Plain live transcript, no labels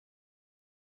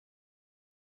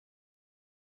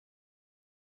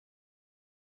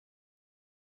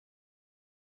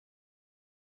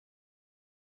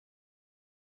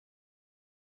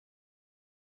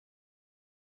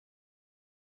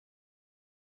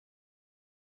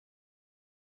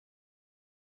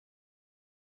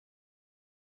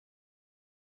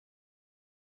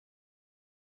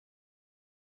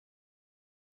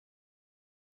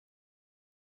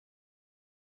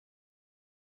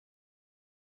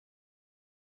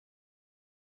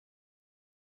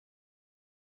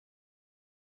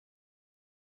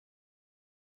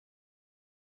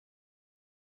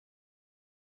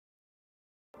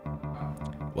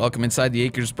Welcome inside the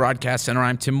Acres Broadcast Center.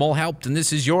 I'm Tim Mulhaupt, and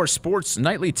this is your Sports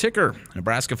Nightly Ticker.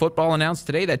 Nebraska football announced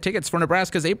today that tickets for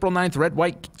Nebraska's April 9th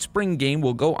Red-White Spring Game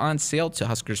will go on sale to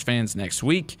Huskers fans next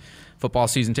week. Football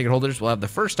season ticket holders will have the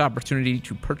first opportunity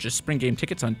to purchase spring game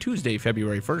tickets on Tuesday,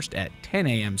 February 1st at 10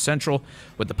 a.m. Central,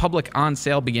 with the public on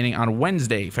sale beginning on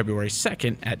Wednesday, February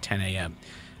 2nd at 10 a.m.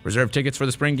 Reserve tickets for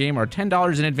the spring game are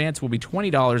 $10 in advance, will be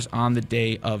 $20 on the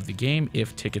day of the game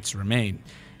if tickets remain.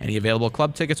 Any available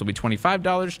club tickets will be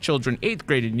 $25. Children 8th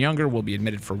grade and younger will be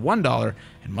admitted for $1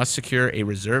 and must secure a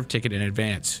reserve ticket in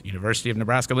advance. University of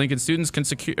Nebraska-Lincoln students can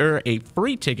secure a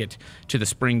free ticket to the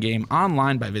spring game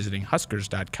online by visiting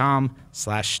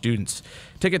huskers.com/students.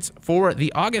 Tickets for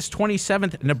the August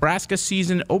 27th Nebraska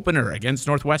season opener against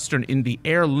Northwestern in the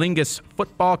Aer Lingus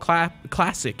Football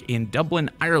Classic in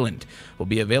Dublin, Ireland will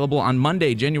be available on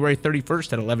Monday, January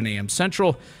 31st at 11 a.m.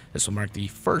 Central. This will mark the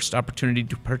first opportunity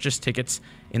to purchase tickets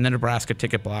in the Nebraska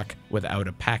ticket block without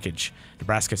a package.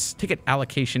 Nebraska's ticket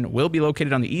allocation will be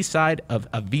located on the east side of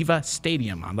Aviva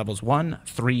Stadium on levels 1,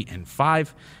 3, and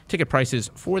 5. Ticket prices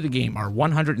for the game are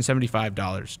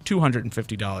 $175,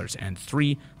 $250, and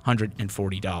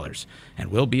 $340, and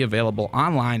will be available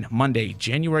online Monday,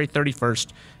 January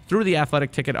 31st through the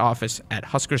athletic ticket office at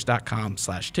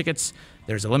huskers.com/tickets.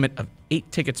 There's a limit of 8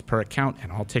 tickets per account,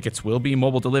 and all tickets will be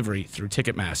mobile delivery through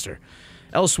Ticketmaster.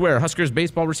 Elsewhere, Huskers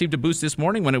baseball received a boost this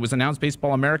morning when it was announced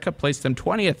Baseball America placed them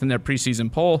 20th in their preseason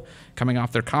poll. Coming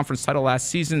off their conference title last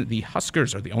season, the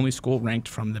Huskers are the only school ranked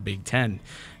from the Big Ten.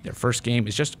 Their first game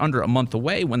is just under a month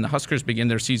away when the Huskers begin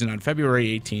their season on February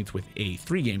 18th with a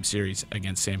 3-game series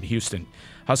against Sam Houston.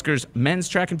 Huskers men's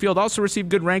track and field also received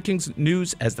good rankings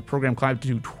news as the program climbed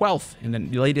to 12th in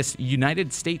the latest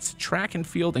United States Track and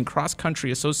Field and Cross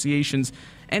Country Association's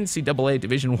NCAA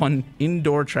Division I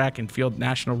Indoor Track and Field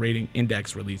National Rating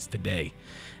Index released today.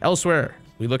 Elsewhere,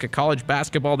 we look at college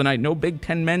basketball tonight. No Big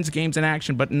Ten men's games in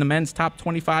action, but in the men's top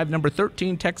 25, number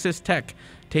 13 Texas Tech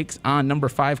takes on number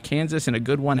 5 Kansas in a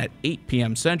good one at 8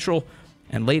 p.m. Central.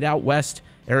 And late out west,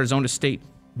 Arizona State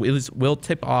will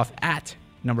tip off at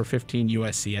number 15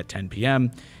 USC at 10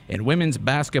 p.m. In women's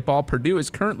basketball, Purdue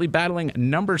is currently battling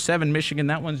number 7 Michigan.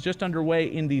 That one's just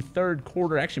underway in the third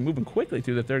quarter, actually moving quickly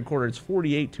through the third quarter. It's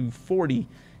 48-40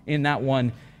 in that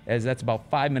one, as that's about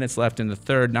 5 minutes left in the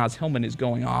third. Naz Hillman is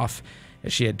going off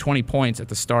as she had 20 points at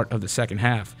the start of the second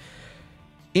half.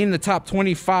 In the top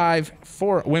 25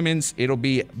 for women's, it'll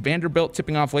be Vanderbilt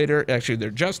tipping off later. Actually, they're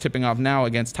just tipping off now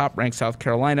against top-ranked South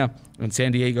Carolina. And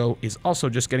San Diego is also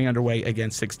just getting underway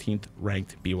against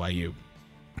 16th-ranked BYU.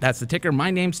 That's the ticker.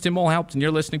 My name's Tim Mulhaupt, and you're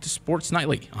listening to Sports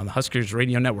Nightly on the Huskers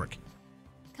Radio Network.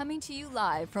 Coming to you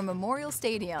live from Memorial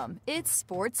Stadium, it's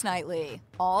Sports Nightly.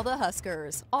 All the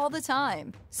Huskers, all the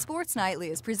time. Sports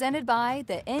Nightly is presented by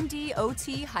the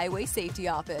NDOT Highway Safety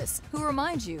Office, who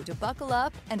reminds you to buckle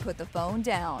up and put the phone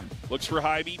down. Looks for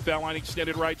Hyvee, foul line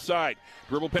extended right side.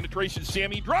 Dribble penetration,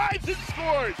 Sammy drives and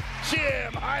scores!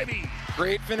 Jim Hyvee.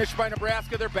 Great finish by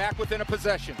Nebraska. They're back within a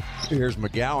possession. Here's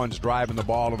McGowan's driving the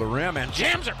ball to the rim and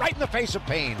jams it right in the face of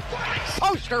Payne.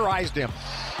 Posterized him.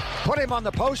 Put him on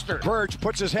the poster. Burge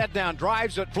puts his head down,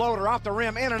 drives it, floater off the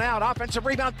rim, in and out, offensive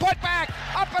rebound, put back,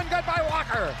 up and good by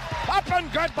Walker, up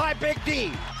and good by Big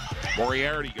D.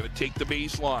 Moriarty going to take the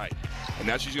baseline, and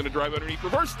now she's going to drive underneath,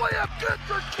 reverse layup, good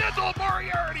for Kendall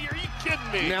Moriarty, are you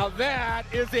kidding me? Now that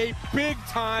is a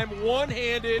big-time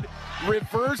one-handed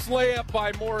reverse layup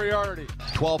by Moriarty.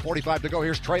 12:45 to go,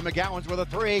 here's Trey McGowan's with a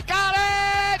 3, got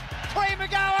it! Trey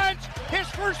McGowan's, his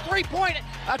first three-point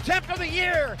attempt of the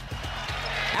year.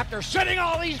 After sitting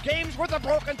all these games with a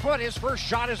broken foot, his first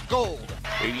shot is gold.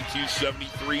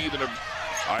 82-73, then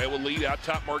Iowa lead out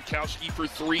top. Markowski for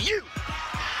 3. You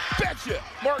betcha!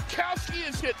 Markowski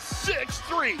has hit 6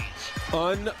 threes.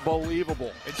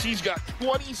 Unbelievable. And she's got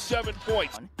 27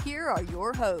 points. Here are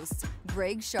your hosts,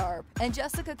 Greg Sharpe and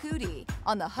Jessica Coody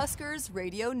on the Huskers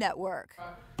Radio Network.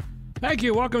 Thank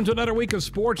you. Welcome to another week of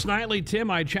Sports Nightly.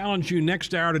 Tim, I challenge you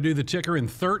next hour to do the ticker in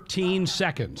 13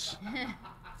 seconds.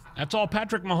 That's all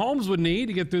Patrick Mahomes would need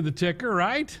to get through the ticker,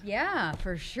 right? Yeah,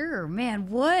 for sure. Man,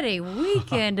 what a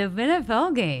weekend of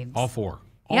NFL games. All four.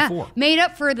 All four. Made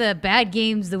up for the bad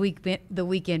games the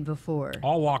weekend before.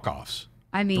 All walk-offs.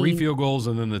 I mean, 3 field goals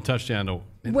and then the touchdown.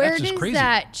 Where does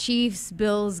that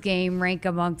Chiefs-Bills game rank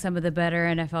among some of the better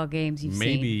NFL games you've seen?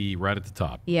 Maybe right at the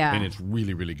top. Yeah. And it's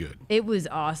really, really good. It was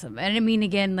awesome. And I mean,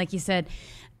 again, like you said,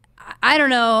 I don't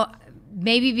know,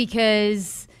 maybe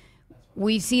because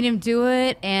we've seen him do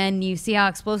it and you see how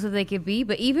explosive they could be.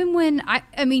 But even when,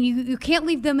 I mean, you can't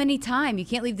leave them any time. You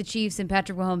can't leave the Chiefs and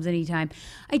Patrick Mahomes any time.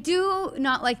 I do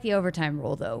not like the overtime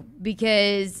rule, though,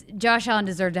 because Josh Allen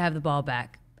deserved to have the ball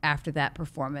back. after that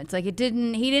performance. Like he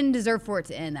didn't deserve for it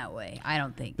to end that way, I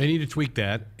don't think. They need to tweak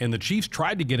that, and the Chiefs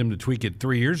tried to get him to tweak it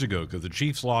 3 years ago because the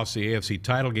Chiefs lost the AFC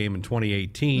title game in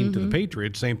 2018 to the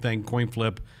Patriots. Same thing, coin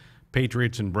flip,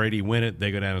 Patriots and Brady win it.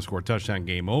 They go down and score a touchdown,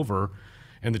 game over.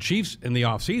 And the Chiefs in the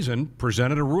offseason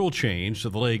presented a rule change to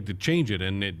the league to change it,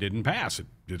 and it didn't pass. It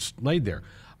just laid there.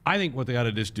 I think what they ought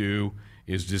to just do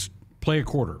is just play a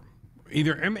quarter.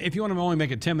 Either if you want to only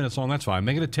make it 10 minutes long, that's fine.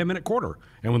 Make it a 10-minute quarter.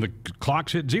 And when the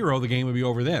clocks hit 0, the game would be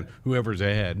over then. Whoever's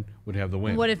ahead would have the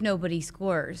win. What if nobody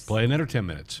scores? Play another 10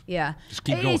 minutes. Yeah. Just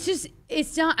keep going.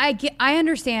 It's not, I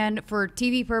understand for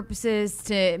TV purposes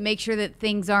to make sure that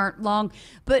things aren't long,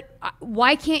 but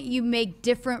why can't you make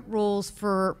different rules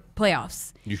for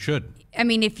playoffs? You should. I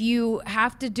mean, if you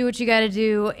have to do what you got to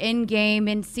do in game,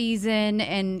 in season,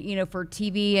 and for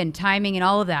TV and timing and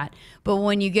all of that, but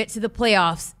when you get to the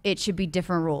playoffs, it should be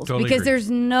different rules. Totally because agree. there's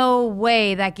no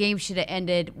way that game should have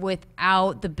ended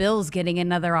without the Bills getting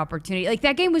another opportunity. Like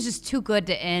that game was just too good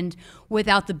to end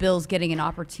without the Bills getting an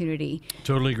opportunity.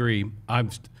 Totally agree.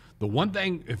 The one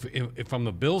thing, if I'm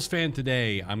the Bills fan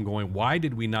today, I'm going, why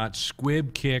did we not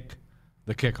squib kick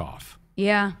the kickoff?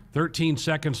 Yeah. 13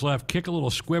 seconds left. Kick a little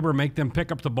squibber, make them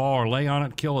pick up the ball or lay on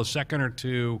it, kill a second or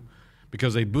two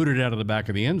because they booted it out of the back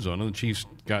of the end zone. And the Chiefs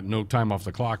got no time off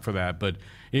the clock for that. But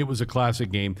it was a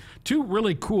classic game. Two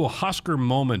really cool Husker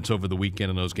moments over the weekend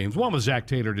in those games. One was Zach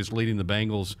Taylor just leading the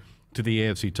Bengals to the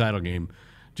AFC title game.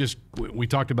 We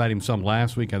talked about him some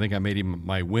last week. I think I made him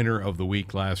my winner of the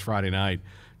week last Friday night.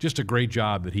 Just a great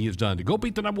job that he has done to go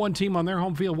beat the #1 team on their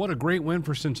home field. What a great win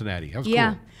for Cincinnati. That was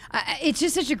cool. It's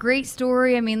just such a great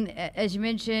story. I mean, as you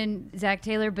mentioned, Zach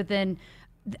Taylor, but then,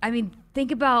 I mean,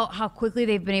 think about how quickly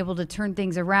they've been able to turn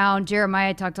things around.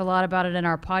 Jeremiah talked a lot about it in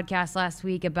our podcast last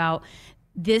week about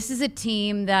this is a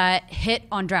team that hit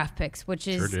on draft picks, which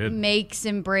is makes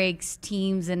and breaks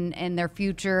teams and their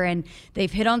future. And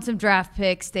they've hit on some draft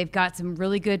picks. They've got some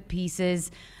really good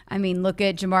pieces. I mean, look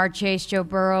at Jamar Chase, Joe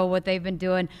Burrow, what they've been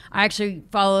doing. I actually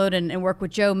followed and worked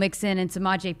with Joe Mixon and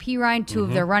Samaje Perine, two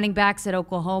of their running backs at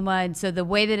Oklahoma. And so the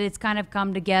way that it's kind of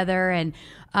come together, and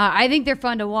I think they're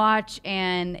fun to watch,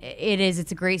 and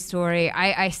it's a great story.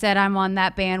 I said I'm on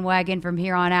that bandwagon from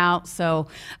here on out, so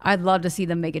I'd love to see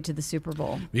them make it to the Super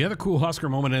Bowl. The other cool Husker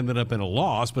moment ended up in a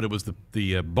loss, but it was the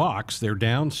Bucs. They're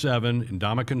down 7, and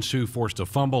Ndamukong Suh forced a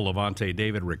fumble. Levante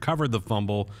David recovered the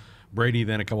fumble. Brady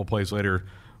then a couple plays later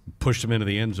pushed them into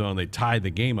the end zone. They tied the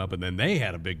game up, and then they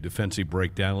had a big defensive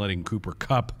breakdown, letting Cooper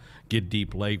Kupp get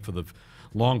deep late for the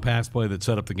long pass play that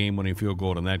set up the game-winning field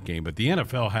goal in that game. But the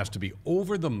NFL has to be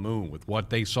over the moon with what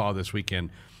they saw this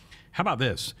weekend. How about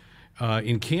this?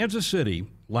 In Kansas City,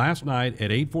 last night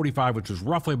at 8:45, which was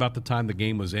roughly about the time the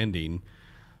game was ending,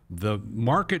 the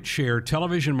market share,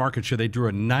 television market share, they drew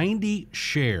a 90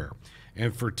 share.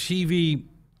 And for TV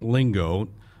lingo,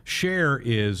 share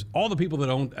is all the people that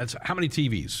own, that's how many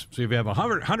TVs. So if you have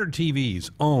 100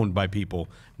 TVs owned by people,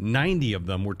 90 of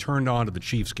them were turned on to the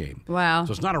Chiefs game. Wow.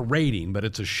 So it's not a rating, but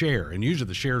it's a share. And usually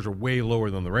the shares are way lower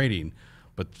than the rating,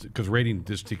 but because rating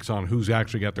just takes on who's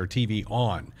actually got their TV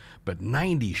on. But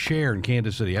 90 share in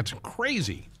Kansas City, that's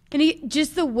crazy. And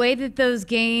just the way that those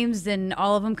games and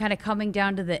all of them kind of coming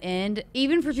down to the end,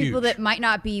 even for people that might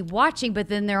not be watching, but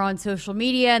then they're on social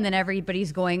media and then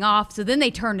everybody's going off. So then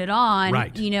they turn it on,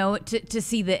 right, to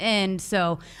see the end.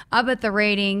 So I bet the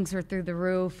ratings are through the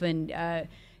roof, and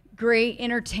great,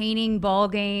 entertaining ball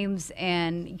games,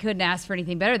 and you couldn't ask for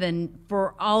anything better than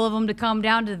for all of them to come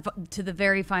down to the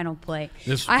very final play.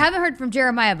 I haven't heard from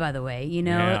Jeremiah, by the way.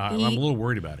 Yeah, I'm a little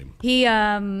worried about him. We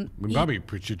probably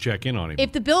should check in on him.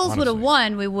 If the Bills would have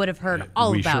won, we would have heard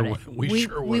all about it.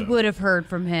 We would have heard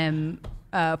from him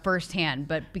firsthand,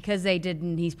 but because they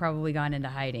didn't, he's probably gone into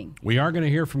hiding. We are going to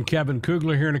hear from Kevin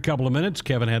Kugler here in a couple of minutes.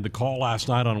 Kevin had the call last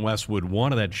night on Westwood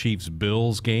 1 of that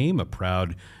Chiefs-Bills game, a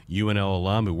proud UNL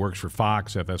alum who works for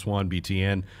Fox, FS1,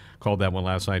 BTN. Called that one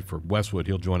last night for Westwood.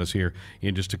 He'll join us here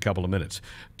in just a couple of minutes.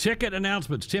 Ticket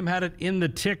announcements. Tim had it in the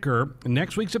ticker.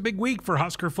 Next week's a big week for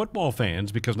Husker football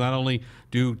fans because not only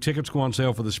do tickets go on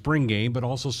sale for the spring game, but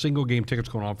also single game tickets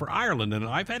going on for Ireland. And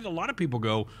I've had a lot of people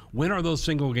go, when are those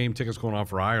single game tickets going on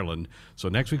for Ireland? So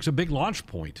next week's a big launch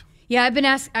point. Yeah, I've been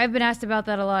asked about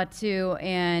that a lot too,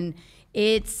 and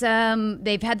it's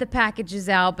they've had the packages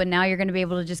out, but now you're going to be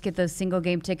able to just get those single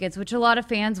game tickets, which a lot of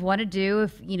fans want to do.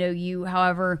 If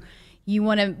however you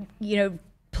want to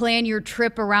plan your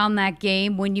trip around that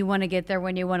game, when you want to get there,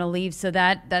 when you want to leave. So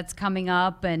that's coming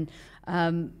up, and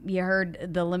you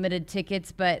heard the limited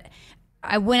tickets, but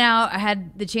I went out. I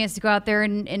had the chance to go out there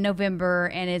in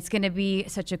November, and it's going to be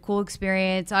such a cool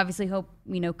experience. Obviously, hope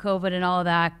COVID and all of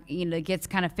that gets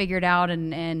kind of figured out,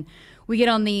 and we get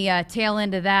on the tail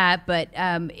end of that, but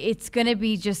it's going to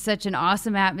be just such an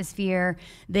awesome atmosphere.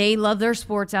 They love their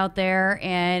sports out there,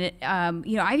 and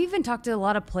I've even talked to a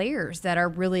lot of players that are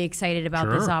really excited about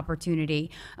this opportunity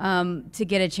to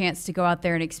get a chance to go out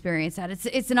there and experience that.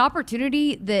 It's an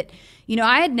opportunity that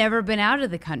I had never been out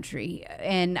of the country,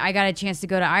 and I got a chance to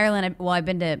go to Ireland. Well, I've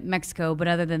been to Mexico, but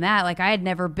other than that, like, I had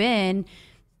never been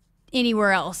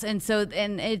anywhere else. And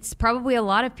it's probably a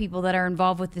lot of people that are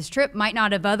involved with this trip might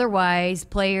not have otherwise,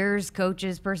 players,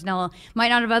 coaches, personnel, might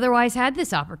not have otherwise had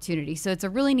this opportunity. So it's a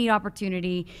really neat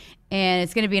opportunity, and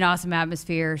it's going to be an awesome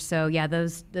atmosphere. So yeah,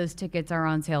 those tickets are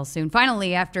on sale soon.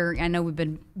 Finally, after I know we've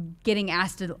been getting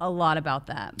asked a lot about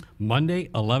that. Monday,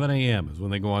 11 a.m. is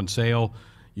when they go on sale.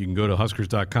 You can go to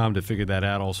Huskers.com to figure that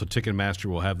out. Also, Ticketmaster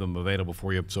will have them available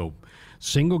for you. So,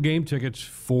 single game tickets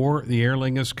for the Aer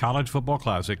Lingus College Football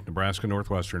Classic, Nebraska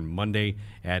Northwestern, Monday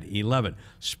at 11.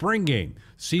 Spring game,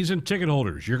 season ticket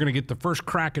holders, you're going to get the first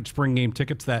crack at spring game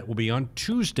tickets. That will be on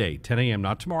Tuesday, 10 a.m.,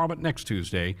 not tomorrow, but next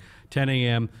Tuesday, 10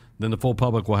 a.m. Then the full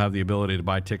public will have the ability to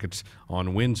buy tickets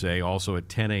on Wednesday, also at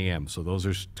 10 a.m. So those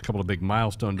are a couple of big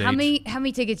milestone dates. How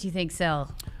many tickets do you think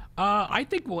sell? I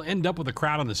think we'll end up with a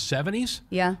crowd in the 70s.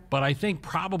 Yeah. But I think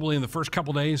probably in the first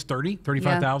couple days,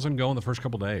 35,000 go in the first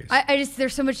couple days.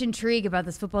 There's so much intrigue about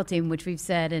this football team, which we've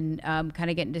said, and kind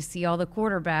of getting to see all the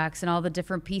quarterbacks and all the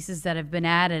different pieces that have been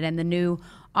added and the new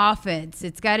offense.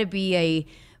 It's got to be a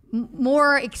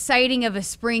more exciting of a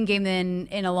spring game than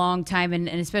in a long time, and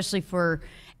especially for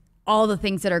all the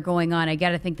things that are going on. I got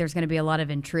to think there's going to be a lot of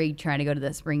intrigue trying to go to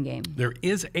the spring game. There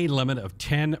is a limit of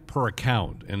 10 per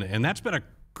account, and that's been a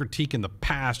critique in the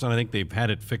past, and I think they've had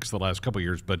it fixed the last couple of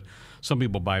years, but some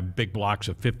people buy big blocks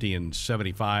of 50 and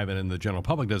 75, and then the general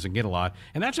public doesn't get a lot.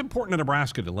 And that's important in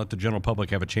Nebraska, to let the general public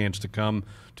have a chance to come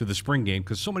to the spring game,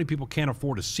 because so many people can't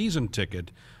afford a season ticket,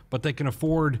 but they can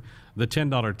afford the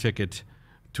 $10 ticket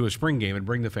to a spring game and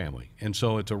bring the family. And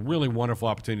so it's a really wonderful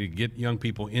opportunity to get young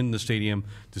people in the stadium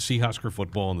to see Husker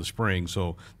football in the spring.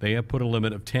 So they have put a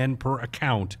limit of 10 per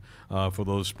account for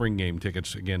those spring game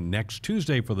tickets. Again, next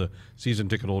Tuesday for the season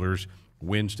ticket holders,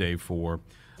 Wednesday for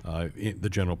the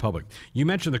general public. You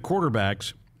mentioned the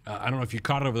quarterbacks. I don't know if you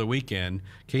caught it over the weekend.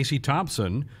 Casey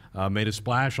Thompson made a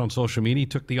splash on social media. He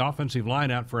took the offensive line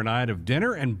out for a night of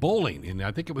dinner and bowling, and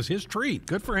I think it was his treat.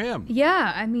 Good for him.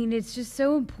 Yeah, I mean, it's just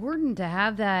so important to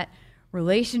have that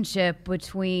relationship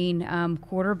between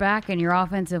quarterback and your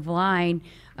offensive line.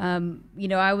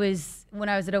 When I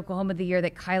was at Oklahoma the year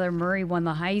that Kyler Murray won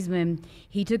the Heisman,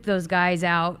 he took those guys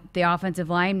out, the offensive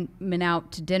linemen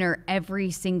out to dinner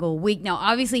every single week. Now,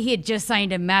 obviously, he had just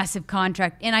signed a massive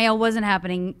contract. NIL wasn't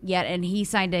happening yet, and he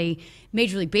signed a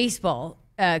Major League Baseball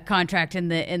contract in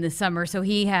the summer, so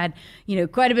he had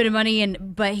quite a bit of money,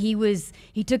 but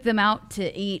he took them out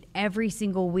to eat every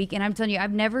single week. And I'm telling you,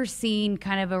 I've never seen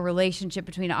kind of a relationship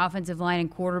between an offensive line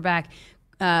and quarterback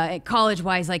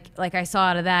college-wise, like I saw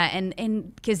out of that,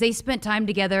 and because they spent time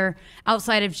together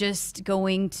outside of just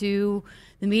going to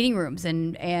the meeting rooms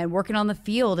and working on the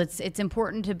field. It's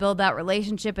important to build that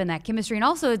relationship and that chemistry, and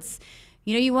also it's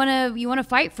you want to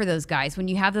fight for those guys when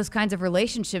you have those kinds of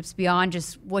relationships beyond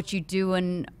just what you do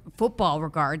in football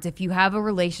regards. If you have a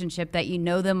relationship that you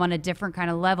know them on a different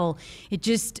kind of level, it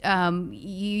just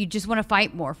you just want to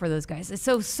fight more for those guys.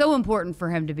 It's so important for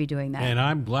him to be doing that. And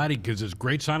I'm glad because it's a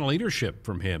great sign of leadership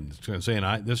from him,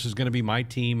 saying this is going to be my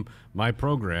team, my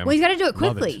program. Well, he's got to do it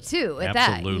quickly too. At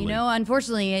Absolutely. that,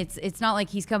 unfortunately, it's not like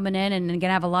he's coming in and going to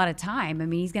have a lot of time. I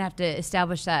mean, he's going to have to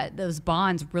establish those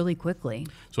bonds really quickly.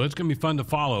 So it's going to be fun to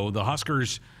follow. The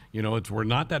Huskers, we're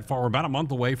not that far. We're about a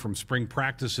month away from spring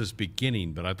practices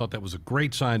beginning, but I thought that was a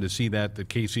great sign to see that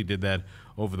Casey did that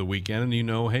over the weekend.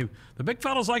 And hey, the big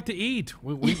fellas like to eat.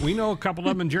 We know a couple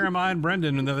of them, Jeremiah and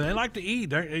Brendan, and they like to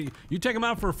eat. You take them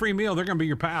out for a free meal, they're going to be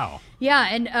your pal. Yeah,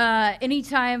 and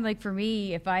anytime, like for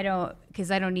me, because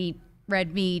I don't eat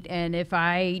red meat, and if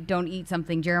I don't eat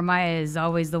something, Jeremiah is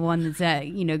always the one that's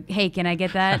hey, can I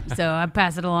get that? So I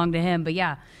pass it along to him. But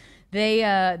yeah,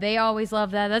 they always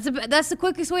love that. That's the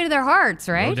quickest way to their hearts,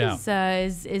 right? No doubt.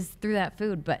 Is through that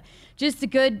food. But just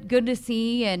good to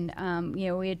see. And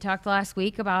we had talked last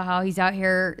week about how he's out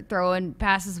here throwing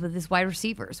passes with his wide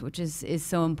receivers, which is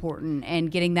so important,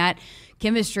 and getting that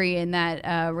chemistry and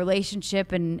that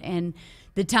relationship and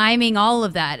the timing, all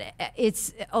of that.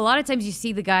 It's a lot of times you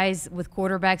see the guys with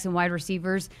quarterbacks and wide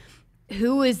receivers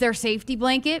who is their safety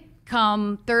blanket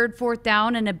come third, fourth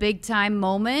down in a big time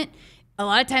moment. A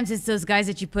lot of times it's those guys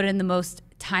that you put in the most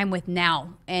time with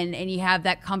now, and you have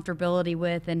that comfortability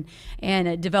with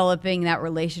and developing that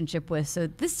relationship with. So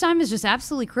this time is just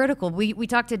absolutely critical. We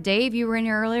talked to Dave, you were in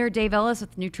here earlier, Dave Ellis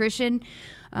with nutrition,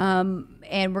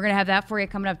 and we're going to have that for you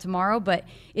coming up tomorrow, but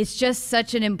it's just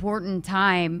such an important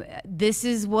time. This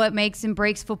is what makes and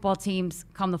breaks football teams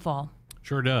come the fall.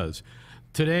 Sure does.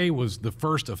 Today was the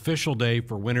first official day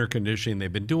for winter conditioning.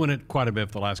 They've been doing it quite a bit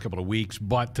for the last couple of weeks,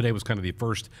 but today was kind of the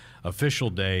first official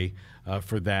day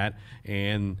for that.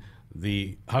 And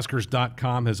the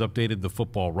Huskers.com has updated the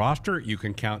football roster. You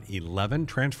can count 11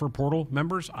 transfer portal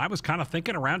members. I was kind of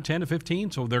thinking around 10 to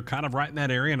 15, so they're kind of right in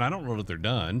that area, and I don't know that they're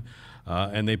done.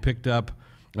 And they picked up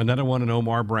another one in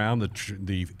Omar Brown, the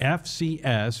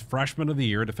FCS Freshman of the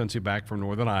Year, defensive back from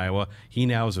Northern Iowa. He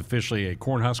now is officially a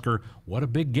Cornhusker. What a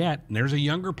big get. And there's a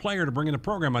younger player to bring in the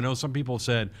program. I know some people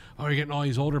said, oh, you're getting all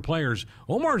these older players.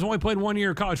 Omar's only played 1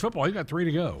 year of college football. He's got 3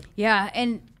 to go. Yeah,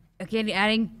 and again,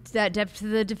 adding that depth to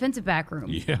the defensive back room.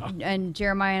 Yeah. And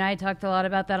Jeremiah and I talked a lot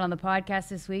about that on the podcast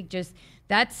this week. Just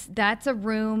that's a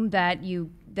room that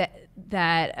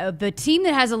the team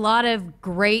that has a lot of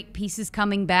great pieces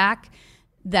coming back,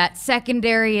 that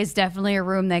secondary is definitely a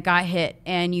room that got hit,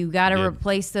 and you got to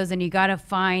replace those, and you got to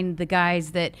find the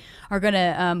guys that are going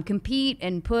to compete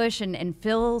and push and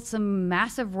fill some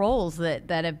massive roles that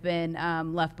have been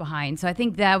left behind. So I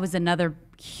think that was another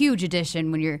huge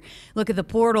addition when you look at the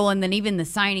portal, and then even the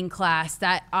signing class.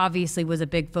 That obviously was a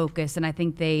big focus, and I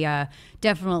think they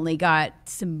definitely got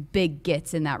some big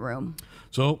gets in that room.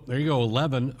 So there you go,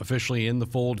 11 officially in the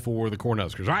fold for the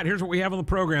Cornhuskers. All right, here's what we have on the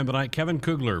program tonight. Kevin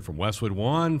Kugler from Westwood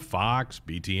One, Fox,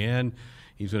 BTN.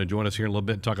 He's going to join us here in a little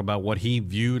bit and talk about what he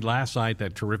viewed last night,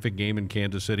 that terrific game in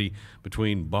Kansas City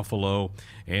between Buffalo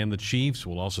and the Chiefs.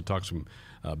 We'll also talk some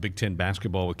Big Ten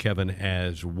basketball with Kevin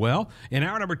as well. In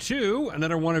hour number 2,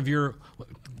 another one of your,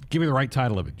 give me the right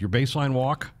title of it, your baseline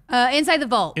walk? Inside the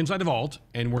Vault. Inside the Vault.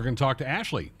 And we're going to talk to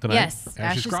Ashley tonight. Yes,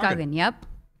 Ashley Scoggin, yep.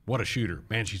 What a shooter.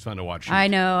 Man, she's fun to watch. I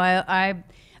know.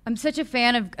 I'm such a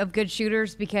fan of good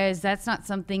shooters, because that's not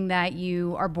something that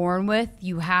you are born with.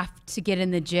 You have to get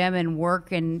in the gym and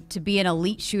work, and to be an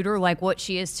elite shooter like what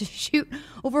she is, to shoot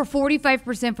over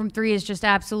 45% from 3 is just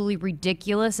absolutely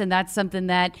ridiculous. And that's something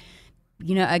that,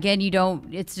 you know, again,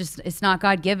 it's not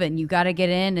God-given. You got to get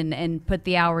in and put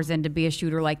the hours in to be a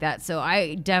shooter like that. So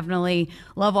I definitely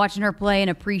love watching her play and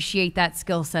appreciate that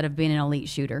skill set of being an elite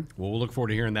shooter. Well, we'll look forward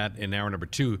to hearing that in hour number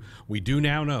 2. We do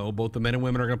now know both the men and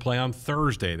women are going to play on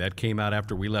Thursday. That came out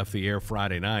after we left the air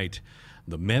Friday night.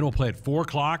 The men will play at 4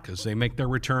 o'clock as they make their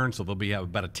return, so they'll be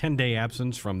about a 10-day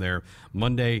absence from their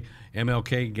Monday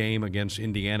MLK game against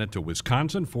Indiana to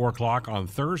Wisconsin, 4 o'clock on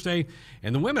Thursday.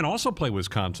 And the women also play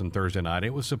Wisconsin Thursday night.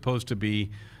 It was supposed to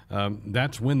be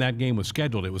that's when that game was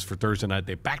scheduled. It was for Thursday night.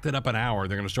 They backed it up an hour.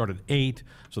 They're going to start at 8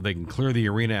 so they can clear the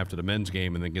arena after the men's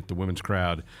game and then get the women's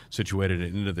crowd situated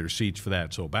and into their seats for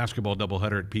that. So basketball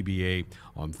doubleheader at PBA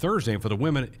on Thursday. And for the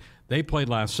women, they played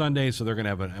last Sunday, so they're going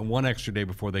to have one extra day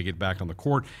before they get back on the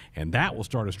court. And that will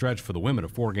start a stretch for the women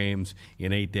of 4 games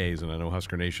in 8 days. And I know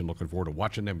Husker Nation looking forward to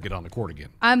watching them get on the court again.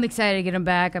 I'm excited to get them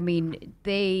back. I mean,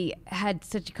 they had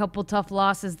such a couple tough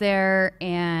losses there,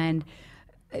 and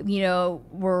you know,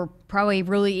 we're probably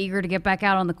really eager to get back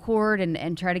out on the court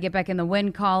and try to get back in the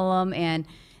win column. And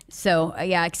so,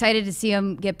 yeah, excited to see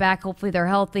them get back. Hopefully they're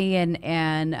healthy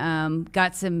and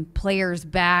got some players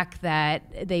back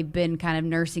that they've been kind of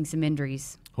nursing some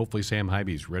injuries. Hopefully Sam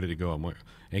Hybe's ready to go. I'm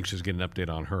anxious to get an update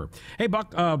on her. Hey,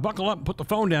 buckle up and put the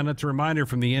phone down. That's a reminder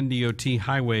from the NDOT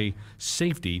Highway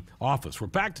Safety Office. We're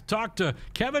back to talk to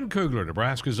Kevin Kugler,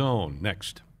 Nebraska's own,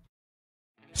 next.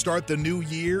 Start the new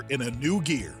year in a new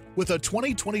gear with a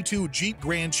 2022 Jeep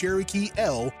Grand Cherokee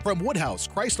L from Woodhouse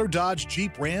Chrysler Dodge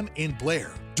Jeep Ram in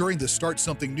Blair during the Start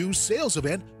Something New sales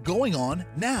event going on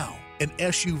now. An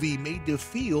SUV made to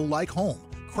feel like home,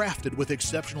 crafted with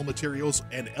exceptional materials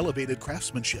and elevated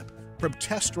craftsmanship. From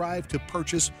test drive to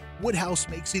purchase, Woodhouse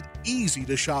makes it easy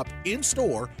to shop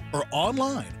in-store or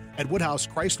online at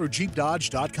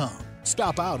WoodhouseChryslerJeepDodge.com.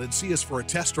 Stop out and see us for a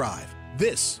test drive.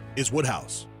 This is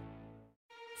Woodhouse.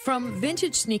 From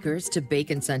vintage sneakers to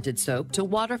bacon-scented soap to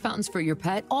water fountains for your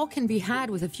pet, all can be had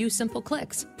with a few simple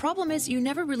clicks. Problem is, you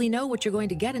never really know what you're going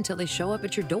to get until they show up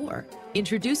at your door.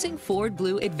 Introducing Ford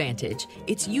Blue Advantage.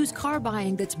 It's used car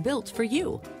buying that's built for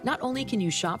you. Not only can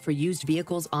you shop for used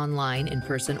vehicles online, in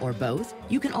person, or both,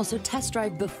 you can also test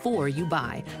drive before you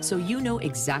buy, so you know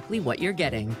exactly what you're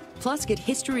getting. Plus, get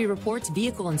history reports,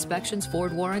 vehicle inspections,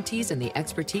 Ford warranties, and the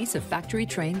expertise of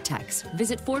factory-trained techs.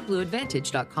 Visit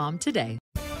FordBlueAdvantage.com today.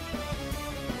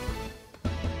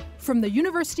 From the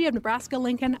University of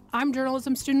Nebraska-Lincoln, I'm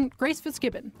journalism student Grace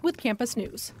Fitzgibbon with Campus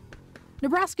News.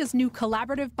 Nebraska's new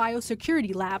collaborative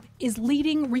biosecurity lab is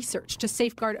leading research to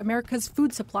safeguard America's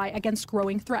food supply against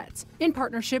growing threats, in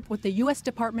partnership with the U.S.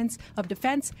 Departments of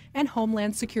Defense and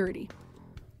Homeland Security.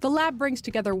 The lab brings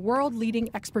together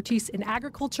world-leading expertise in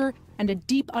agriculture and a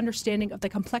deep understanding of the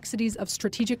complexities of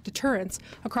strategic deterrence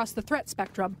across the threat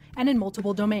spectrum and in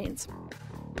multiple domains.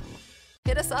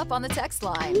 Hit us up on the text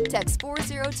line. Text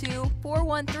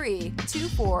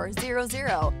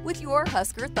 402-413-2400 with your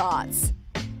Husker thoughts.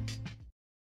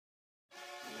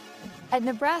 At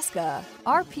Nebraska,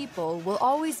 our people will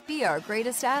always be our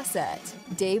greatest asset.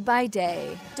 Day by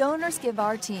day, donors give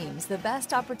our teams the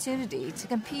best opportunity to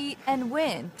compete and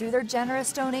win through their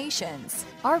generous donations.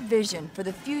 Our vision for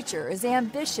the future is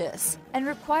ambitious and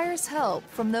requires help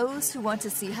from those who want to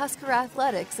see Husker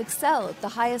athletics excel at the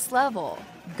highest level.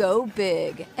 Go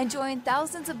big and join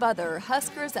thousands of other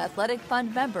Huskers Athletic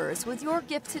Fund members with your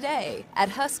gift today at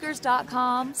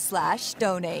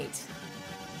huskers.com/donate.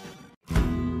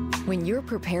 When you're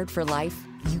prepared for life,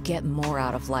 you get more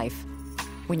out of life.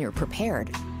 When you're prepared,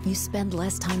 you spend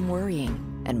less time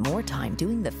worrying and more time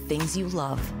doing the things you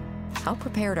love. How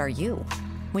prepared are you?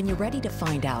 When you're ready to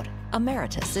find out,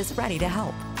 Emeritus is ready to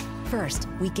help. First,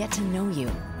 we get to know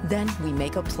you. Then we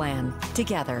make a plan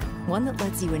together, one that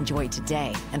lets you enjoy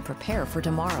today and prepare for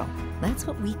tomorrow. That's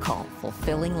what we call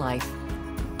fulfilling life.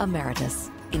 Emeritus,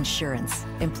 insurance,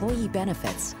 employee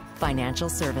benefits, financial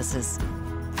services.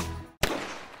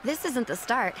 This isn't the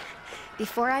start.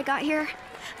 Before I got here,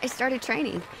 I started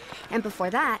training. And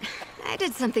before that, I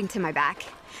did something to my back.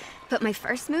 But my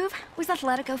first move was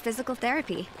Athletico Physical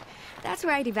Therapy. That's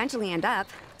where I'd eventually end up.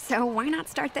 So why not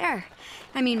start there?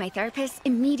 I mean, my therapist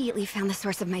immediately found the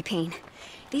source of my pain.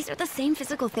 These are the same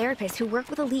physical therapists who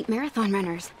work with elite marathon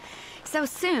runners. So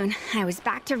soon, I was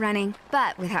back to running,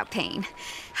 but without pain.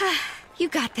 You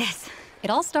got this. It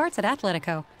all starts at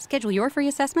Athletico. Schedule your free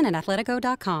assessment at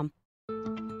athletico.com.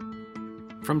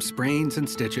 From sprains and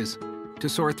stitches to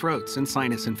sore throats and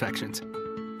sinus infections.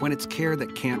 When it's care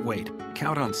that can't wait,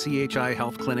 count on CHI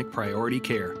Health Clinic Priority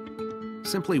Care.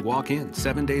 Simply walk in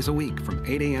 7 days a week from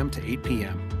 8 a.m. to 8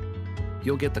 p.m.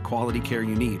 You'll get the quality care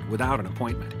you need without an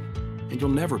appointment, and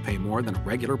you'll never pay more than a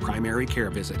regular primary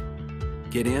care visit.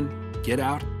 Get in, get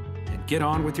out, and get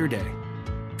on with your day.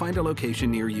 Find a location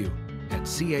near you at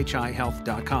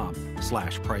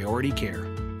chihealth.com/priority care.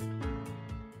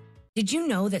 Did you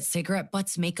know that cigarette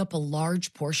butts make up a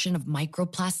large portion of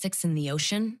microplastics in the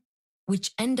ocean,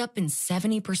 which end up in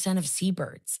 70% of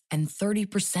seabirds and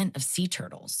 30% of sea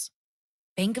turtles?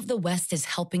 Bank of the West is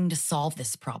helping to solve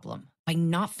this problem by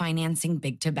not financing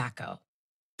big tobacco,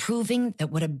 proving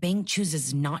that what a bank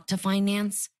chooses not to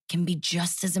finance can be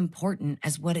just as important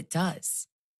as what it does.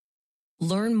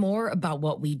 Learn more about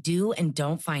what we do and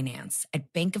don't finance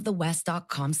at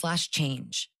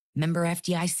bankofthewest.com/change. Member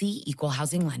FDIC, Equal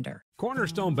Housing Lender.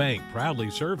 Cornerstone Bank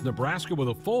proudly serves Nebraska with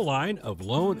a full line of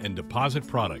loan and deposit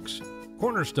products.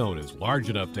 Cornerstone is large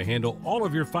enough to handle all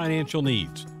of your financial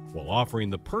needs while offering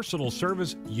the personal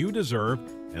service you deserve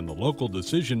and the local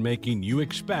decision-making you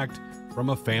expect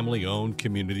from a family-owned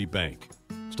community bank.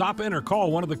 Stop in or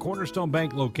call one of the Cornerstone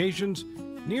Bank locations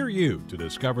near you to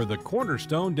discover the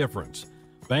Cornerstone difference.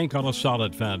 Bank on a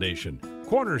solid foundation.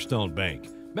 Cornerstone Bank.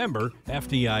 Member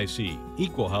FDIC.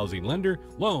 Equal Housing Lender.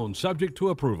 Loan subject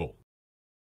to approval.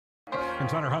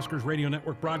 Inside our Huskers Radio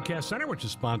Network Broadcast Center, which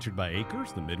is sponsored by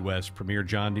Acres, the Midwest's premier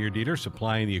John Deere dealer,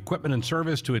 supplying the equipment and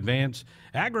service to advance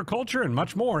agriculture and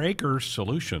much more. Acres,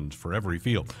 solutions for every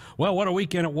field. Well, what a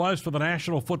weekend it was for the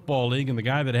National Football League, and the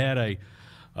guy that had a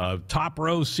top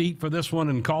row seat for this one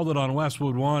and called it on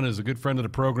Westwood One is a good friend of the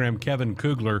program, Kevin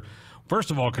Kugler. First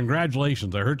of all,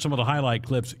 congratulations. I heard some of the highlight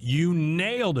clips. You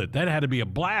nailed it. That had to be a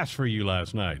blast for you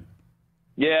last night.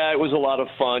 Yeah, it was a lot of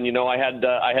fun. You know, I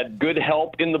had good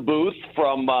help in the booth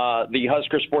from the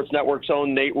Husker Sports Network's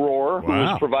own Nate Rohr, who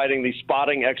was providing the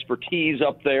spotting expertise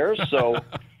up there. So,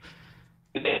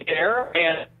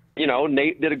 and, you know,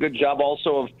 Nate did a good job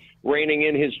also of reining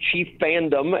in his chief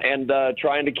fandom and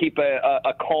trying to keep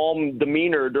a calm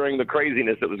demeanor during the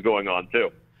craziness that was going on,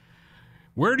 too.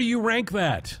 Where do you rank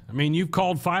that? I mean, you've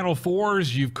called Final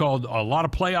Fours. You've called a lot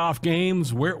of playoff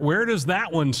games. Where does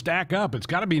that one stack up? It's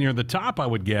got to be near the top, I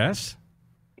would guess.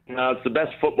 It's the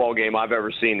best football game I've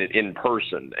ever seen in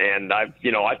person. And I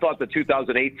thought the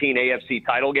 2018 AFC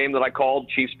title game that I called,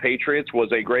 Chiefs-Patriots, was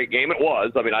a great game. It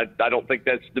was. I mean, I don't think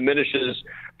that diminishes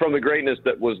from the greatness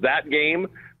that was that game.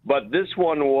 But this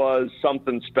one was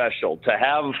something special. To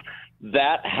have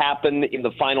that happened in the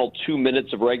final 2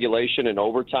 minutes of regulation and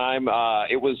overtime.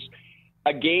 It was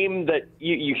a game that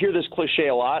you hear this cliche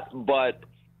a lot, but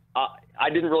I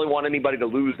didn't really want anybody to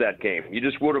lose that game. You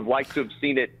just would have liked to have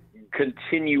seen it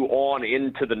continue on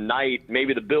into the night.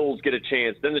 Maybe the Bills get a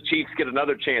chance, then the Chiefs get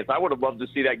another chance. I would have loved to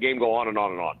see that game go on and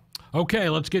on and on. Okay,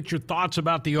 let's get your thoughts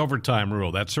about the overtime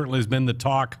rule. That certainly has been the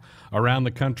talk around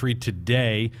the country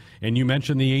today. And you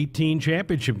mentioned the 18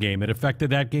 championship game. It affected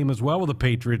that game as well with the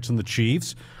Patriots and the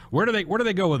Chiefs. Where do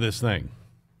they go with this thing?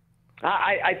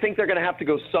 I think they're going to have to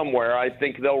go somewhere. I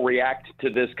think they'll react to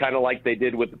this kind of like they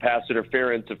did with the pass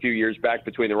interference a few years back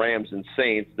between the Rams and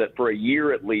Saints, that for a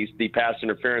year at least the pass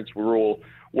interference rule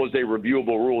was a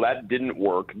reviewable rule. That didn't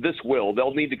work. This will.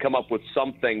 They'll need to come up with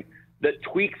something that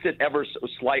tweaks it ever so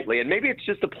slightly. And maybe it's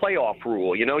just a playoff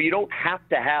rule. You know, you don't have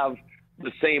to have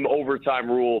the same overtime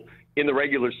rule in the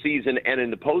regular season and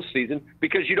in the postseason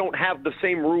because you don't have the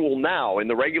same rule now. In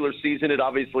the regular season, it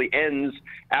obviously ends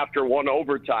after one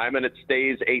overtime and it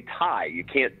stays a tie. You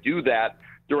can't do that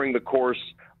during the course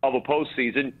of a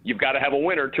postseason. You've got to have a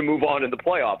winner to move on in the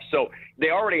playoffs. So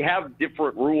they already have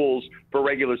different rules for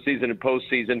regular season and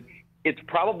postseason. It's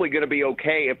probably going to be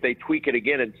okay if they tweak it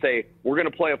again and say, we're going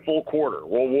to play a full quarter.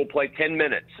 Well, we'll play 10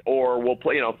 minutes or we'll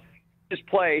play, just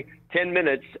play 10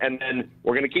 minutes and then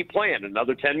we're going to keep playing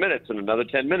another 10 minutes and another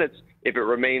 10 minutes if it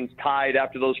remains tied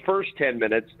after those first 10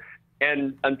 minutes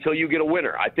and until you get a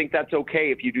winner. I think that's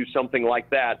okay if you do something like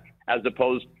that as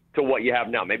opposed to what you have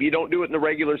now. Maybe you don't do it in the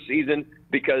regular season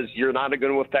because you're not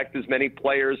going to affect as many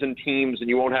players and teams and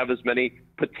you won't have as many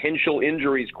potential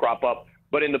injuries crop up.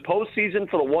 But in the postseason,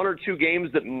 for the one or two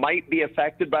games that might be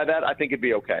affected by that, I think it'd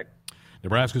be okay.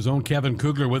 Nebraska's own Kevin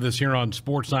Kugler with us here on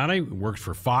Sports 90. Works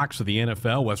for Fox for the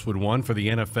NFL, Westwood One for the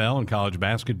NFL and college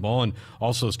basketball, and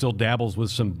also still dabbles with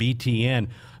some BTN.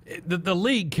 The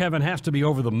league, Kevin, has to be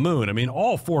over the moon. I mean,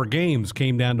 all four games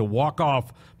came down to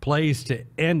walk-off plays to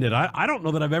end it. I don't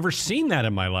know that I've ever seen that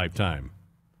in my lifetime.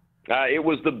 It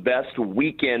was the best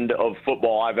weekend of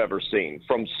football I've ever seen,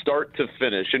 from start to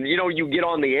finish. And, you get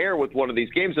on the air with one of these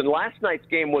games, and last night's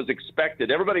game was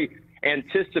expected. Everybody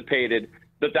anticipated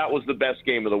that was the best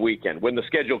game of the weekend. When the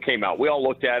schedule came out, we all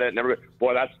looked at it, and everybody,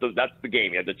 boy, that's the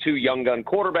game. You had the two young gun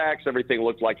quarterbacks. Everything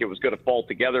looked like it was going to fall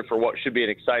together for what should be an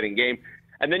exciting game.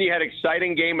 And then you had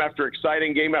exciting game after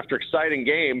exciting game after exciting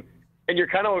game, and you're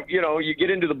kind of, you get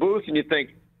into the booth and you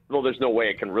think, well, there's no way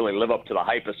it can really live up to the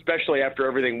hype, especially after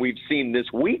everything we've seen this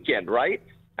weekend, right?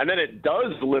 And then it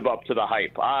does live up to the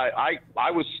hype.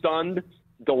 I was stunned,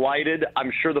 delighted.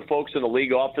 I'm sure the folks in the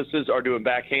league offices are doing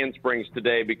back handsprings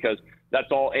today because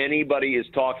that's all anybody is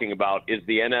talking about is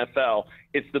the NFL.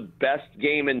 It's the best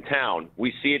game in town.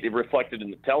 We see it reflected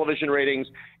in the television ratings,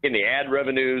 in the ad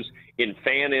revenues, in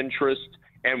fan interest,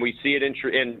 and we see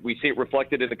it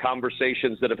reflected in the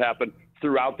conversations that have happened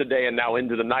throughout the day and now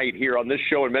into the night here on this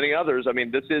show and many others. I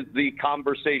mean, this is the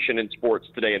conversation in sports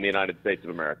today in the United States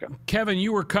of America. Kevin,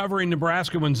 you were covering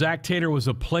Nebraska when Zach Taylor was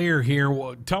a player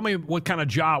here. Tell me what kind of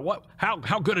job,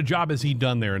 how good a job has he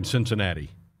done there in Cincinnati?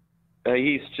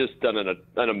 He's just done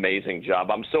an amazing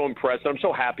job. I'm so impressed. I'm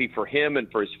so happy for him and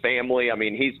for his family. I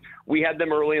mean, we had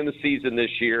them early in the season this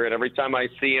year, and every time I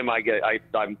see him,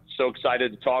 I'm so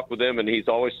excited to talk with him, and he's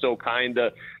always so kind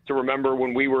to remember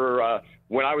when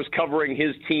I was covering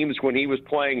his teams when he was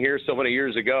playing here so many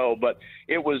years ago. But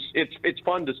it's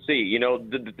fun to see.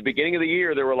 At the beginning of the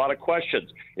year, there were a lot of questions.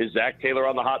 Is Zach Taylor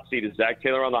on the hot seat? Is Zach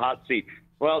Taylor on the hot seat?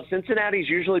 Well, Cincinnati's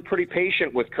usually pretty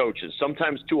patient with coaches,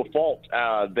 sometimes to a fault.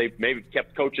 They've maybe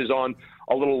kept coaches on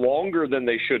a little longer than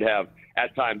they should have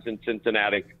at times in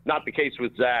Cincinnati. Not the case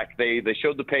with Zach. They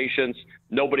showed the patience.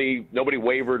 Nobody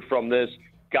wavered from this.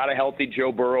 Got a healthy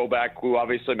Joe Burrow back, who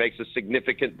obviously makes a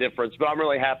significant difference. But I'm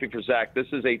really happy for Zach. This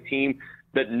is a team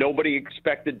that nobody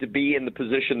expected to be in the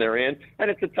position they're in, and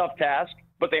it's a tough task.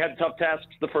 But they had tough tasks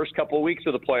the first couple of weeks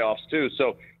of the playoffs, too.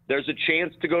 So there's a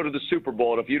chance to go to the Super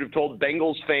Bowl. And if you'd have told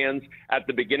Bengals fans at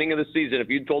the beginning of the season, if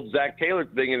you'd told Zach Taylor at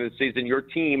the beginning of the season, your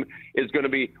team is going to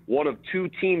be one of two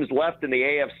teams left in the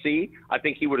AFC, I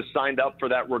think he would have signed up for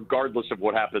that regardless of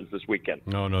what happens this weekend.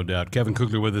 No doubt. Kevin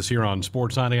Kugler with us here on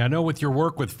Sports 90. I know with your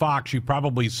work with Fox, you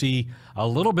probably see a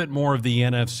little bit more of the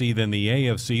NFC than the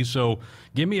AFC. So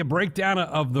give me a breakdown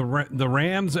of the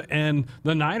Rams and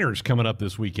the Niners coming up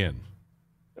this weekend.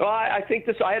 Well, I think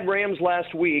I had Rams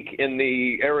last week in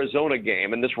the Arizona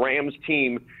game, and this Rams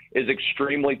team is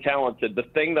extremely talented. The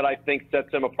thing that I think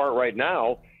sets them apart right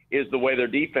now is the way their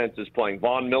defense is playing.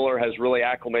 Von Miller has really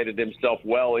acclimated himself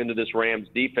well into this Rams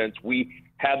defense. We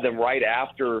had them right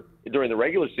after, during the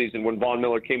regular season, when Von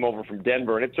Miller came over from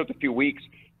Denver, and it took a few weeks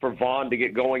for Von to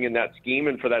get going in that scheme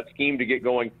and for that scheme to get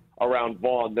going around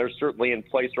Vaughn. They're certainly in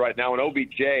place right now, and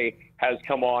OBJ has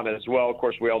come on as well. Of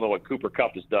course, we all know what Cooper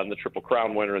Kupp has done. The Triple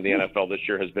Crown winner in the NFL this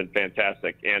year has been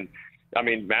fantastic. And I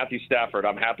mean, Matthew Stafford,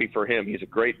 I'm happy for him. He's a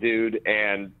great dude,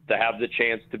 and to have the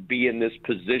chance to be in this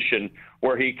position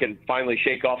where he can finally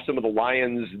shake off some of the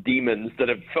Lions' demons that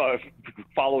have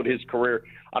followed his career,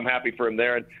 I'm happy for him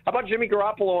there. And how about Jimmy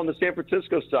Garoppolo on the San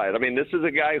Francisco side? I mean, this is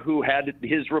a guy who had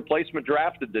his replacement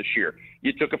drafted this year.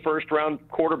 You took a first-round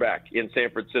quarterback in San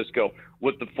Francisco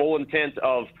with the full intent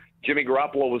of Jimmy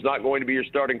Garoppolo was not going to be your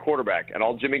starting quarterback. And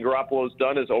all Jimmy Garoppolo's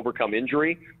done is overcome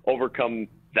injury, overcome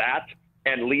that,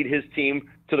 and lead his team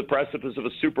to the precipice of a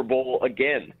Super Bowl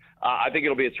again. I think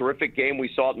it'll be a terrific game.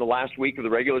 We saw it in the last week of the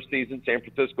regular season. San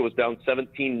Francisco was down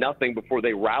 17-0 before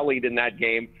they rallied in that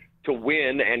game to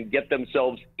win and get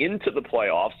themselves into the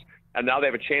playoffs. And now they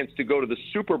have a chance to go to the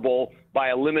Super Bowl by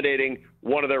eliminating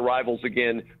one of their rivals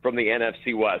again from the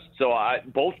NFC West. So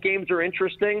both games are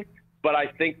interesting, but I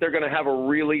think they're going to have a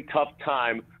really tough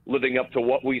time living up to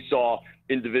what we saw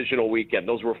in divisional weekend.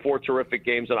 Those were 4 terrific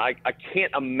games, and I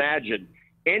can't imagine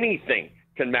anything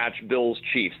can match Bills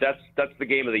Chiefs. That's the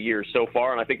game of the year so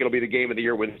far, and I think it'll be the game of the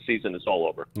year when the season is all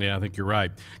over. Yeah, I think you're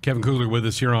right. Kevin Kugler with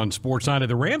us here on Sports Night.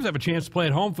 The Rams have a chance to play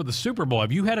at home for the Super Bowl.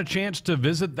 Have you had a chance to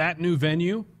visit that new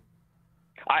venue?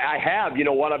 I have. You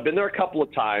know what? I've been there a couple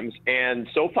of times, and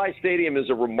SoFi Stadium is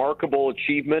a remarkable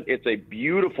achievement. It's a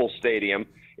beautiful stadium.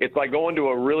 It's like going to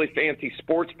a really fancy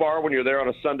sports bar when you're there on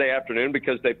a Sunday afternoon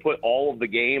because they put all of the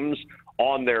games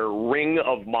on their ring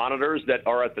of monitors that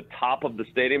are at the top of the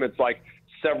stadium. It's like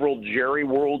several Jerry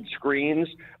World screens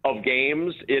of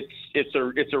games.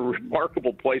 It's a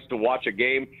remarkable place to watch a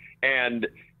game, and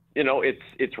you know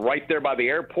it's right there by the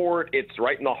airport. It's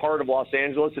right in the heart of Los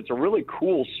Angeles. It's a really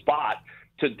cool spot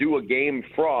to do a game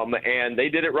from, and they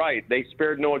did it right. They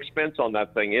spared no expense on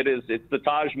that thing. It's the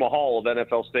Taj Mahal of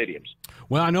NFL stadiums.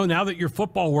 Well, I know now that your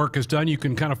football work is done, you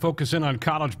can kind of focus in on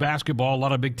college basketball. A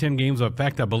lot of Big Ten games. In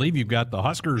fact, I believe you've got the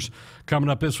Huskers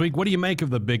coming up this week. What do you make of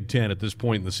the Big Ten at this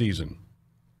point in the season?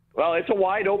 Well, it's a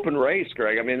wide open race,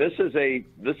 Greg. I mean, this is a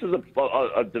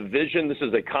division. This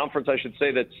is a conference, I should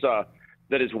say,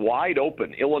 that is wide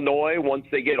open. Illinois, once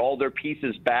they get all their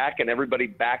pieces back and everybody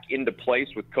back into place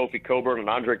with Kofi Coburn and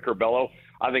Andre Curbelo,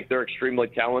 I think they're extremely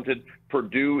talented.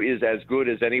 Purdue is as good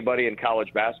as anybody in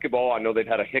college basketball. I know they've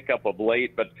had a hiccup of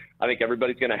late, but I think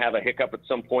everybody's going to have a hiccup at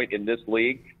some point in this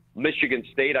league. Michigan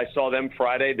State, I saw them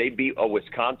Friday. They beat a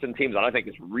Wisconsin team that I think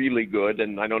is really good,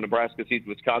 and I know Nebraska sees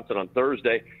Wisconsin on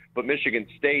Thursday, but Michigan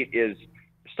State is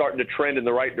starting to trend in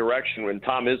the right direction when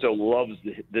Tom Izzo loves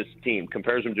this team,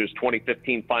 compares them to his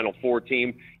 2015 Final Four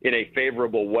team in a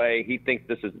favorable way. He thinks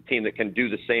this is a team that can do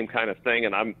the same kind of thing,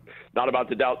 and I'm not about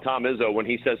to doubt Tom Izzo when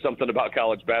he says something about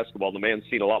college basketball. The man's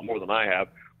seen a lot more than I have.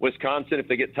 Wisconsin, if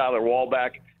they get Tyler Wall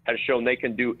back, has shown they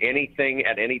can do anything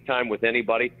at any time with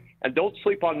anybody. And don't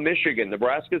sleep on Michigan.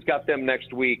 Nebraska's got them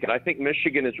next week, and I think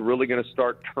Michigan is really going to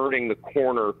start turning the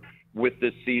corner with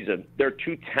this season. They're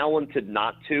too talented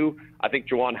not to. I think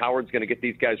Juwan Howard's going to get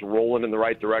these guys rolling in the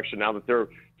right direction now that they're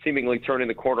seemingly turning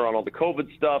the corner on all the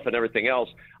COVID stuff and everything else.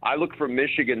 I look for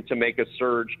Michigan to make a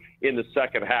surge in the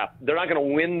second half. They're not going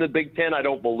to win the Big Ten, I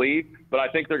don't believe, but I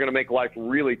think they're going to make life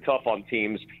really tough on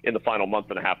teams in the final month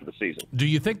and a half of the season. Do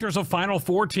you think there's a Final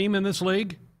Four team in this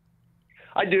league?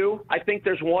 I do. I think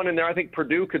there's one in there. I think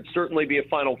Purdue could certainly be a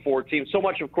Final Four team. So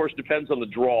much, of course, depends on the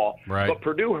draw. Right. But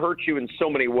Purdue hurts you in so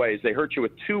many ways. They hurt you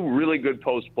with 2 really good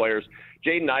post players.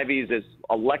 Jaden Ivey is as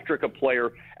electric a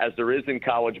player as there is in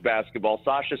college basketball.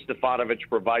 Sasha Stefanovic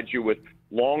provides you with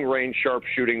long-range sharp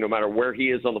shooting no matter where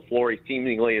he is on the floor. He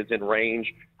seemingly is in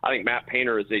range. I think Matt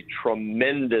Painter is a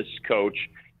tremendous coach.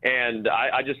 And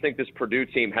I just think this Purdue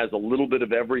team has a little bit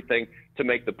of everything to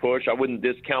make the push. I wouldn't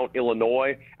discount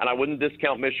Illinois, and I wouldn't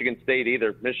discount Michigan State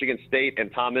either. Michigan State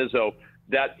and Tom Izzo,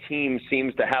 that team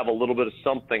seems to have a little bit of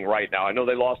something right now. I know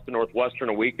they lost to Northwestern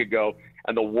a week ago,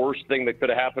 and the worst thing that could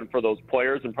have happened for those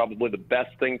players, and probably the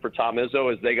best thing for Tom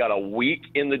Izzo, is they got a week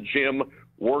in the gym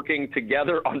working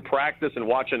together on practice and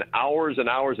watching hours and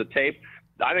hours of tape.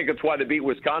 I think that's why they beat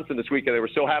Wisconsin this weekend. They were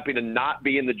so happy to not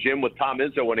be in the gym with Tom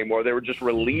Izzo anymore. They were just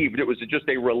relieved. It was just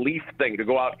a relief thing to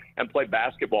go out and play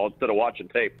basketball instead of watching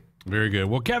tape. Very good.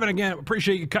 Well, Kevin, again,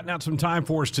 appreciate you cutting out some time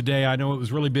for us today. I know it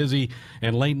was really busy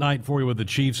and late night for you with the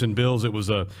Chiefs and Bills. It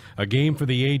was a game for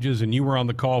the ages, and you were on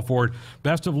the call for it.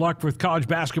 Best of luck with college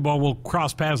basketball. We'll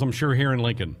cross paths, I'm sure, here in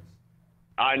Lincoln.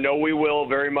 I know we will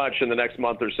very much in the next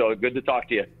month or so. Good to talk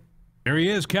to you. There he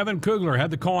is, Kevin Kugler. Had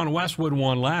the call on Westwood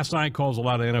one last night, calls a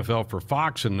lot of NFL for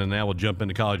Fox, and then now we'll jump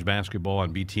into college basketball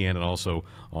on BTN and also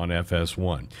on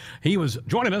FS1. He was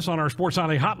joining us on our Sports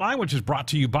Sunday hotline, which is brought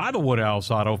to you by the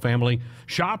Woodhouse Auto family.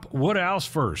 Shop Woodhouse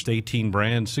first. 18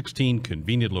 brands, 16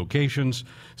 convenient locations,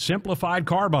 simplified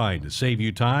car buying to save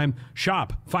you time.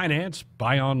 Shop, finance,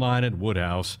 buy online at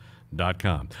Woodhouse.com.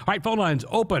 All right, phone lines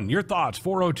open. Your thoughts,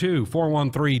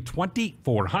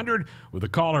 402-413-2400 with a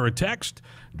call or a text.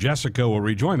 Jessica will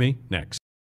rejoin me next.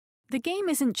 The game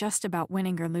isn't just about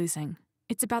winning or losing.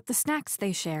 It's about the snacks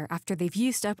they share after they've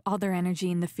used up all their energy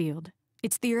in the field.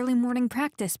 It's the early morning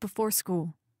practice before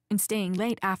school and staying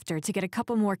late after to get a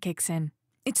couple more kicks in.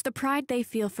 It's the pride they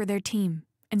feel for their team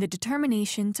and the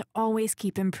determination to always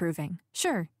keep improving.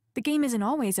 Sure, the game isn't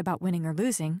always about winning or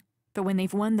losing, but when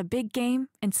they've won the big game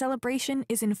and celebration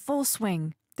is in full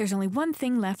swing, there's only one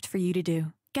thing left for you to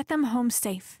do. Get them home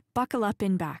safe. Buckle up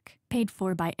and back. Paid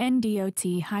for by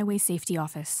NDOT Highway Safety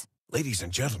Office. Ladies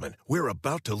and gentlemen, we're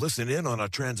about to listen in on a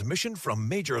transmission from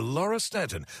Major Laura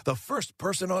Stanton, the first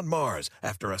person on Mars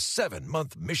after a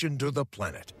 7-month mission to the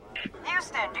planet.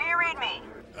 Houston, do you read me?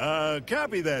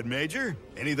 Copy that, Major.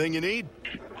 Anything you need?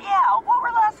 Yeah, what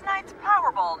were last night's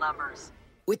Powerball numbers?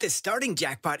 With the starting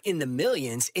jackpot in the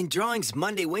millions and drawings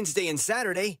Monday, Wednesday, and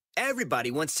Saturday,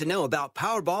 everybody wants to know about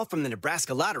Powerball from the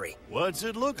Nebraska Lottery. What's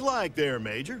it look like there,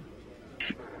 Major?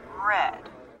 Red.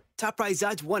 Top prize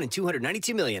odds 1 in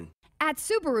 292 million. At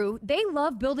Subaru, they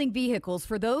love building vehicles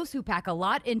for those who pack a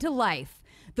lot into life.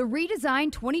 The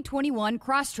redesigned 2021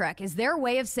 Crosstrek is their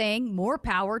way of saying more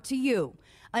power to you.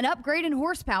 An upgrade in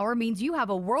horsepower means you have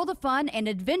a world of fun and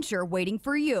adventure waiting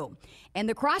for you. And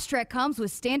the Crosstrek comes with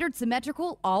standard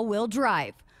symmetrical all-wheel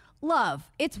drive.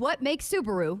 Love, it's what makes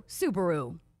Subaru,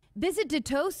 Subaru. Visit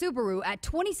DeTow Subaru at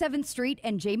 27th Street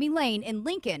and Jamie Lane in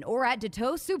Lincoln or at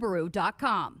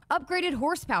DeTowSubaru.com. Upgraded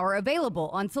horsepower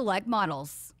available on select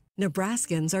models.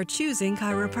 Nebraskans are choosing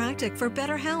chiropractic for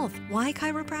better health. Why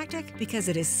chiropractic? Because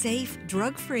it is safe,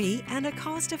 drug-free, and a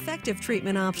cost-effective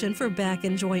treatment option for back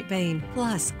and joint pain.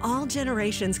 Plus, all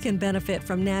generations can benefit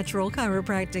from natural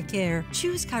chiropractic care.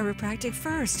 Choose chiropractic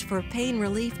first for pain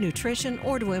relief, nutrition,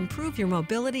 or to improve your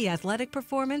mobility, athletic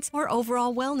performance, or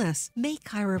overall wellness. Make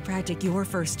chiropractic your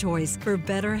first choice for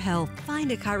better health.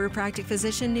 Find a chiropractic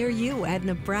physician near you at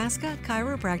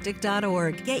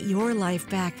nebraska-chiropractic.org. Get your life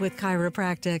back with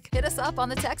chiropractic. Hit us up on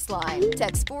the text line.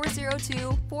 Text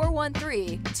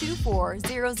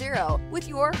 402-413-2400 with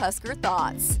your Husker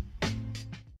thoughts.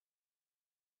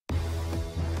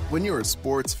 When you're a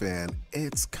sports fan,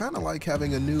 it's kind of like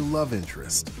having a new love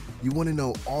interest. You want to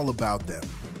know all about them.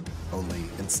 Only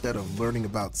instead of learning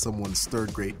about someone's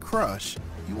third-grade crush,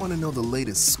 you want to know the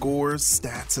latest scores,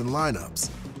 stats, and lineups.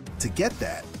 To get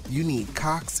that, you need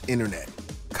Cox Internet.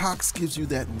 Cox gives you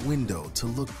that window to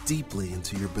look deeply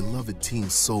into your beloved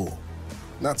team's soul,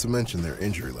 not to mention their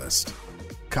injury list.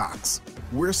 Cox,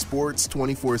 we're sports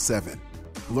 24/7.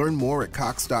 Learn more at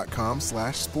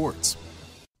cox.com/sports.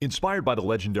 Inspired by the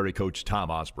legendary coach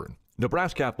Tom Osborne,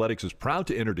 Nebraska Athletics is proud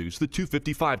to introduce the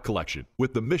 255 collection.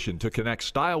 With the mission to connect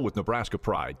style with Nebraska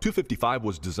pride, 255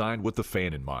 was designed with the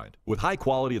fan in mind. With high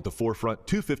quality at the forefront,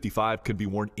 255 can be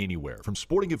worn anywhere, from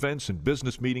sporting events and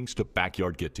business meetings to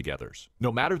backyard get-togethers.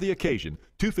 No matter the occasion,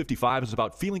 255 is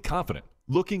about feeling confident,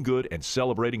 looking good, and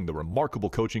celebrating the remarkable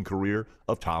coaching career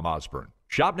of Tom Osborne.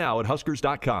 Shop now at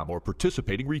Huskers.com or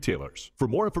participating retailers. For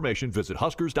more information, visit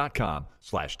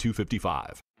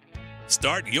Huskers.com/255.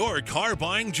 Start your car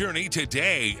buying journey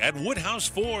today at Woodhouse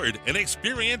Ford and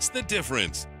experience the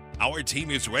difference. Our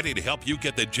team is ready to help you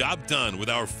get the job done with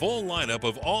our full lineup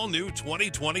of all new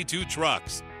 2022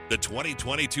 trucks. The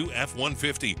 2022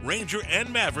 F-150, Ranger, and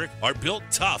Maverick are built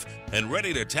tough and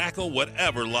ready to tackle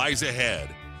whatever lies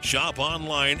ahead. Shop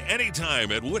online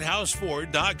anytime at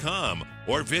WoodhouseFord.com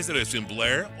or visit us in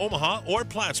Blair, Omaha, or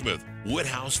Plattsmouth.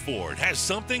 Woodhouse Ford has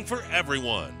something for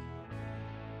everyone.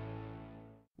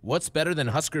 What's better than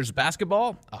Huskers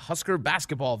basketball? A Husker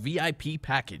basketball VIP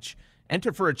package.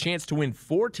 Enter for a chance to win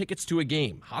 4 tickets to a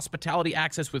game, hospitality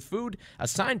access with food, a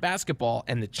signed basketball,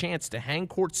 and the chance to hang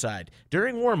courtside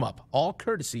during warm-up, all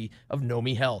courtesy of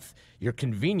Nomi Health, your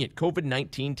convenient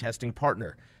COVID-19 testing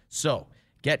partner. So,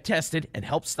 get tested and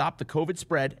help stop the COVID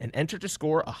spread and enter to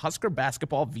score a Husker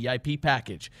basketball VIP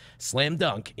package. Slam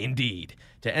dunk, indeed.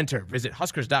 To enter, visit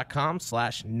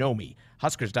Huskers.com/Nomi,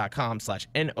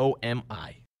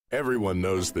 Huskers.com/NOMI. Everyone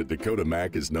knows that Dakota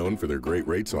Mac is known for their great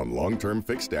rates on long-term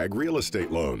fixed ag real estate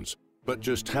loans. But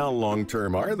just how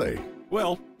long-term are they?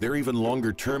 Well, they're even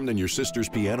longer term than your sister's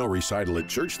piano recital at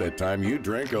church that time you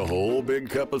drank a whole big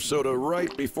cup of soda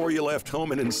right before you left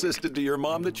home and insisted to your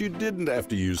mom that you didn't have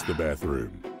to use the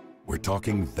bathroom. We're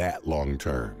talking that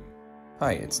long-term.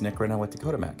 Hi, it's Nick Renna with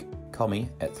Dakota Mac. Call me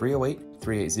at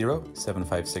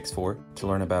 308-380-7564 to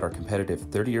learn about our competitive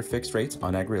 30-year fixed rates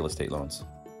on ag real estate loans.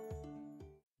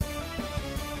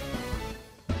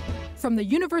 From the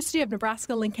University of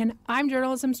Nebraska-Lincoln, I'm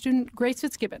journalism student Grace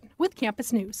Fitzgibbon with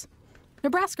Campus News.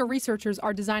 Nebraska researchers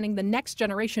are designing the next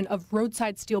generation of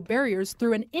roadside steel barriers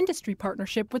through an industry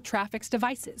partnership with Traffic's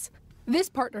Devices. This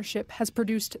partnership has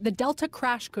produced the Delta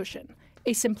Crash Cushion,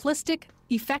 a simplistic,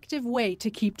 effective way to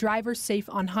keep drivers safe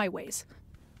on highways.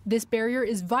 This barrier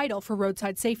is vital for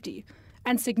roadside safety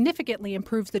and significantly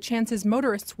improves the chances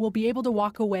motorists will be able to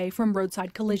walk away from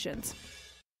roadside collisions.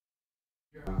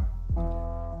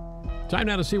 Time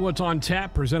now to see what's on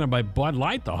tap, presented by Bud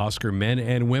Light. The Husker men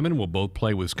and women will both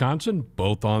play Wisconsin,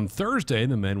 both on Thursday.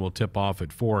 The men will tip off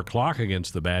at 4 o'clock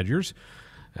against the Badgers.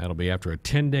 That'll be after a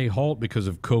 10-day halt because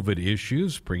of COVID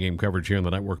issues. Pre-game coverage here on the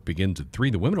network begins at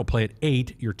 3. The women will play at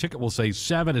 8. Your ticket will say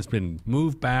 7. It's been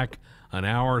moved back an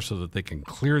hour so that they can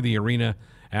clear the arena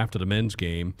after the men's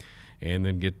game and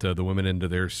then get the women into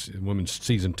their women's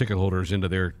season ticket holders into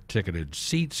their ticketed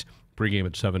seats. Pre-game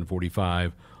at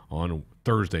 7:45 on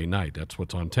Thursday night. That's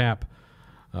what's on tap,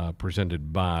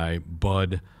 presented by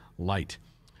Bud Light.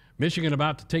 Michigan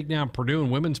about to take down Purdue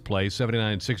in women's play,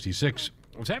 79-66.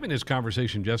 I was having this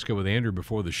conversation, Jessica, with Andrew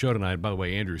before the show tonight. By the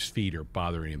way, Andrew's feet are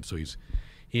bothering him, so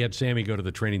he had Sammy go to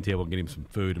the training table and get him some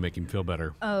food to make him feel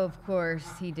better. Oh, of course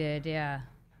he did, yeah.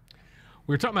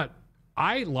 We were talking about,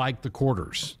 I like the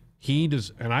quarters. He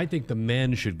does, and I think the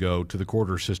men should go to the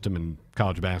quarter system in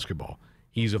college basketball.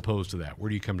 He's opposed to that. Where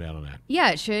do you come down on that? Yeah,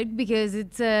 it should, because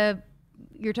it's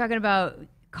you're talking about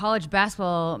college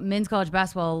basketball, men's college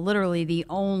basketball, literally the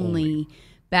only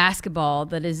basketball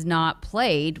that is not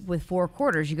played with 4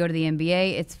 quarters. You go to the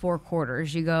NBA, it's 4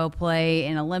 quarters. You go play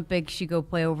in Olympics, you go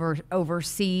play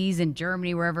overseas in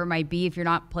Germany, wherever it might be. If you're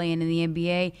not playing in the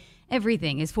NBA,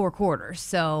 everything is 4 quarters.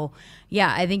 So,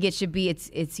 yeah, I think it should be,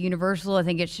 it's universal. I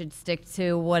think it should stick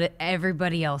to what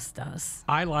everybody else does.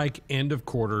 I like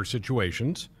end-of-quarter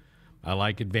situations. I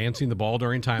like advancing the ball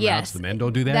during timeouts. Yes, the men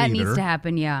don't do that either. That needs to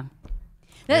happen, yeah.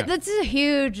 That's a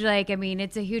huge,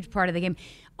 it's a huge part of the game.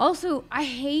 Also, I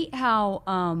hate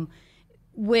how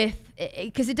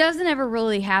because it doesn't ever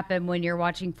really happen when you're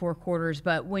watching 4 quarters,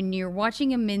 but when you're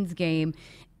watching a men's game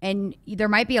and there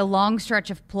might be a long stretch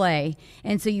of play,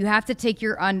 and so you have to take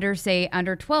your under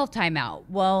 12 timeout.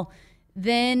 Well,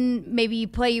 then maybe you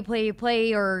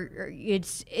play, or it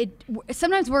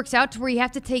sometimes works out to where you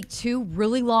have to take 2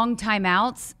 really long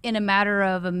timeouts in a matter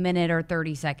of a minute or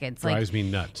 30 seconds. Drives me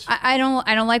nuts. I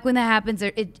don't like when that happens.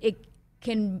 It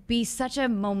can be such a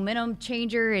momentum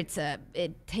changer. It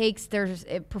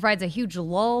provides a huge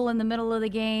lull in the middle of the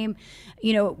game.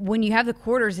 You know, when you have the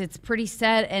quarters, it's pretty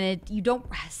set, and you don't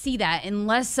see that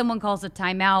unless someone calls a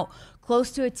timeout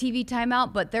close to a TV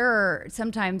timeout. But there are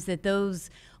sometimes that those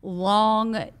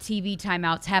long TV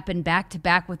timeouts happen back to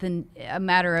back within a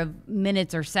matter of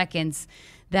minutes or seconds.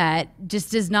 That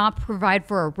just does not provide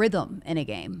for a rhythm in a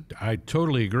game. I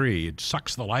totally agree. It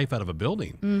sucks the life out of a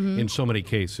building in so many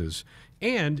cases.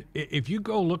 And if you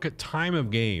go look at time of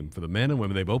game for the men and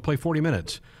women, they both play 40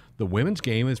 minutes. The women's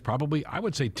game is probably, I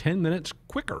would say, 10 minutes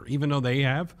quicker, even though they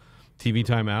have TV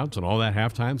timeouts and all that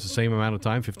halftime's the same amount of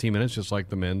time, 15 minutes, just like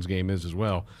the men's game is as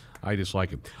well. I just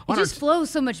like it. It just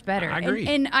flows so much better. I agree.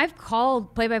 And I've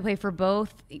called play-by-play for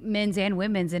both men's and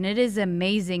women's, and it is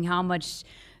amazing how much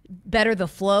better the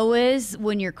flow is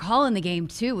when you're calling the game,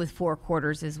 too, with 4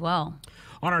 quarters as well.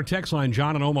 On our text line,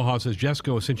 John in Omaha says,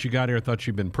 Jessica, since you got here, I thought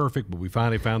you'd been perfect, but we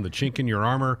finally found the chink in your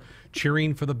armor.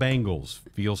 Cheering for the Bengals.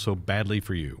 Feel so badly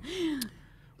for you.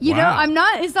 You know,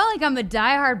 it's not like I'm a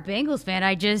diehard Bengals fan.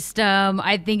 I just,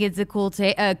 I think it's a cool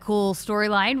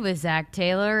storyline with Zach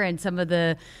Taylor and some of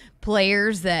the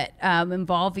players that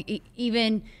involve,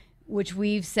 even which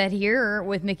we've said here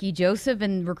with Mickey Joseph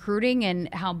and recruiting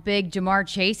and how big Jamar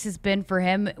Chase has been for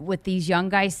him with these young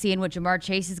guys, seeing what Jamar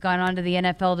Chase has gone on to the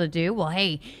NFL to do. Well,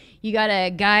 hey, you got a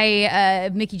guy,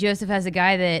 Mickey Joseph has a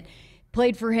guy that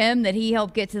played for him that he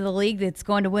helped get to the league that's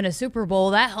going to win a Super Bowl.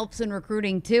 That helps in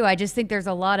recruiting, too. I just think there's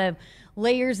a lot of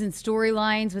layers and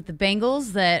storylines with the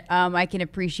Bengals that I can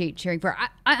appreciate cheering for.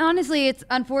 I honestly, it's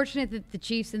unfortunate that the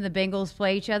Chiefs and the Bengals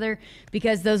play each other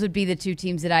because those would be the 2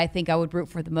 teams that I think I would root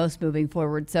for the most moving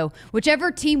forward. So whichever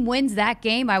team wins that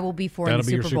game, I will be for in the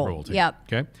Super Bowl. That'll be your Super Bowl team. Yep.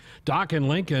 Okay. Doc in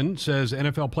Lincoln says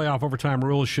NFL playoff overtime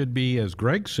rules should be, as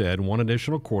Greg said, 1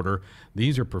 additional quarter.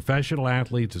 These are professional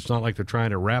athletes. It's not like they're trying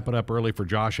to wrap it up early for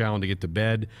Josh Allen to get to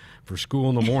bed for school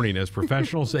in the morning. As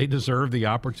professionals, they deserve the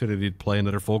opportunity to play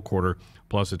another full quarter.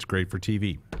 Plus, it's great for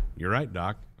TV. You're right,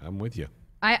 Doc. I'm with you.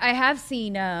 I have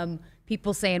seen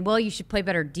people saying, well, you should play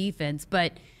better defense.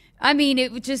 But, I mean,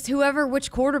 it was just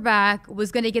which quarterback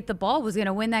was going to get the ball was going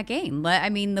to win that game. I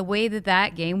mean, the way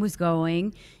that game was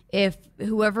going, it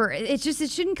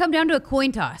shouldn't come down to a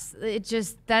coin toss.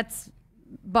 That's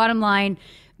bottom line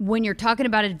when you're talking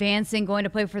about advancing, going to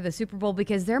play for the Super Bowl,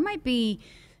 because there might be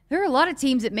There are a lot of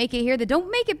teams that make it here that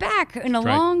don't make it back in a That's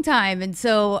right. long time. And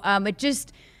so it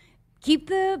just keep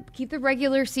the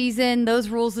regular season, those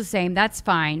rules the same. That's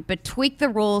fine. But tweak the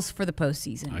rules for the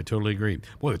postseason. I totally agree.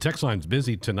 Boy, the text line's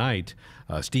busy tonight.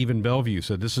 Stephen Bellevue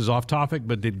said, this is off topic,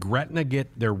 but did Gretna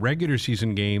get their regular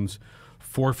season games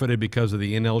forfeited because of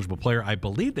the ineligible player? I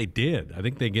believe they did. I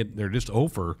think they're just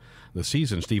over the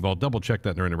season, Steve. I'll double check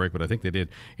that during the break, but I think they did.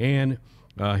 And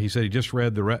he said he just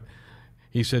read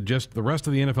he said just the rest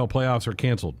of the NFL playoffs are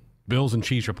canceled. Bills and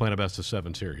Chiefs are playing a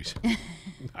best-of-7 series.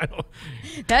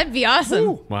 That'd be awesome.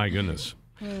 Ooh, my goodness.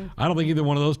 I don't think either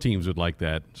one of those teams would like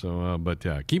that. So, but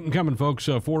keep them coming, folks.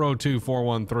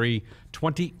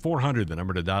 402-413-2400, the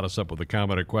number to dot us up with a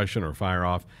comment or question or fire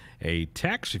off a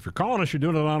text. If you're calling us, you're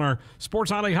doing it on our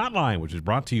Sports Alley hotline, which is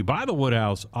brought to you by the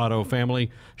Woodhouse Auto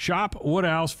Family. Shop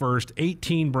Woodhouse first,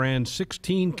 18 brands,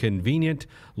 16 convenient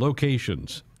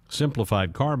locations.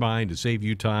 Simplified car buying to save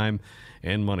you time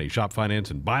and money. Shop,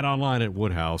 finance, and buy it online at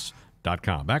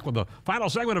woodhouse.com. Back with the final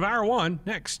segment of Hour 1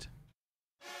 next.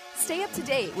 Stay up to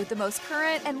date with the most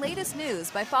current and latest news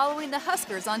by following the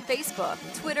Huskers on Facebook,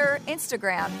 Twitter,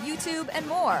 Instagram, YouTube, and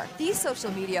more. These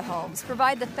social media homes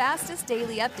provide the fastest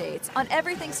daily updates on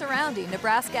everything surrounding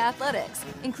Nebraska athletics,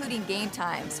 including game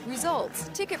times, results,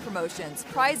 ticket promotions,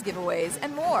 prize giveaways,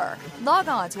 and more. Log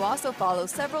on to also follow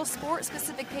several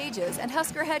sport-specific pages and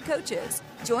Husker head coaches.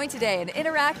 Join today and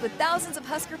interact with thousands of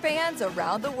Husker fans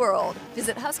around the world.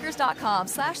 Visit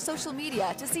huskers.com/social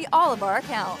media to see all of our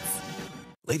accounts.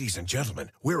 Ladies and gentlemen,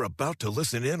 we're about to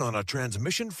listen in on a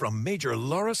transmission from Major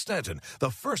Laura Stanton, the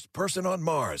first person on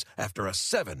Mars after a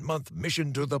 7-month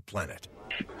mission to the planet.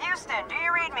 Houston, do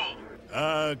you read me?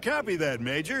 Copy that,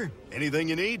 Major. Anything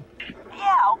you need?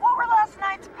 Yeah, what were last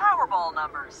night's Powerball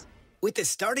numbers? With the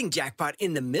starting jackpot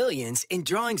in the millions and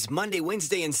drawings Monday,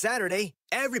 Wednesday, and Saturday,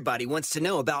 everybody wants to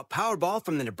know about Powerball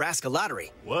from the Nebraska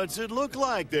Lottery. What's it look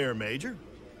like there, Major?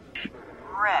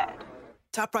 Red.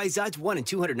 Top prize odds 1 in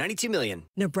 292 million.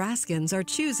 Nebraskans are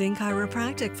choosing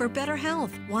chiropractic for better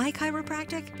health. Why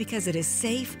chiropractic? Because it is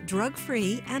safe,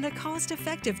 drug-free, and a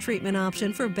cost-effective treatment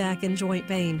option for back and joint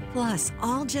pain. Plus,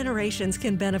 all generations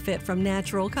can benefit from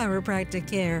natural chiropractic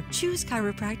care. Choose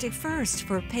chiropractic first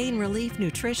for pain relief,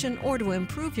 nutrition, or to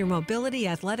improve your mobility,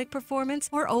 athletic performance,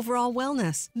 or overall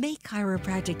wellness. Make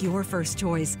chiropractic your first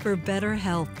choice for better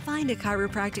health. Find a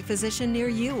chiropractic physician near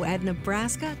you at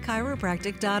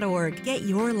nebraska-chiropractic.org. Get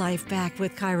your life back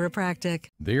with chiropractic.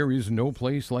 There is no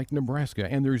place like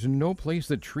Nebraska, and there's no place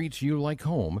that treats you like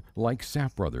home like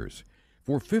Sap Brothers.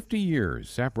 For 50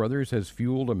 years, Sap Brothers has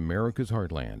fueled America's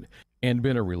heartland and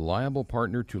been a reliable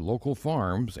partner to local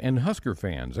farms and Husker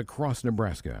fans across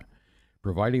Nebraska,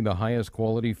 providing the highest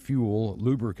quality fuel,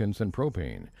 lubricants, and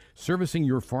propane, servicing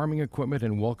your farming equipment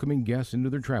and welcoming guests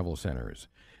into their travel centers.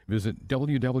 Visit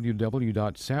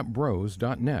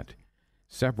www.sapbros.net.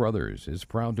 Sap Brothers is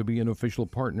proud to be an official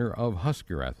partner of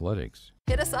Husker Athletics.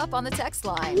 Hit us up on the text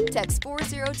line. Text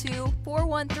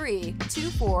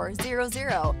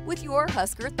 402-413-2400 with your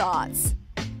Husker thoughts.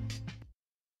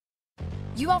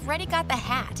 You already got the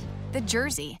hat, the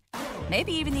jersey,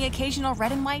 maybe even the occasional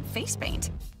red and white face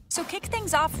paint. So kick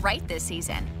things off right this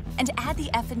season and add the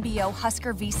FNBO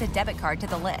Husker Visa debit card to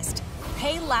the list.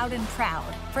 Pay loud and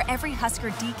proud for every Husker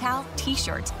decal,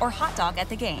 t-shirt, or hot dog at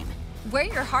the game. Wear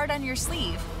your heart on your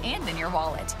sleeve and in your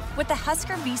wallet with the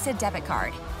Husker Visa debit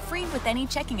card, free with any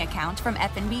checking account from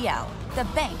FNBO, the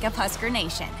bank of Husker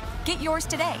Nation. Get yours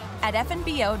today at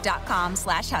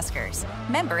fnbo.com/Huskers.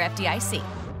 Member FDIC.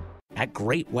 At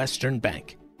Great Western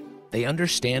Bank, they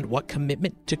understand what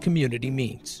commitment to community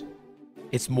means.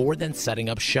 It's more than setting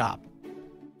up shop.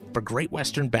 For Great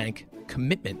Western Bank,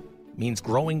 commitment means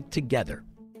growing together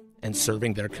and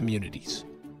serving their communities.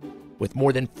 With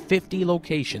more than 50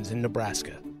 locations in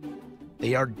Nebraska,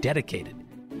 they are dedicated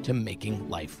to making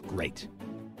life great.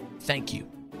 Thank you,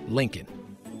 Lincoln,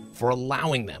 for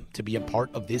allowing them to be a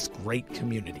part of this great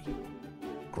community.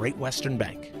 Great Western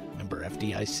Bank, member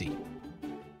FDIC.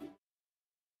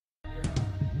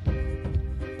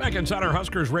 Back inside our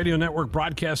Huskers Radio Network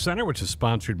Broadcast Center, which is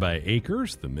sponsored by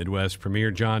Acres, the Midwest premier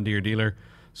John Deere dealer,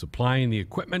 supplying the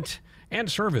equipment and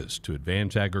service to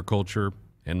advance agriculture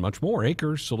and much more.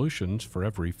 Acres, solutions for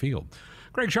every field.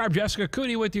 Greg Sharpe, Jessica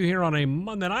Coody with you here on a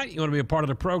Monday night. You want to be a part of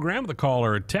the program, the call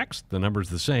or a text. The number's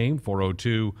the same,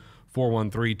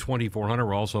 402-413-2400.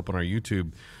 We're also up on our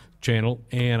YouTube channel,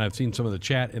 and I've seen some of the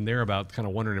chat in there about kind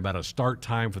of wondering about a start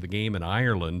time for the game in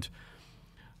Ireland.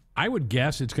 I would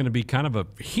guess it's going to be kind of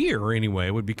here anyway,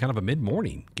 it would be kind of a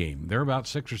mid-morning game. They're about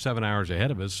 6 or 7 hours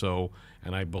ahead of us,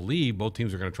 and I believe both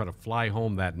teams are going to try to fly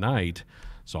home that night.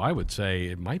 So I would say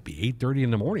it might be 8:30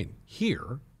 in the morning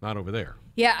here not over there.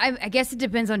 Yeah, I guess it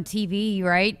depends on TV,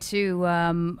 right? Too.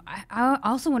 I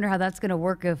also wonder how that's going to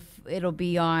work, if it'll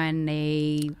be on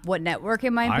what network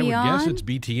it might be on. I would guess it's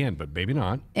BTN, but maybe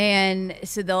not. And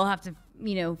so they'll have to,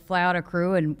 fly out a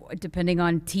crew, and depending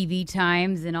on TV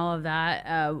times and all of that,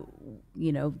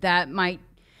 that might.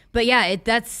 But yeah,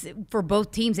 that's for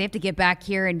both teams. They have to get back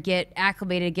here and get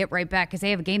acclimated, get right back, because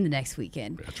they have a game the next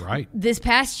weekend. That's right. This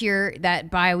past year,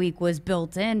 that bye week was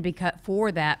built in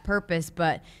for that purpose,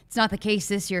 but it's not the case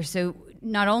this year. So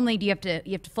not only do you have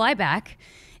to fly back,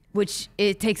 which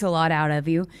it takes a lot out of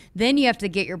you, then you have to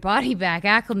get your body back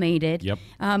acclimated. Yep.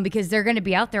 Because they're going to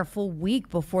be out there a full week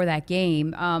before that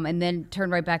game, and then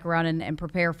turn right back around and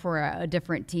prepare for a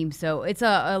different team. So it's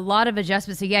a lot of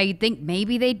adjustments. So yeah, you'd think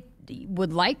maybe they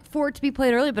would like for it to be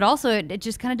played early, but also it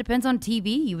just kind of depends on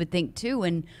TV, you would think, too,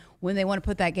 and when they want to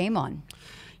put that game on.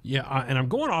 Yeah, and I'm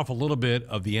going off a little bit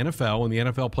of the NFL. When the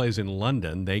NFL plays in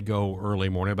London, they go early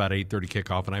morning, about 8:30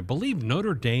 kickoff, and I believe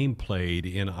Notre Dame played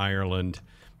in Ireland,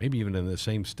 maybe even in the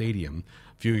same stadium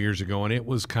a few years ago, and it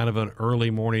was kind of an early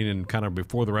morning and kind of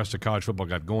before the rest of college football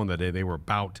got going that day. They were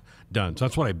about done. So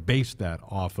that's what I based that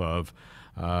off of.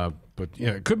 But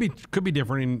yeah, it could be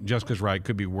different, and Jessica's right.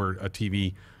 Could be where a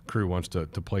TV crew wants to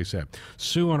place that.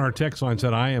 Sue on our text line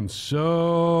said, I am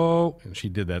so, and she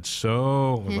did that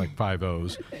so, with like 5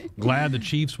 O's, glad the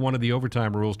Chiefs wanted the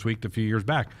overtime rules tweaked a few years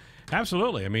back.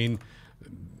 Absolutely. I mean,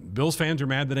 Bills fans are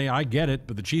mad today. I get it,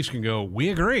 but the Chiefs can go, we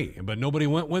agree. But nobody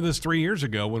went with us 3 years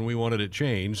ago when we wanted it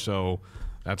changed, so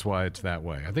that's why it's that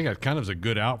way. I think that kind of is a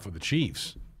good out for the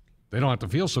Chiefs. They don't have to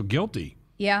feel so guilty.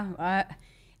 Yeah.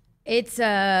 It's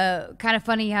kind of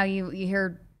funny how you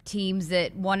hear teams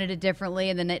that wanted it differently,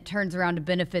 and then it turns around to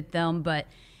benefit them. But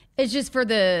it's just for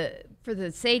the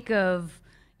sake of,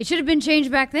 it should have been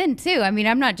changed back then too. I mean,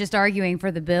 I'm not just arguing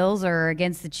for the Bills or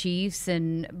against the Chiefs,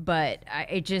 but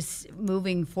it just,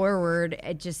 moving forward,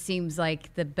 it just seems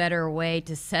like the better way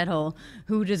to settle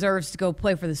who deserves to go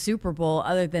play for the Super Bowl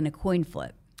other than a coin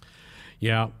flip.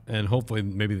 Yeah, and hopefully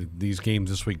maybe these games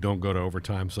this week don't go to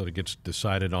overtime so that it gets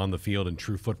decided on the field in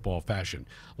true football fashion.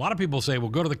 A lot of people say, well,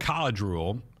 go to the college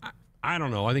rule. I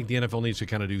don't know. I think the NFL needs to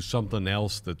kind of do something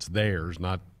else that's theirs,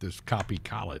 not just copy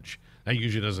college. That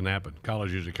usually doesn't happen.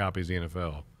 College usually copies the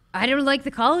NFL. I don't like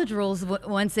the college rules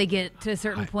once they get to a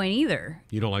certain point either.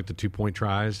 You don't like the 2-point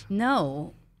tries?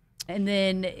 No. And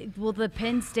then, the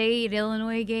Penn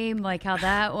State-Illinois game, like how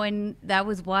that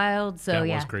was wild. So that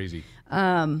was crazy.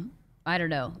 I don't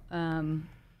know.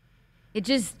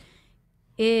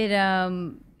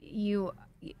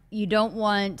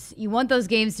 You want those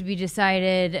games to be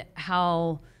decided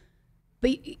how,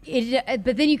 but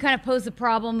then you kind of pose the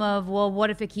problem of, well, what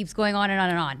if it keeps going on and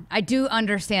on and on? I do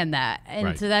understand that, and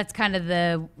right. So that's kind of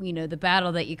the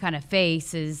battle that you kind of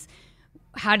face is,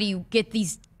 how do you get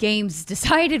these games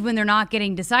decided when they're not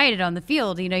getting decided on the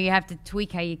field? You have to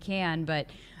tweak how you can, but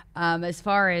as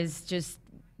far as just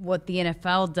what the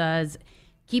NFL does,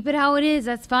 keep it how it is,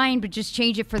 that's fine, but just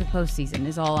change it for the postseason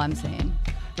is all I'm saying.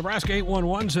 Nebraska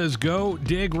 811 says, go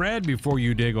dig red before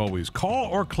you dig always. Call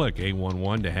or click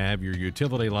 811 to have your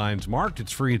utility lines marked.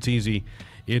 It's free, it's easy,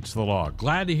 it's the law.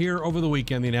 Glad to hear over the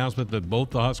weekend the announcement that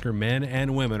both the Husker men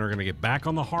and women are going to get back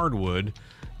on the hardwood.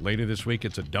 Later this week,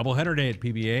 it's a doubleheader day at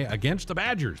PBA against the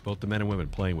Badgers. Both the men and women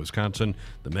playing Wisconsin.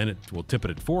 The men will tip it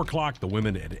at 4 o'clock, the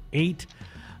women at 8.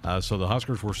 So the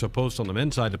Huskers were supposed on the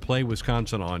men's side to play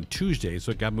Wisconsin on Tuesday, so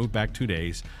it got moved back 2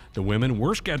 days. The women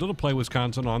were scheduled to play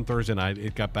Wisconsin on Thursday night.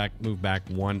 It got moved back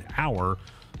 1 hour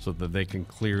so that they can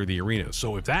clear the arena.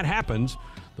 So if that happens,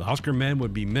 the Husker men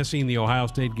would be missing the Ohio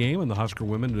State game, and the Husker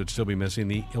women would still be missing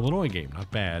the Illinois game. Not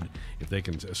bad if they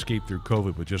can escape through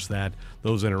COVID with just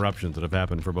those interruptions that have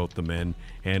happened for both the men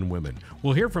and women.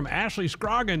 We'll hear from Ashley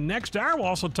Scroggin next hour. We'll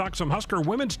also talk some Husker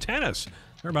women's tennis.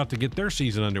 They're about to get their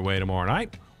season underway tomorrow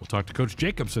night. We'll talk to Coach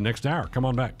Jacobson next hour. Come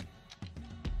on back.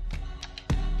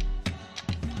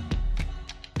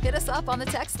 Hit us up on the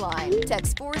text line.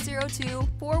 Text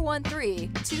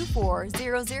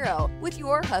 402-413-2400 with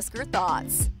your Husker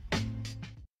thoughts.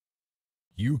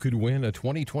 You could win a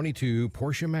 2022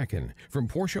 Porsche Macan from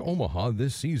Porsche Omaha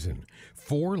this season.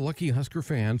 4 lucky Husker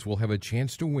fans will have a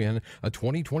chance to win a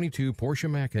 2022 Porsche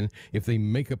Macan if they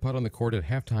make a putt on the court at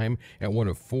halftime at one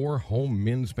of 4 home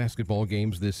men's basketball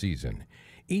games this season.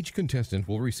 Each contestant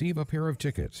will receive a pair of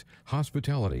tickets,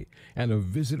 hospitality, and a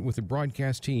visit with the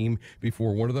broadcast team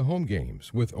before one of the home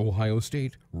games with Ohio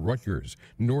State, Rutgers,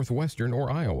 Northwestern, or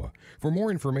Iowa. For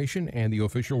more information and the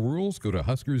official rules, go to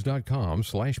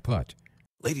huskers.com/putt.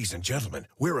 Ladies and gentlemen,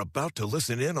 we're about to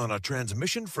listen in on a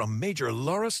transmission from Major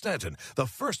Laura Stanton, the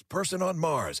first person on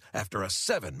Mars after a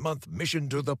 7-month mission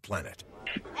to the planet.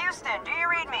 Houston, do you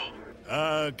read me?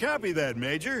 Copy that,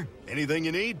 Major. Anything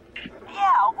you need?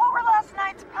 Yeah, what were last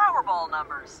night's Powerball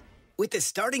numbers? With the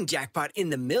starting jackpot in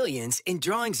the millions and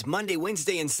drawings Monday,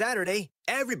 Wednesday, and Saturday,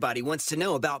 everybody wants to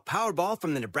know about Powerball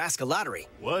from the Nebraska Lottery.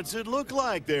 What's it look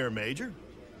like there, Major?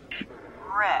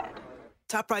 Red.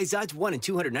 Top prize odds 1 in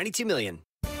 292 million.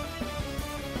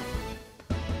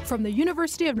 From the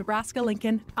University of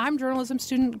Nebraska-Lincoln, I'm journalism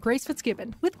student Grace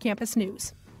Fitzgibbon with Campus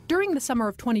News. During the summer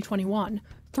of 2021,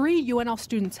 3 UNL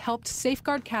students helped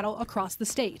safeguard cattle across the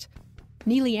state.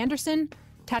 Neely Anderson,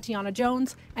 Tatiana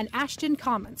Jones, and Ashton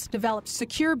Commons developed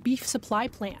secure beef supply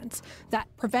plans that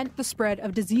prevent the spread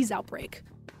of disease outbreak.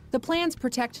 The plans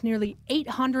protect nearly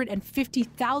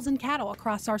 850,000 cattle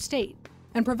across our state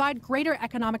and provide greater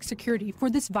economic security for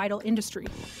this vital industry.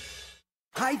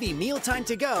 Hy-Vee Mealtime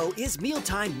to Go is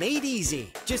mealtime made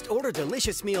easy. Just order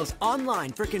delicious meals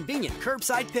online for convenient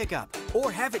curbside pickup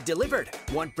or have it delivered.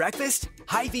 Want breakfast?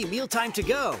 Hy-Vee Mealtime to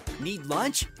Go. Need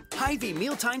lunch? Hy-Vee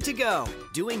Mealtime to Go.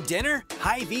 Doing dinner?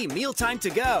 Hy-Vee Mealtime to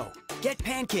Go. Get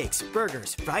pancakes,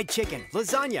 burgers, fried chicken,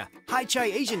 lasagna, high chai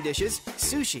Asian dishes,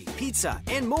 sushi, pizza,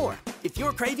 and more. If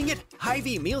you're craving it,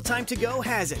 Hy-Vee Mealtime to Go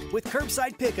has it with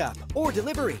curbside pickup or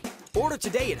delivery. Order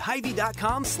today at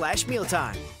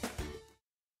Hy-Vee.com/mealtime.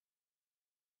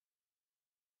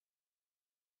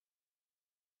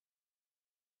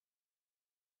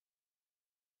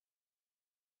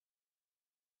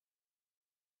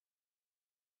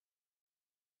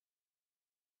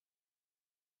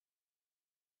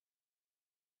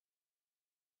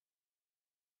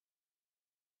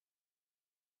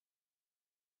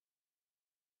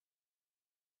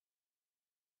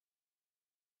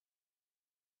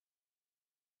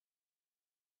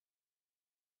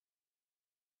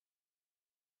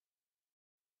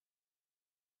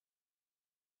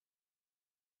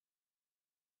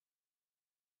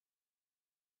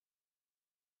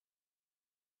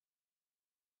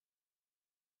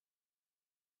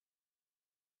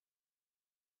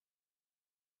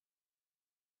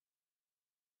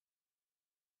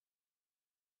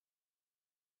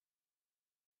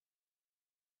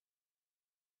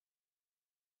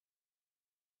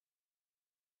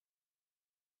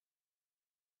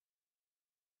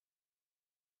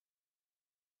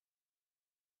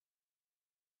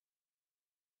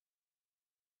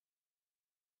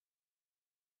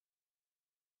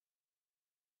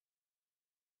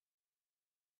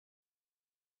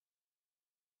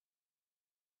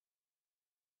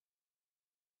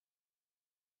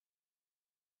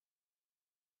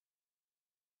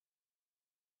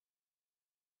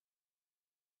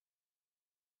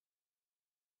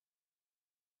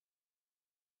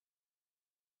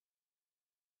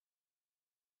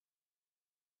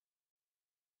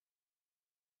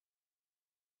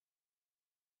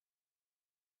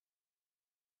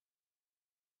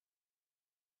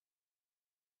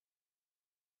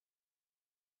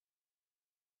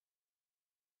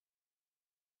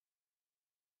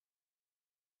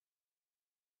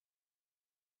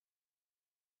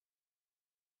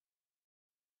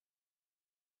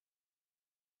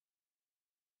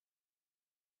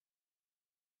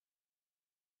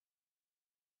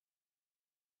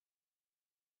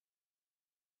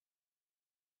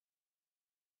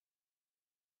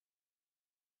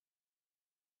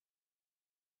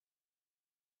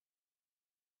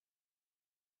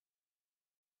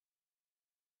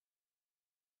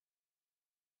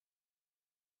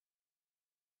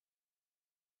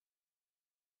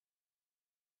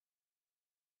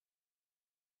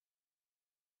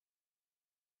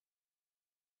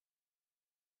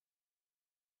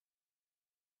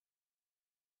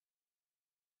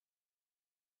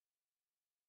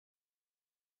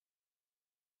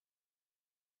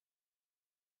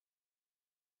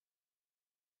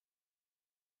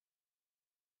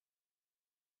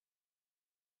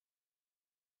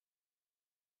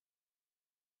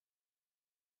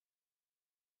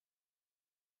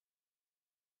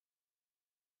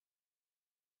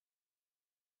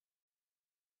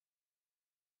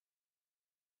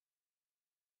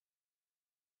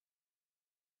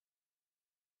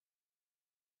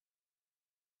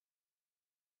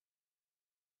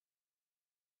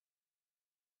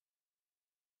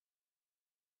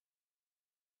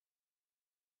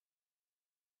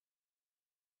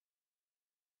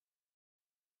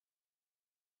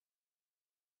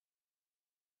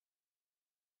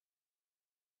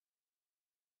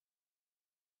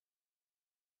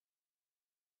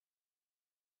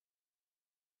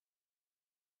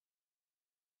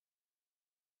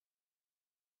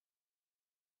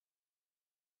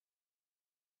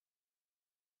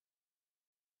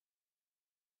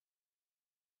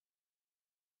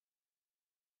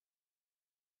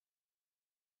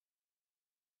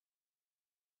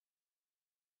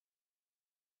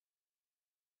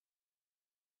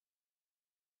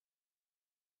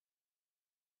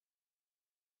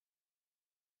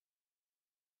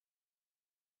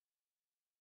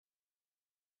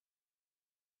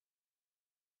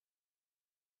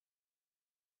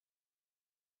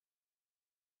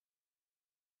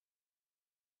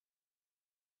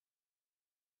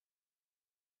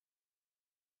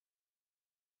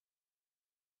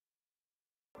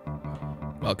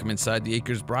 Welcome inside the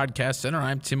Acres Broadcast Center.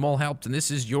 I'm Tim Mulhaupt, and this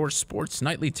is your Sports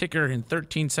Nightly Ticker in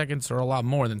 13 seconds, or a lot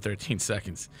more than 13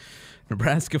 seconds.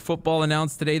 Nebraska football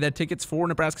announced today that tickets for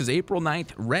Nebraska's April 9th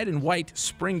red and white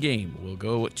spring game will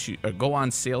go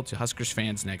on sale to Huskers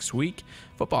fans next week.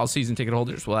 Football season ticket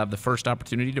holders will have the first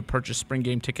opportunity to purchase spring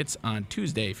game tickets on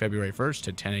Tuesday, February 1st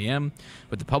at 10 a.m.,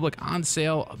 with the public on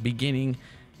sale beginning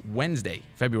Wednesday,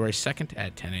 February 2nd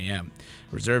at 10 a.m.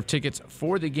 Reserved tickets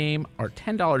for the game are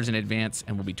 $10 in advance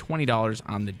and will be $20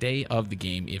 on the day of the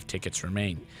game if tickets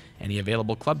remain. Any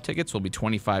available club tickets will be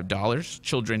 $25.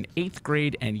 Children 8th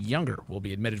grade and younger will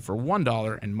be admitted for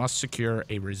 $1 and must secure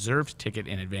a reserved ticket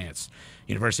in advance.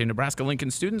 University of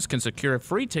Nebraska-Lincoln students can secure a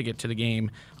free ticket to the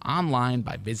game online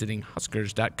by visiting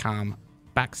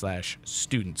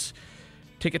huskers.com/students.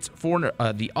 Tickets for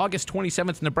the August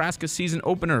 27th Nebraska season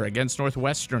opener against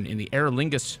Northwestern in the Aer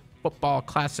Lingus Football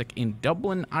Classic in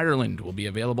Dublin, Ireland will be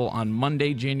available on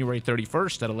Monday, January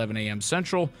 31st at 11 a.m.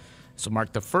 Central. This will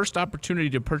mark the first opportunity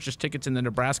to purchase tickets in the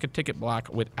Nebraska ticket block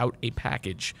without a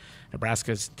package.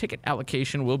 Nebraska's ticket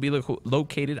allocation will be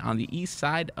located on the east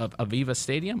side of Aviva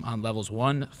Stadium on levels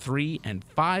 1, 3, and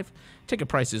 5. Ticket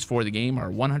prices for the game are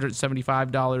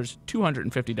 $175,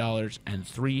 $250, and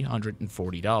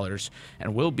 $340,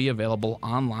 and will be available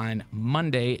online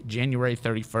Monday, January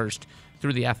 31st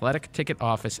through the athletic ticket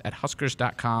office at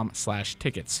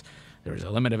huskers.com/tickets. There is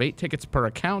a limit of 8 tickets per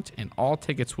account, and all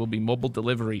tickets will be mobile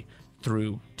delivery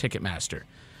through Ticketmaster.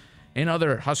 In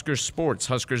other Huskers sports,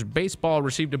 Huskers baseball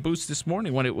received a boost this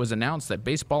morning when it was announced that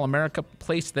Baseball America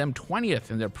placed them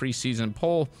 20th in their preseason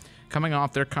poll. Coming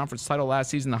off their conference title last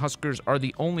season, the Huskers are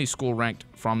the only school ranked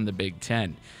from the Big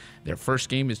Ten. Their first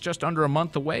game is just under a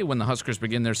month away when the Huskers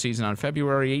begin their season on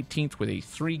February 18th with a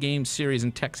 3-game series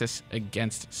in Texas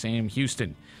against Sam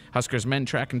Houston. Huskers men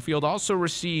track and field also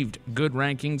received good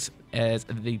rankings as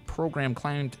the program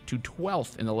climbed to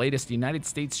 12th in the latest United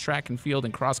States Track and Field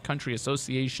and Cross Country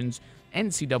Association's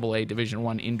NCAA Division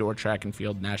I Indoor Track and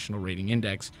Field National Rating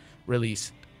Index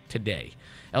released today.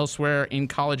 Elsewhere in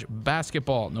college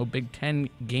basketball, no Big Ten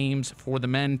games for the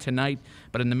men tonight,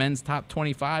 but in the men's top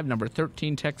 25, number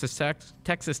 13 Texas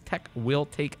Tech will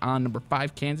take on number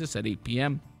 5 Kansas at 8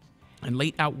 p.m. And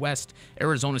late out west,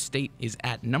 Arizona State is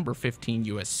at number 15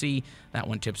 USC. That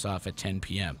one tips off at 10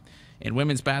 p.m. In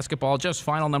women's basketball, just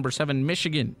final number 7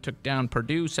 Michigan took down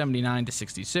Purdue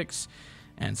 79-66.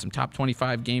 And some top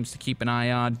 25 games to keep an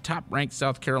eye on. Top-ranked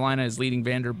South Carolina is leading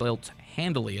Vanderbilt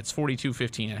handily. It's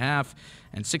 42-15.5.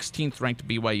 And 16th ranked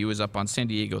BYU is up on San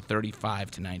Diego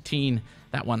 35-19.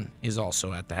 That one is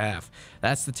also at the half.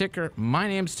 That's the ticker. My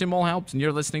name's Tim Mulhaupt, and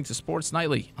you're listening to Sports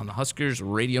Nightly on the Huskers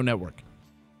Radio Network.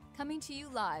 Coming to you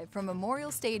live from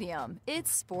Memorial Stadium, it's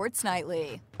Sports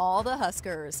Nightly. All the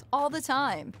Huskers, all the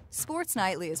time. Sports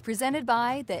Nightly is presented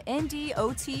by the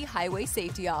NDOT Highway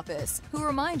Safety Office, who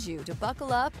reminds you to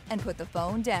buckle up and put the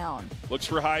phone down. Looks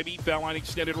for Hy-Vee, foul line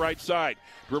extended right side.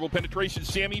 Dribble penetration,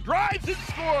 Sammy drives and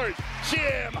scores.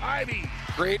 Jim Hy-Vee.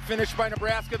 Great finish by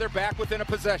Nebraska. They're back within a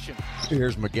possession.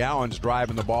 Here's McGowan's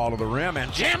driving the ball to the rim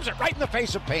and jams it right in the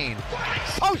face of Payne.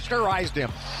 Posterized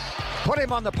him. Put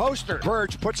him on the poster.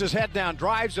 Burge puts his head down,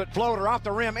 drives it, floater off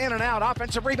the rim, in and out,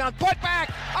 offensive rebound, put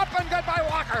back, up and good by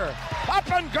Walker,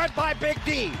 up and good by Big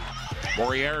D.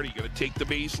 Moriarty going to take the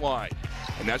baseline,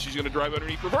 and now she's going to drive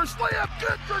underneath, reverse layup,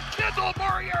 good for Kendall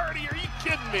Moriarty, are you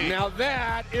kidding me? Now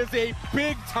that is a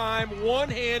big-time,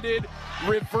 one-handed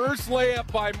reverse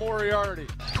layup by Moriarty.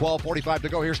 12:45 to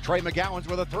go, here's Trey McGowan's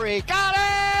with a 3, got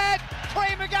it!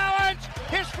 Trey McGowan's,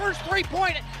 his first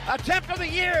three-point attempt of the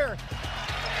year.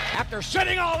 After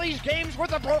sitting all these games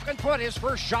with a broken foot, his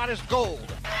first shot is gold.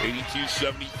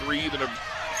 82-73, the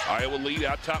Iowa lead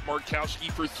out top.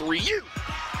 Markowski for 3. You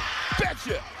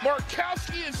betcha!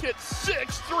 Markowski has hit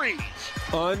 6 threes.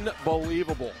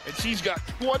 Unbelievable. And she's got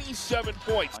 27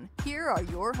 points. Here are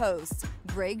your hosts,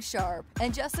 Greg Sharpe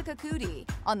and Jessica Coody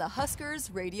on the Huskers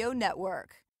Radio Network.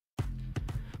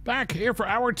 Back here for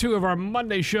hour 2 of our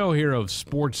Monday show here of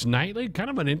Sports Nightly. Kind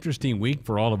of an interesting week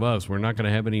for all of us. We're not going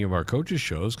to have any of our coaches'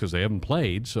 shows because they haven't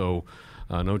played, so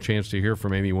no chance to hear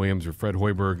from Amy Williams or Fred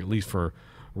Hoiberg, at least for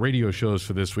radio shows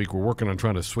for this week. We're working on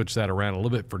trying to switch that around a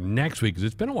little bit for next week because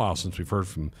it's been a while since we've heard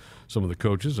from some of the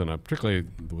coaches, and particularly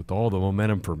with all the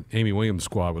momentum for Amy Williams'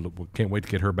 squad. We can't wait to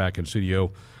get her back in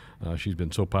studio. She's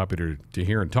been so popular to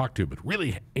hear and talk to, but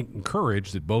really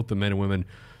encouraged that both the men and women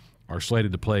are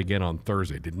slated to play again on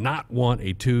Thursday. Did not want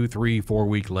a 2, 3, 4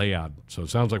 week layout. So it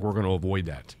sounds like we're going to avoid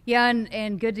that. Yeah,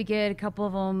 and good to get a couple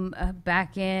of them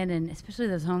back in, and especially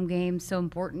those home games, so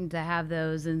important to have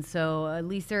those. And so at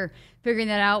least they're figuring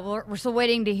that out. We're still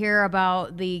waiting to hear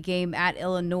about the game at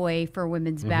Illinois for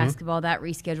women's basketball, that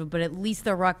rescheduled. But at least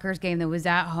the Rutgers game that was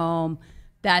at home,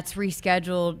 that's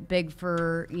rescheduled, big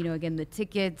for, again, the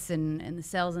tickets and the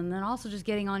sales, and then also just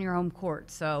getting on your home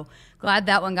court. So glad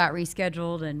that one got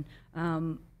rescheduled, and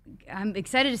I'm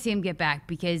excited to see him get back,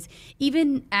 because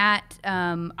even at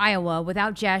Iowa,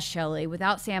 without Jazz Shelley,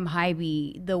 without Sam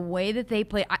Hybe, the way that they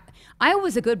play,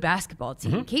 Iowa's a good basketball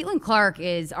team. Caitlin Clark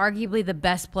is arguably the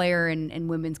best player in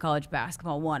women's college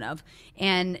basketball, one of.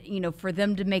 And, for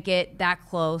them to make it that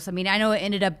close, I know it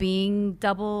ended up being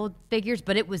double figures,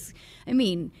 but it was,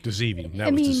 deceiving.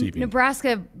 That was deceiving.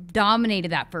 Nebraska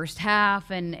dominated that first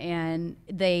half, and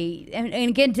they, and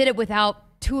again, did it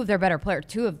without two of their better players,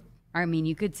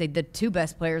 you could say the two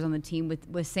best players on the team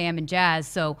with Sam and Jazz.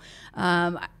 So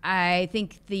I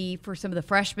think for some of the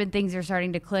freshmen, things are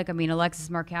starting to click. Alexis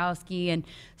Markowski. And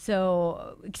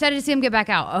so excited to see them get back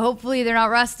out. Hopefully they're not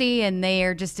rusty and they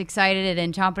are just excited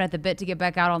and chomping at the bit to get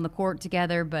back out on the court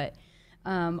together. But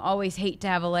always hate to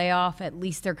have a layoff. At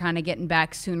least they're kind of getting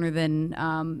back sooner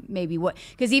than maybe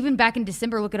because even back in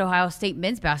December, look at Ohio State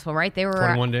men's basketball, right? They were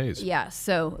 21 days. Yeah.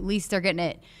 So at least they're getting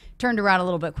it turned around a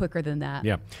little bit quicker than that.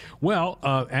 Yeah. Well,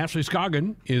 Ashley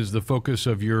Scoggin is the focus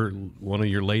of one of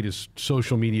your latest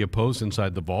social media posts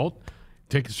inside the vault.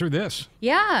 Take us through this.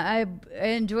 Yeah, I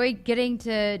enjoyed getting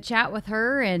to chat with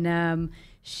her, and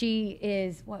she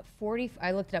is 40.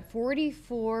 I looked it up,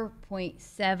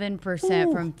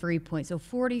 44.7% from 3 points, so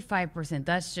 45%.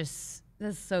 That's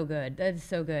so good. That is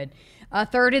so good.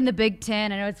 Third in the Big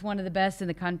Ten. I know it's one of the best in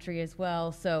the country as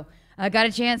well. So I got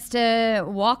a chance to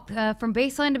walk from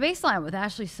baseline to baseline with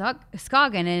Ashley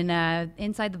Scoggin and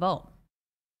Inside the Vault.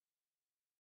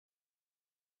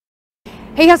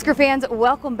 Hey Husker fans,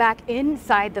 welcome back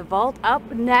Inside the Vault. Up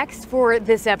next for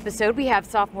this episode, we have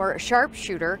sophomore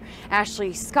sharpshooter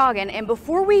Ashley Scoggin. And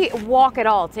before we walk at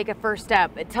all, take a first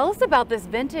step, tell us about this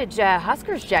vintage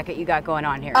Huskers jacket you got going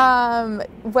on here.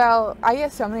 Well, I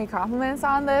get so many compliments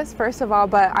on this, first of all,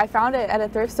 but I found it at a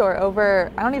thrift store over,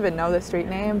 I don't even know the street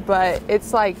name, but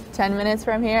it's like 10 minutes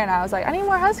from here, and I was like, I need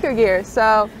more Husker gear.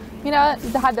 So,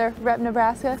 had to rep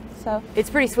Nebraska. So it's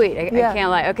pretty sweet. I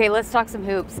can't lie. Okay, let's talk some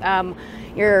hoops.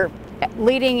 You're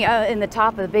leading in the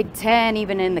top of the Big Ten,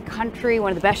 even in the country,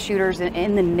 one of the best shooters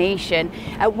in the nation.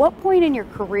 At what point in your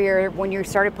career, when you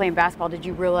started playing basketball, did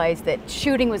you realize that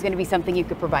shooting was going to be something you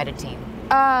could provide a team?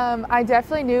 I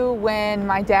definitely knew when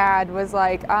my dad was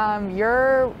like,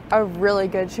 you're a really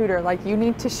good shooter, like you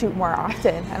need to shoot more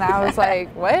often. And I was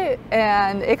like, what?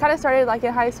 And it kind of started like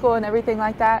in high school and everything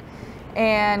like that.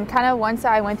 And kind of once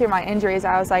I went through my injuries,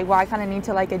 I was like, well, I kind of need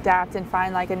to like adapt and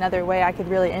find like another way I could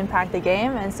really impact the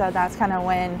game. And so that's kind of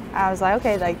when I was like,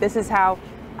 okay, like this is how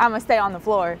I'm gonna stay on the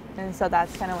floor. And so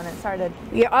that's kind of when it started.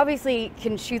 You obviously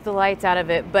can shoot the lights out of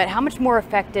it, but how much more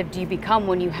effective do you become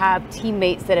when you have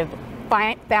teammates that have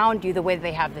found you the way that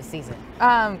they have this season?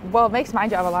 Well, it makes my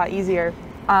job a lot easier.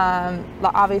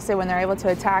 Obviously when they're able to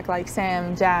attack like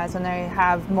Sam, Jazz, when they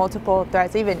have multiple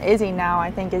threats, even Izzy now I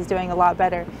think is doing a lot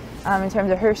better in terms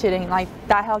of her shooting. Like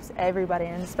that helps everybody,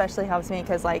 and especially helps me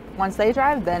because like once they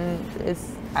drive, then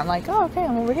I'm like, oh, okay,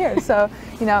 I'm over here. So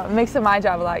it makes my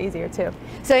job a lot easier too.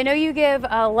 So I know you give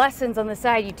lessons on the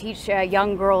side. You teach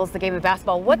young girls the game of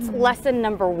basketball. What's lesson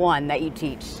number one that you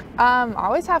teach?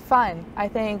 Always have fun. I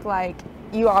think like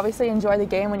you obviously enjoy the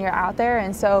game when you're out there,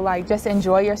 and so like just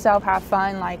enjoy yourself, have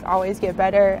fun, like always get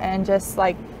better, and just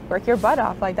like work your butt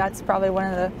off. Like that's probably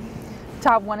one of the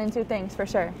top 1 and 2 things for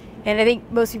sure. And I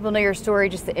think most people know your story,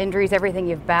 just the injuries, everything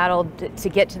you've battled to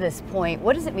get to this point.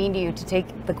 What does it mean to you to take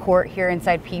the court here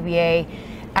inside PBA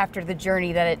after the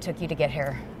journey that it took you to get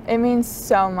here? It means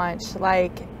so much.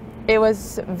 Like it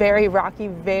was very rocky,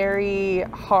 very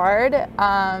hard, but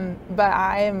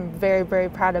I am very, very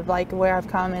proud of like where I've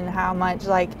come and how much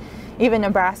like even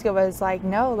Nebraska was like,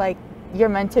 no, like you're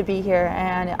meant to be here,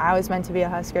 and I was meant to be a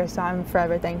Husker, so I'm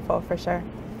forever thankful for sure.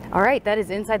 All right, that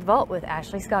is Inside the Vault with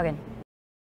Ashley Scoggin.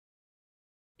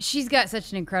 She's got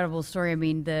such an incredible story. I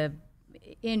mean, the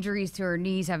injuries to her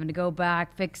knees, having to go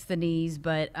back, fix the knees,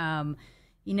 but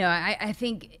I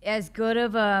think as good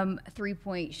of a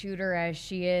 3-point shooter as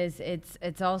she is,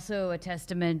 it's also a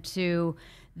testament to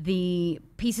the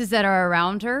pieces that are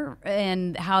around her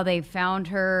and how they found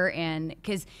her. And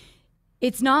because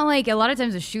it's not like a lot of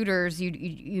times the shooters,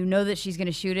 you know that she's going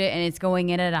to shoot it and it's going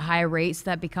in at a high rate, so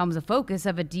that becomes a focus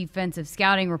of a defensive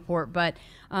scouting report. But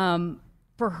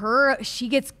for her, she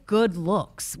gets good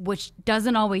looks, which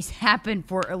doesn't always happen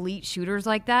for elite shooters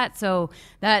like that. So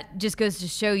that just goes to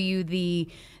show you the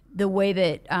way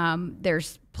that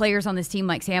there's players on this team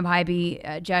like Sam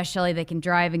Hybe, Jazz Shelley, that can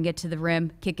drive and get to the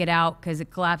rim, kick it out because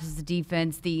it collapses the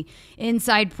defense. The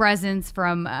inside presence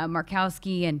from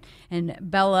Markowski and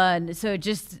Bella. And so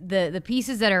just the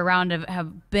pieces that are around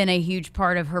have been a huge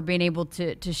part of her being able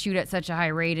to shoot at such a high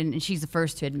rate. And she's the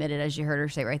first to admit it, as you heard her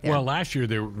say right there. Well, last year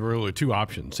there were really two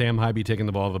options. Sam Hybe taking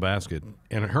the ball to the basket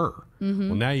and her. Mm-hmm.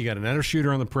 Well, now you got another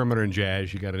shooter on the perimeter in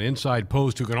Jazz. You got an inside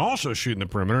post who can also shoot in the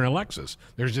perimeter in Alexis.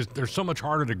 There's so much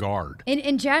harder to guard.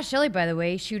 And Jazz Shelley, by the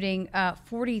way, shooting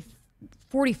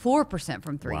 44%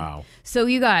 from three. Wow. So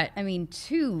you got,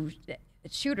 two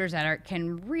shooters that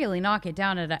can really knock it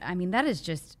down.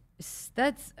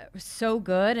 That's so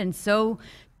good and so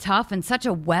tough and such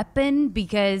a weapon,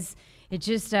 because it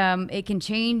just it can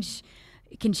change.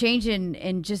 It can change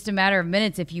in just a matter of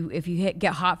minutes if you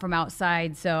get hot from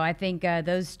outside. So I think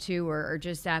those two are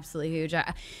just absolutely huge.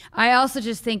 I also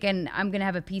just think, and I'm going to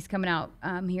have a piece coming out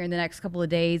here in the next couple of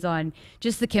days on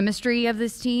just the chemistry of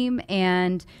this team.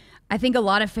 And I think a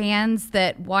lot of fans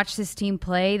that watch this team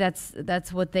play, that's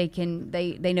what they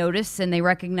notice, and they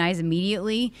recognize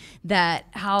immediately that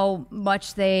how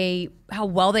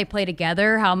well they play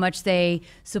together, how much they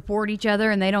support each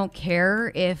other, and they don't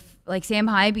care if, like Sam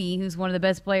Hybe, who's one of the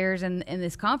best players in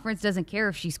this conference, doesn't care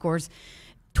if she scores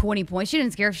 20 points.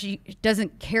 She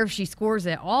doesn't care if she scores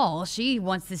at all. She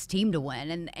wants this team to win,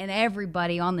 and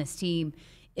everybody on this team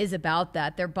is about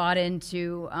that. They're bought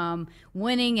into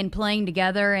winning and playing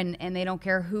together, and they don't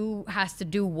care who has to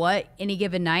do what any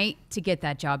given night to get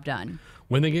that job done.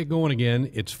 When they get going again,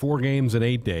 it's 4 games in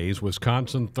 8 days.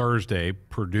 Wisconsin Thursday,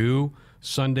 Purdue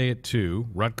Sunday at 2,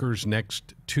 Rutgers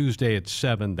next Tuesday at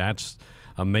 7. That's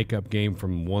a makeup game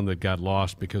from one that got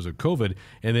lost because of COVID.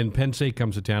 And then Penn State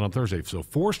comes to town on Thursday. So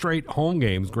 4 straight home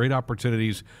games, great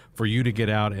opportunities for you to get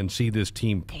out and see this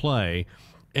team play.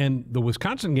 And the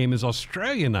Wisconsin game is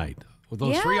Australia night with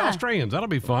those 3 Australians. That'll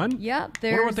be fun. Yep. I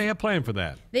wonder what they have planned for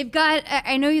that. They've got,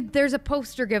 I know there's a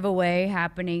poster giveaway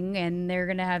happening, and they're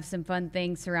going to have some fun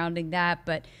things surrounding that.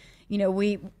 But,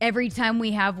 every time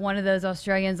we have one of those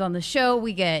Australians on the show,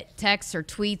 we get texts or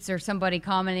tweets or somebody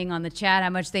commenting on the chat how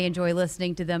much they enjoy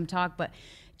listening to them talk. But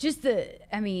just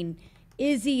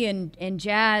Izzy and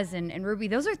Jazz and Ruby,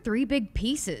 those are 3 big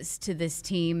pieces to this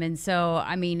team. And so,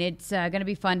 it's going to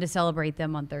be fun to celebrate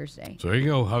them on Thursday. So there you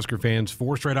go, Husker fans.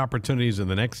 4 straight opportunities in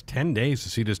the next 10 days to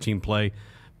see this team play,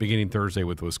 beginning Thursday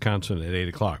with Wisconsin at 8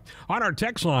 o'clock. On our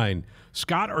text line,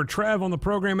 Scott or Trev on the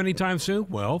program anytime soon?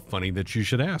 Well, funny that you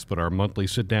should ask, but our monthly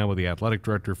sit-down with the athletic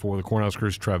director for the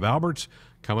Cornhuskers, Trev Alberts,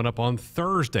 coming up on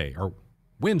Thursday, or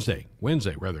Wednesday,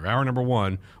 hour number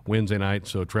 1, Wednesday night.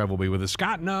 So Trev will be with us.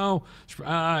 Scott, no.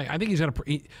 I think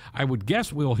I would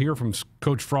guess we'll hear from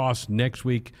Coach Frost next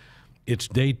week. It's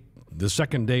the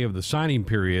second day of the signing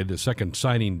period, the second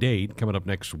signing date coming up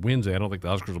next Wednesday. I don't think the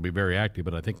Huskers will be very active,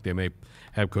 but I think they may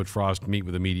have Coach Frost meet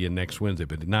with the media next Wednesday,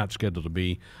 but not scheduled to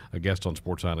be a guest on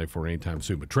Sports Nightly for any time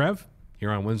soon. But Trev, here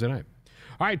on Wednesday night.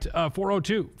 All right,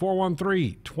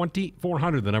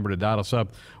 402-413-2400, the number to dial us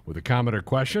up with a comment or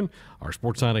question. Our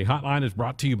Sports Nightly hotline is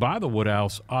brought to you by the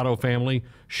Woodhouse Auto Family.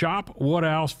 Shop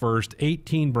Woodhouse first,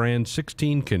 18 brands,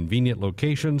 16 convenient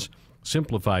locations,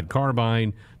 simplified car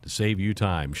buying to save you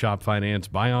time. Shop finance,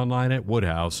 buy online at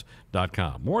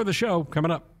woodhouse.com. More of the show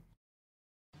coming up.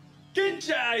 Get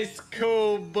your ice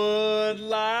cold Bud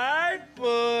Light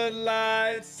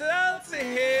seltzer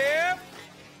here.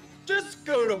 Just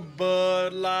go to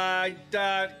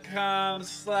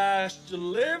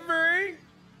budlight.com/delivery.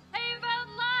 Hey, Bud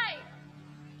Light!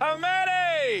 I'm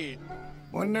ready!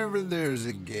 Whenever there's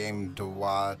a game to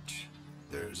watch,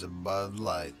 there's a Bud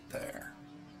Light there.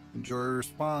 Enjoy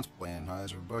responsibly.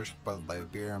 Anheuser-Busch, Bud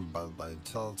Light Beer, and Bud Light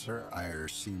Seltzer,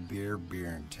 IRC Beer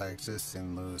in Texas,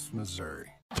 St. Louis,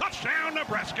 Missouri. Touchdown,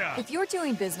 Nebraska! If you're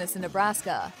doing business in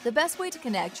Nebraska, the best way to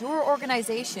connect your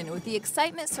organization with the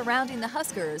excitement surrounding the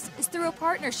Huskers is through a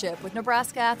partnership with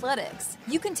Nebraska Athletics.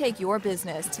 You can take your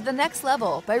business to the next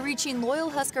level by reaching loyal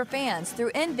Husker fans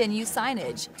through in-venue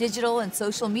signage, digital and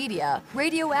social media,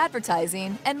 radio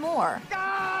advertising, and more.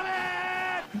 Got it!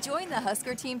 Join the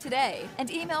Husker team today and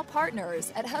email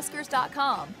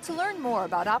partners@huskers.com to learn more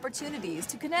about opportunities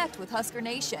to connect with Husker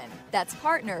Nation. That's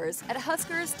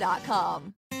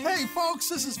partners@huskers.com. Hey folks,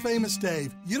 this is Famous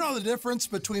Dave. You know the difference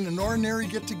between an ordinary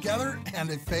get-together and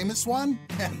a famous one?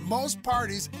 At most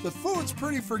parties, the food's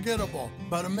pretty forgettable.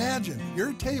 But imagine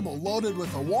your table loaded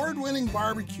with award-winning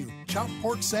barbecue, chopped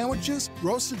pork sandwiches,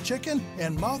 roasted chicken,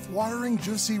 and mouth-watering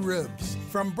juicy ribs.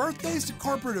 From birthdays to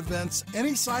corporate events,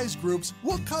 any size groups,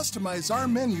 we'll customize our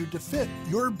menu to fit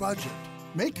your budget.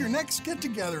 Make your next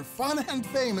get-together fun and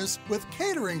famous with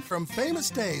catering from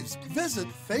Famous Dave's. Visit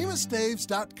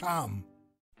famousdaves.com.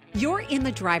 You're in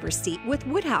the driver's seat with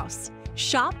Woodhouse.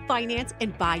 Shop, finance,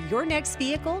 and buy your next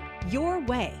vehicle your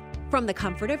way. From the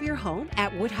comfort of your home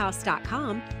at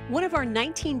woodhouse.com, one of our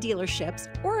 19 dealerships,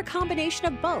 or a combination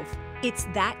of both. It's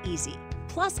that easy.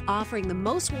 Plus, offering the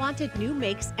most wanted new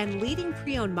makes and leading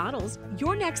pre-owned models,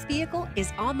 your next vehicle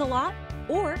is on the lot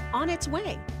or on its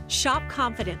way. Shop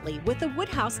confidently with the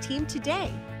Woodhouse team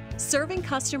today. Serving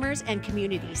customers and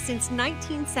communities since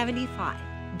 1975.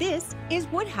 This is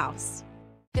Woodhouse.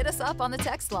 Hit us up on the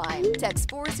text line. Text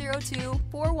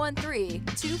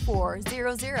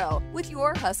 402-413-2400 with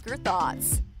your Husker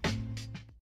thoughts.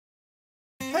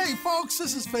 Hey folks,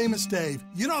 this is Famous Dave.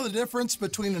 You know the difference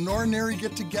between an ordinary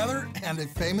get-together and a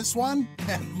famous one?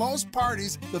 At most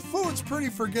parties, the food's pretty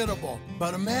forgettable.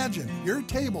 But imagine your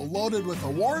table loaded with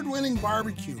award-winning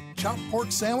barbecue, chopped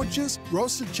pork sandwiches,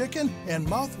 roasted chicken, and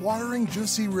mouth-watering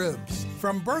juicy ribs.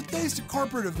 From birthdays to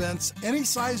corporate events, any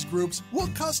size groups, we'll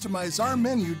customize our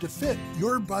menu to fit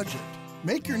your budget.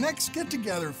 Make your next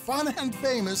get-together fun and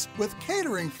famous with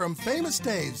catering from Famous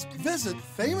Dave's. Visit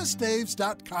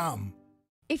famousdaves.com.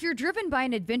 If you're driven by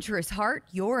an adventurous heart,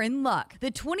 you're in luck.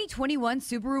 The 2021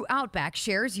 Subaru Outback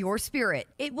shares your spirit.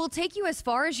 It will take you as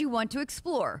far as you want to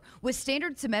explore with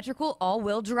standard symmetrical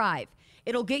all-wheel drive.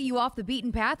 It'll get you off the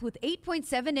beaten path with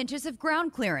 8.7 inches of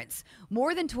ground clearance,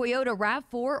 more than Toyota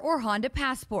RAV4 or Honda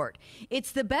Passport.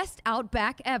 It's the best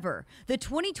Outback ever. The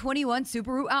 2021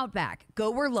 Subaru Outback. Go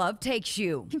where love takes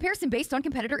you. Comparison based on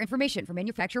competitor information from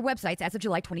manufacturer websites as of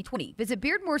July 2020. Visit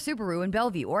Beardmore Subaru in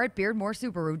Bellevue or at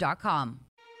beardmoresubaru.com.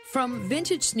 From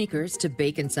vintage sneakers to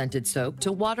bacon-scented soap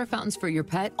to water fountains for your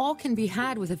pet, all can be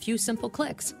had with a few simple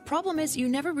clicks. Problem is, you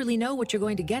never really know what you're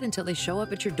going to get until they show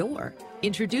up at your door.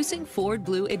 Introducing Ford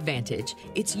Blue Advantage.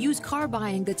 It's used car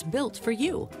buying that's built for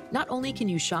you. Not only can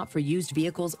you shop for used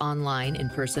vehicles online, in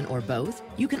person, or both,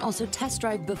 you can also test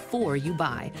drive before you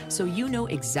buy, so you know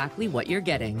exactly what you're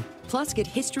getting. Plus, get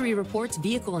history reports,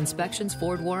 vehicle inspections,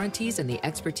 Ford warranties, and the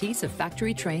expertise of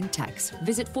factory-trained techs.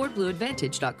 Visit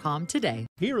FordBlueAdvantage.com today.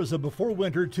 Here is a before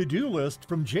winter to-do list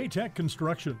from J-Tech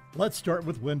Construction. Let's start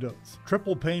with windows.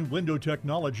 Triple pane window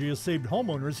technology has saved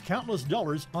homeowners countless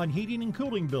dollars on heating and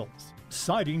cooling bills.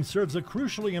 Siding serves a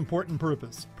crucially important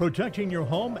purpose, protecting your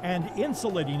home and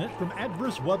insulating it from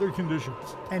adverse weather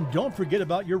conditions. And don't forget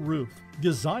about your roof.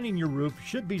 Designing your roof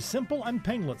should be simple and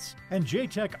painless, and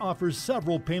J-Tech offers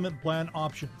several payment plan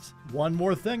options. One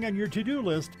more thing on your to-do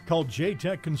list, called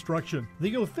J-Tech Construction,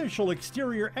 the official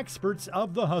exterior experts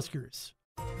of the Huskers.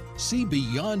 See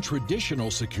beyond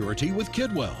traditional security with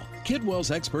Kidwell.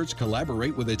 Kidwell's experts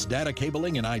collaborate with its data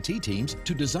cabling and IT teams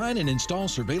to design and install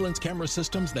surveillance camera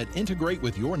systems that integrate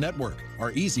with your network,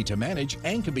 are easy to manage,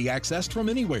 and can be accessed from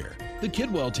anywhere. The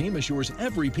Kidwell team assures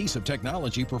every piece of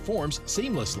technology performs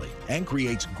seamlessly and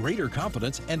creates greater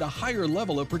confidence and a higher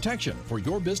level of protection for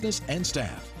your business and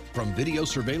staff. From video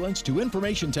surveillance to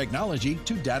information technology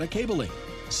to data cabling.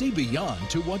 See beyond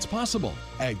to what's possible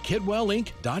at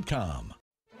KidwellInc.com.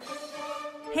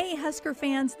 Hey Husker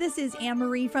fans, this is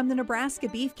Anne-Marie from the Nebraska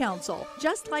Beef Council.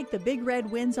 Just like the Big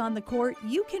Red wins on the court,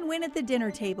 you can win at the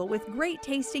dinner table with great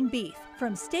tasting beef.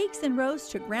 From steaks and roasts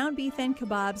to ground beef and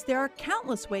kebabs, there are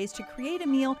countless ways to create a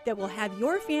meal that will have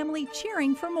your family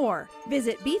cheering for more.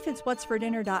 Visit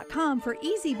beefitswhatsfordinner.com for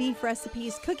easy beef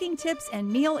recipes, cooking tips, and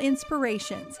meal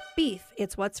inspirations. Beef,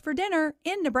 it's what's for dinner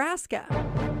in Nebraska.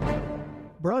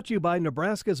 Brought to you by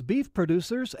Nebraska's beef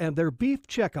producers and their beef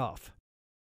checkoff.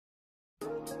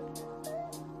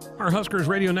 Our Huskers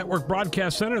Radio Network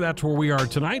Broadcast Center, that's where we are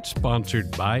tonight,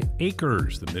 sponsored by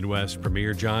Acres, the Midwest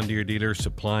premier John Deere dealer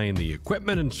supplying the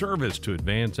equipment and service to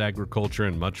advance agriculture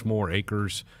and much more.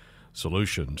 Acres,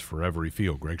 solutions for every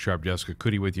field. Greg Sharpe, Jessica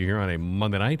Coody with you here on a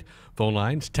Monday night. Phone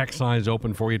lines, text lines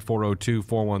open for you at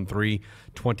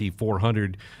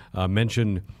 402-413-2400.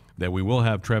 Mention that we will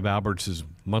have Trev Alberts'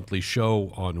 monthly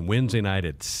show on Wednesday night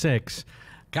at 6.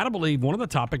 Got to believe one of the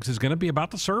topics is going to be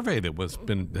about the survey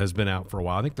that has been out for a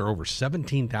while. I think there are over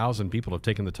 17,000 people have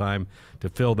taken the time to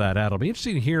fill that out. It'll be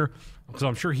interesting to hear, because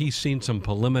I'm sure he's seen some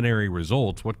preliminary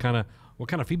results, what kind of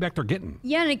feedback they're getting.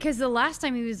 Yeah, because the last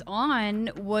time he was on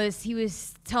he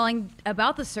was telling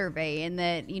about the survey and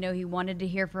that, he wanted to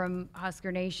hear from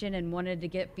Husker Nation and wanted to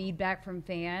get feedback from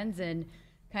fans, and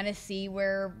kind of see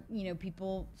where,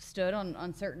 people stood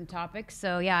on certain topics.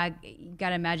 So, yeah, you got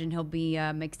to imagine he'll be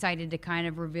excited to kind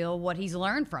of reveal what he's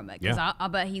learned from it. Because I'll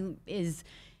bet he is,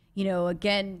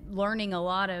 again, learning a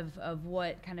lot of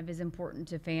what kind of is important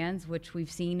to fans, which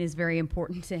we've seen is very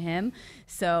important to him.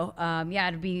 So,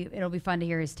 it'll be fun to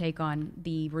hear his take on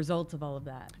the results of all of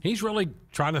that. He's really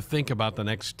trying to think about the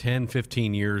next 10,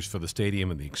 15 years for the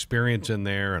stadium and the experience in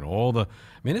there and all the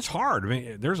 – it's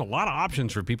hard. There's a lot of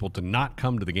options for people to not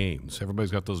come to the games.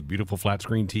 Everybody's got those beautiful flat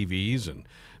screen TVs, and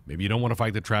maybe you don't want to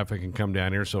fight the traffic and come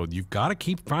down here. So you've got to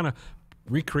keep trying to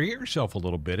recreate yourself a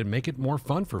little bit and make it more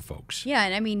fun for folks. Yeah,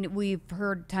 and we've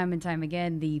heard time and time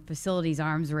again the facilities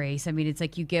arms race. It's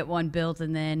like you get one built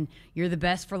and then you're the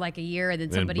best for like a year, and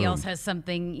then somebody else has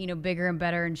something bigger and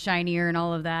better and shinier and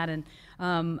all of that. And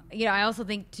I also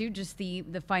think too just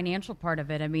the financial part of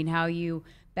it. How you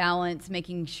balance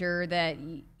making sure that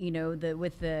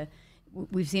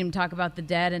we've seen him talk about the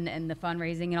debt and the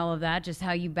fundraising and all of that, just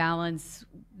how you balance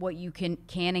what you can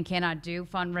and cannot do,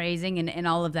 fundraising and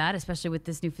all of that, especially with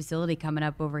this new facility coming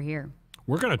up over here.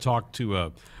 We're going to talk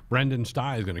to Brendan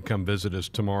Stye is going to come visit us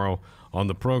tomorrow on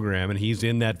the program, and he's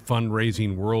in that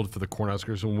fundraising world for the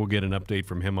Cornhuskers, and we'll get an update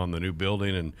from him on the new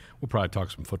building, and we'll probably talk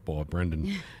some football with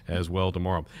Brendan as well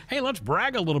tomorrow. Hey, let's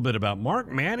brag a little bit about Mark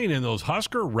Manning and those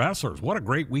Husker wrestlers. What a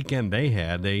great weekend they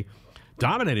had. They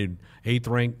dominated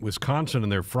 8th-ranked Wisconsin in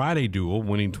their Friday duel,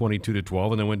 winning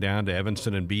 22-12, and then went down to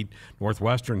Evanston and beat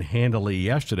Northwestern handily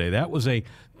yesterday. That was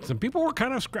some people were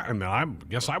kind of scratching. I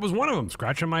guess I was one of them,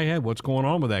 scratching my head. What's going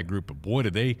on with that group? But boy,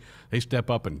 did they step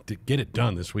up and get it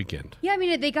done this weekend. Yeah,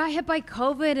 they got hit by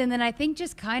COVID, and then I think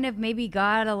just kind of maybe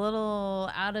got a little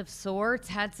out of sorts,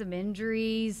 had some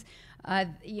injuries.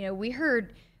 We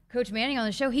heard Coach Manning on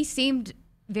the show. He seemed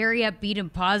very upbeat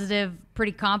and positive,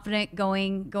 pretty confident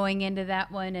going into that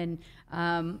one. And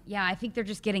I think they're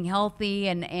just getting healthy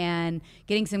and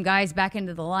getting some guys back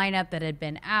into the lineup that had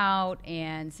been out.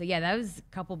 And so, that was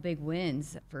a couple big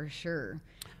wins for sure.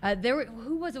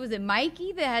 Who was it? Was it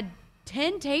Mikey that had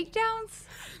 10 takedowns?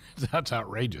 That's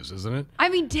outrageous, isn't it?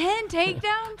 10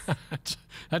 takedowns?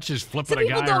 That's just flipping Some a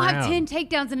guy around. people don't have 10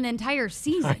 takedowns in an entire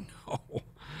season. I know.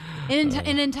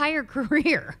 An entire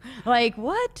career. Like,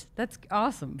 what? That's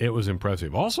awesome. It was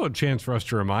impressive. Also a chance for us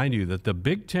to remind you that the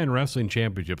Big Ten Wrestling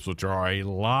Championships, which are a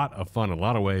lot of fun in a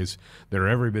lot of ways, they're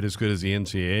every bit as good as the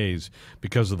NCAAs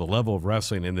because of the level of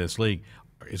wrestling in this league,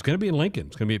 is going to be in Lincoln.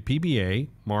 It's going to be at PBA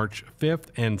March 5th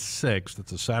and 6th.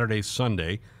 It's a Saturday,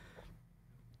 Sunday.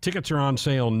 Tickets are on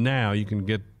sale now. You can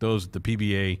get those at the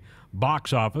PBA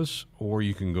box office, or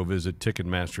you can go visit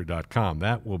Ticketmaster.com.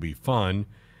 That will be fun.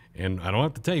 And I don't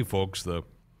have to tell you, folks, the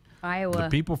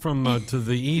people from to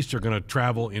the east are going to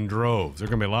travel in droves. There are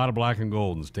going to be a lot of black and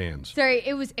gold in the stands. Sorry,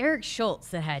 it was Eric Schultz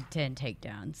that had 10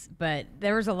 takedowns, but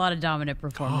there was a lot of dominant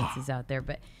performances out there.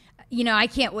 But, I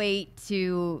can't wait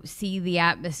to see the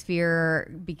atmosphere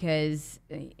because,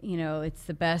 it's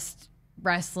the best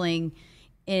wrestling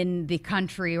in the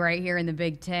country right here in the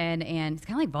Big Ten, and it's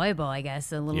kind of like volleyball, I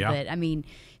guess, a little bit.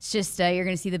 It's just you're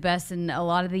going to see the best, and a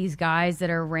lot of these guys that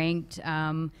are ranked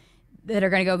that are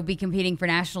going to go be competing for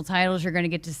national titles, you're going to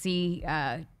get to see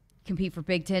compete for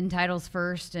Big Ten titles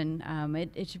first, and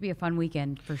it should be a fun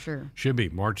weekend for sure. Should be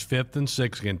March 5th and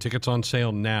 6th. Again, tickets on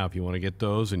sale now if you want to get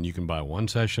those, and you can buy one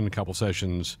session, a couple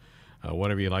sessions,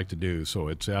 whatever you like to do. So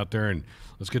it's out there, and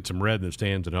let's get some red in the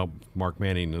stands and help Mark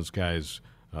Manning and those guys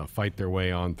fight their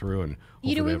way on through, and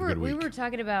hopefully have a good week. We were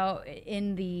talking about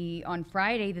on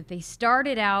Friday that they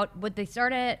started out. They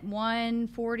started at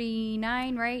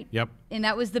 149, right? Yep. And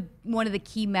that was one of the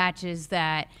key matches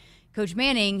that Coach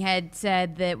Manning had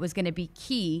said that was going to be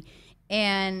key,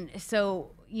 and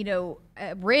so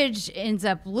Ridge ends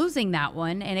up losing that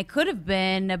one, and it could have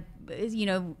been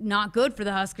not good for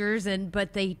the Huskers,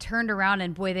 but they turned around,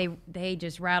 and boy, they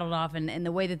just rattled off, and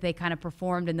the way that they kind of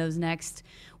performed in those next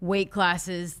weight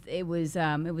classes, it was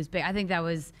big. I think that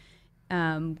was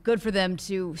good for them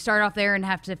to start off there and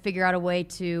have to figure out a way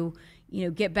to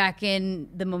get back in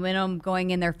the momentum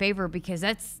going in their favor, because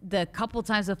that's the couple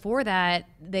times before that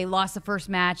they lost the first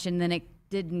match and then it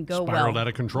didn't go well. Spiraled out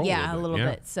of control. Yeah, a little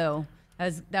bit. So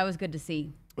that was good to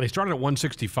see. They started at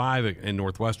 165 in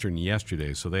Northwestern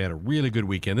yesterday, so they had a really good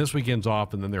weekend. This weekend's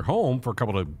off, and then they're home for a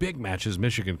couple of big matches.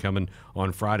 Michigan coming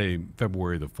on Friday,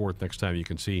 February the 4th. Next time you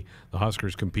can see the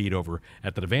Huskers compete over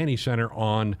at the Devaney Center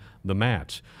on the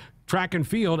mats. Track and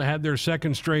field had their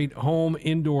second straight home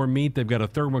indoor meet. They've got a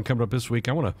third one coming up this week.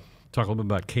 I want to talk a little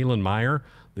bit about Kaylin Meyer,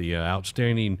 the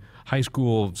outstanding high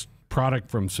school product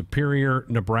from Superior,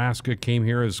 Nebraska. Came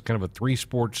here as kind of a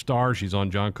three-sport star. She's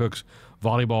on John Cook's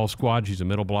volleyball squad. She's a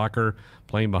middle blocker,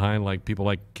 playing behind like people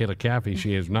like Kayla Caffey.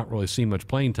 She has not really seen much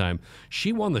playing time.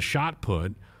 She won the shot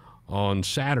put on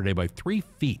Saturday by 3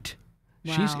 feet.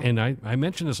 Wow. And I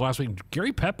mentioned this last week.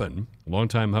 Gary Pepin,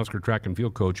 longtime Husker track and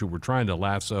field coach, who we're trying to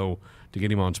lasso to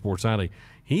get him on Sports Nightly,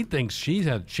 he thinks she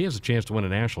has a chance to win a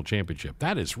national championship.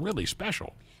 That is really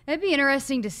special. That'd be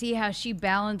interesting to see how she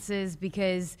balances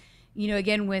because,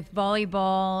 again, with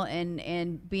volleyball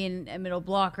and being a middle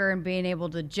blocker and being able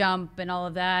to jump and all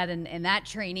of that and that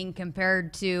training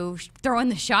compared to throwing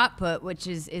the shot put, which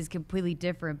is completely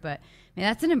different. But, man,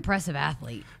 that's an impressive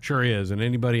athlete. Sure is. And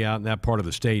anybody out in that part of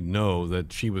the state know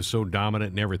that she was so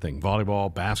dominant in everything,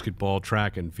 volleyball, basketball,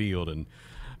 track, and field. And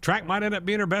track might end up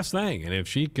being her best thing. And if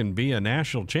she can be a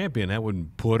national champion, that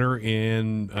would put her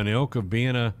in an ilk of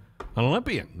being an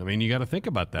Olympian. I mean, you got to think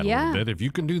about that a little bit. If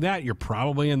you can do that, you're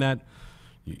probably in that.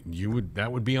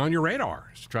 That would be on your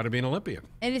radar to try to be an Olympian.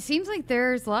 And it seems like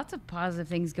there's lots of positive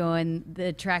things going.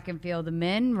 The track and field, the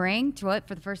men ranked for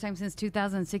the first time since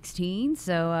 2016.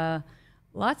 So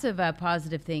lots of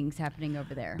positive things happening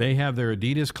over there. They have their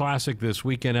Adidas Classic this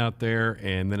weekend out there,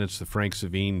 and then it's the Frank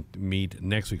Savine meet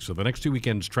next week. So the next 2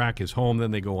 weekends, track is home.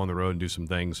 Then they go on the road and do some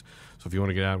things. So if you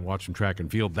want to get out and watch some track and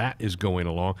field, that is going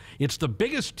along. It's the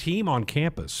biggest team on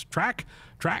campus. Track.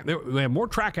 They have more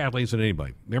track athletes than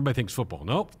anybody. Everybody thinks football.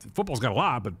 Nope, football's got a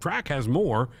lot, but track has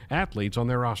more athletes on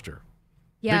their roster.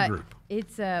 Yeah, big group.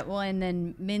 It's and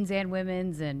then men's and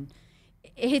women's, and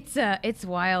it's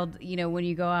wild. When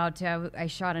you go out to, I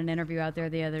shot an interview out there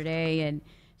the other day, and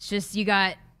it's just you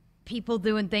got people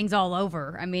doing things all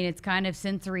over. I mean, it's kind of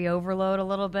sensory overload a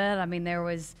little bit. I mean, there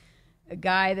was a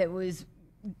guy that was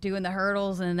doing the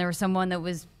hurdles, and there was someone that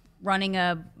was running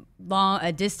a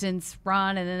distance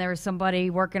run, and then there was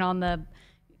somebody working on the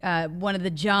one of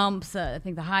the jumps, I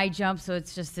think the high jump. So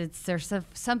there's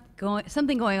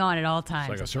something going on at all times.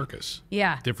 It's like a circus.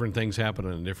 Yeah, different things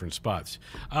happening in different spots.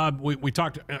 We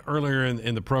talked earlier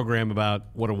in the program about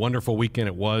what a wonderful weekend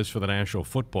it was for the National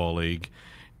Football League,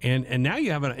 and now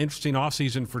you have an interesting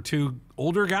offseason for two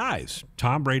older guys,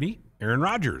 Tom Brady, Aaron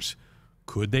Rodgers.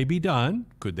 Could they be done?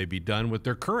 Could they be done with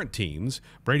their current teams?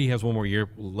 Brady has one more year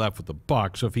left with the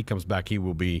Bucs, so if he comes back, he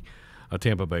will be a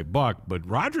Tampa Bay Buck. But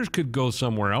Rodgers could go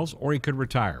somewhere else, or he could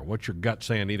retire. What's your gut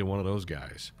saying either one of those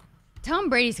guys? Tom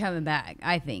Brady's coming back,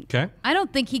 I think. Okay. I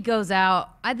don't think he goes out.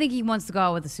 I think he wants to go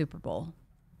out with the Super Bowl.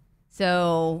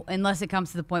 So unless it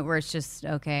comes to the point where it's just,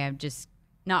 okay, I'm just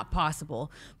not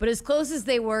possible. But as close as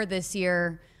they were this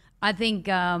year, I think,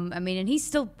 and he's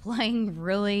still playing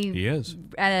really he is.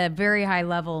 At a very high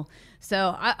level.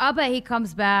 So I'll bet he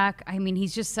comes back. I mean,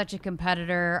 he's just such a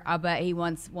competitor. I'll bet he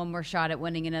wants one more shot at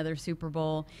winning another Super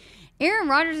Bowl. Aaron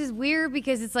Rodgers is weird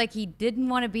because it's like he didn't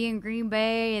want to be in Green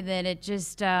Bay, and then it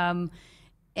just and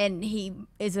he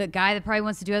is a guy that probably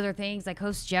wants to do other things like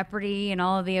host Jeopardy and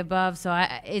all of the above. So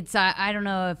I don't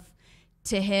know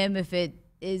if it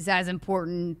is as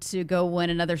important to go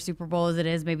win another Super Bowl as it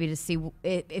is maybe to see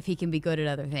if he can be good at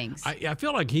other things. I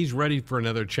feel like he's ready for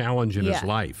another challenge in his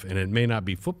life, and it may not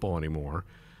be football anymore.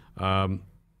 The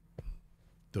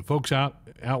folks out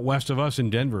west of us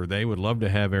in Denver, they would love to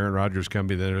have Aaron Rodgers come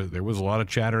be there. There was a lot of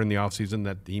chatter in the offseason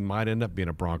that he might end up being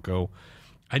a Bronco.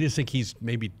 I just think he's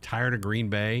maybe tired of Green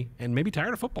Bay and maybe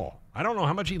tired of football. I don't know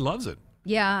how much he loves it.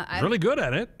 Yeah. He's really good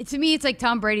at it. To me, it's like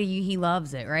Tom Brady, he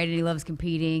loves it, right? And he loves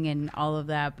competing and all of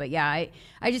that. But yeah,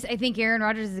 I think Aaron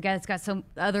Rodgers is a guy that's got some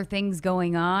other things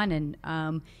going on,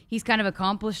 and he's kind of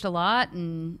accomplished a lot.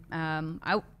 And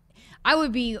I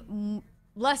would be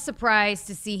less surprised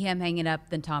to see him hanging up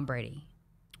than Tom Brady.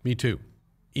 Me too,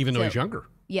 even though he's younger.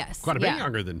 Yes. Quite a bit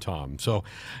younger than Tom. So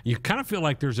you kind of feel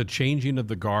like there's a changing of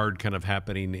the guard kind of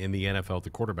happening in the NFL at the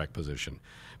quarterback position,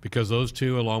 because those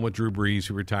two, along with Drew Brees,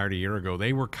 who retired a year ago,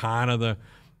 they were kind of the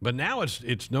 – but now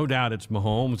it's no doubt it's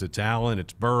Mahomes, it's Allen,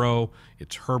 it's Burrow,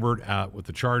 it's Herbert out with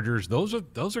the Chargers. Those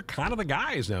are kind of the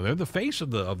guys now. They're the face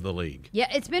of the league. Yeah,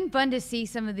 it's been fun to see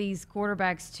some of these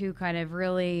quarterbacks too kind of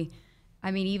really – I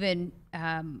mean, even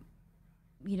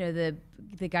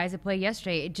the guys that played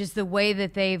yesterday, just the way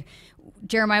that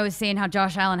Jeremiah was saying how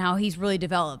Josh Allen, how he's really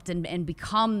developed and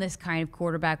become this kind of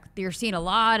quarterback. You're seeing a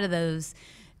lot of those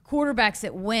quarterbacks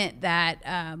that went that,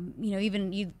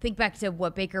 even you think back to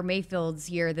what Baker Mayfield's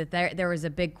year, that there was a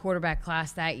big quarterback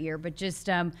class that year, but just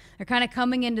they're kind of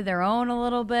coming into their own a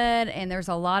little bit, and there's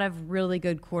a lot of really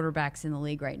good quarterbacks in the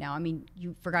league right now. I mean,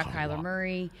 you forgot Kyler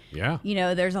Murray. Yeah.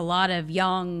 There's a lot of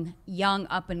young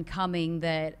up and coming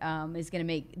that is going to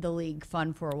make the league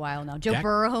fun for a while now. Joe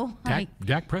Burrow.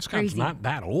 Dak Prescott's crazy. not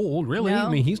that old, really. No. I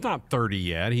mean, he's not 30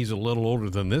 yet. He's a little older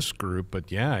than this group,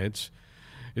 but yeah,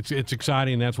 it's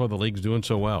exciting. That's why the league's doing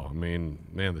so well. I mean,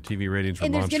 man, the TV ratings are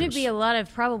and there's monstrous. going to be a lot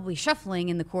of probably shuffling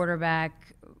in the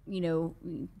quarterback.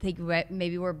 Think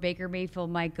maybe where Baker Mayfield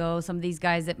might go. Some of these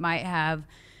guys that might have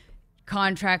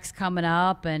contracts coming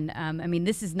up, and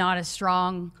this is not a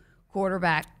strong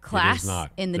quarterback class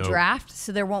in the draft,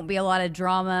 so there won't be a lot of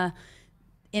drama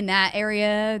in that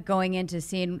area going into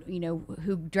seeing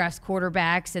who drafts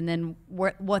quarterbacks and then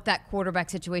what that quarterback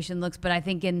situation looks. But I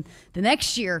think in the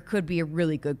next year could be a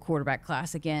really good quarterback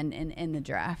class again in the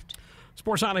draft.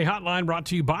 Sports Nightly Hotline brought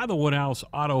to you by the Woodhouse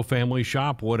Auto Family.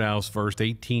 Shop Woodhouse first,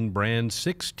 18 brands,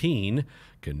 16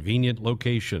 convenient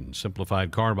locations.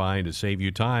 Simplified car buying to save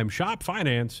you time. Shop,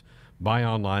 finance, buy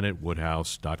online at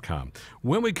woodhouse.com.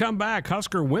 When we come back,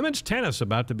 Husker women's tennis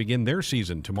about to begin their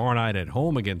season tomorrow night at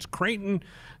home against Creighton.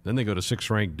 Then they go to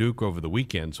 6th-ranked Duke over the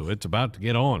weekend, so it's about to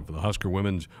get on for the Husker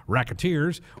women's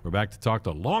Racketeers. We're back to talk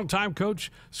to longtime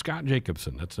coach Scott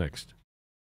Jacobson. That's next.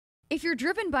 If you're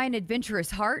driven by an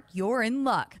adventurous heart, you're in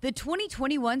luck. The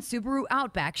 2021 Subaru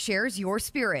Outback shares your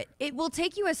spirit. It will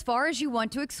take you as far as you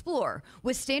want to explore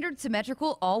with standard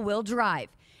symmetrical all-wheel drive.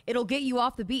 It'll get you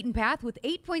off the beaten path with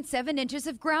 8.7 inches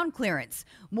of ground clearance,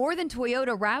 more than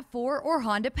Toyota RAV4 or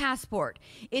Honda Passport.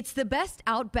 It's the best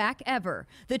Outback ever.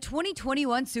 The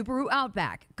 2021 Subaru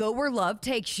Outback. Go where love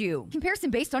takes you. Comparison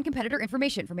based on competitor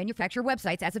information from manufacturer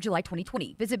websites as of July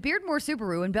 2020. Visit Beardmore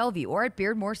Subaru in Bellevue or at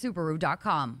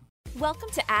beardmoresubaru.com. Welcome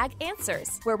to Ag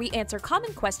Answers, where we answer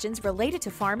common questions related to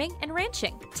farming and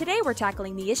ranching. Today we're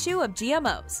tackling the issue of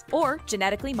GMOs, or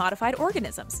genetically modified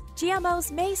organisms.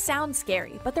 GMOs may sound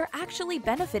scary, but they're actually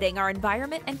benefiting our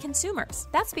environment and consumers.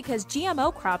 That's because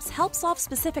GMO crops help solve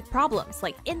specific problems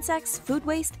like insects, food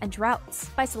waste, and droughts.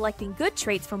 By selecting good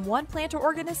traits from one plant or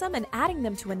organism and adding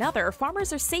them to another,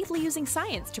 farmers are safely using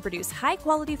science to produce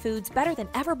high-quality foods better than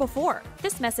ever before.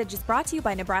 This message is brought to you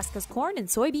by Nebraska's corn and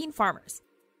soybean farmers.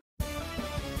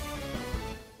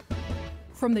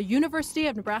 From the University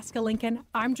of Nebraska-Lincoln,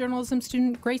 I'm journalism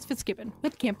student Grace Fitzgibbon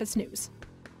with Campus News.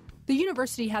 The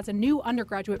university has a new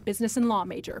undergraduate business and law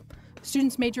major.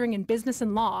 Students majoring in business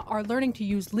and law are learning to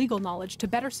use legal knowledge to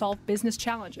better solve business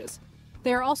challenges.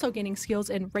 They are also gaining skills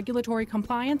in regulatory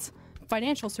compliance,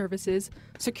 financial services,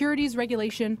 securities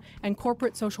regulation, and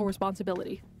corporate social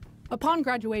responsibility. Upon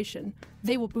graduation,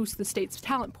 they will boost the state's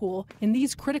talent pool in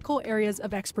these critical areas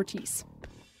of expertise.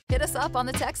 Hit us up on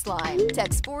the text line.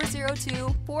 Text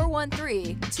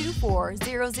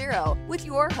 402-413-2400 with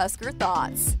your Husker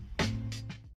thoughts.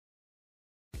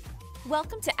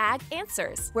 Welcome to Ag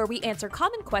Answers, where we answer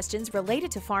common questions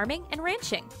related to farming and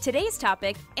ranching. Today's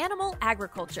topic, animal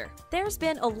agriculture. There's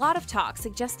been a lot of talk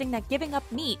suggesting that giving up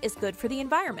meat is good for the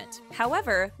environment.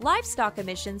 However, livestock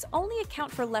emissions only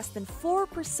account for less than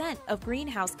 4% of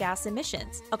greenhouse gas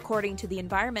emissions, according to the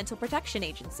Environmental Protection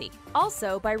Agency.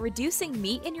 Also, by reducing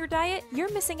meat in your diet,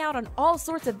 you're missing out on all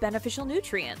sorts of beneficial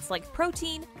nutrients like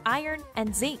protein, iron,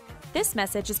 and zinc. This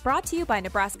message is brought to you by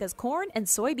Nebraska's corn and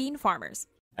soybean farmers.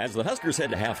 As the Huskers head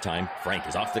to halftime, Frank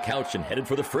is off the couch and headed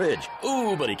for the fridge.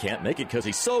 Ooh, but he can't make it because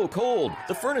he's so cold.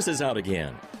 The furnace is out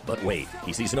again. But wait,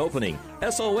 he sees an opening.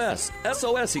 SOS!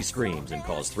 SOS, he screams and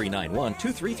calls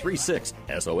 391-2336.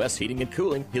 SOS Heating and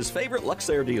Cooling, his favorite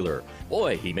Luxair dealer.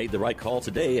 Boy, he made the right call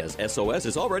today as SOS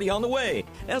is already on the way.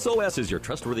 SOS is your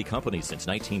trustworthy company since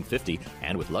 1950,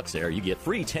 and with Luxair, you get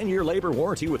free 10-year labor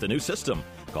warranty with a new system.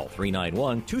 Call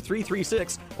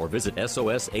 391-2336 or visit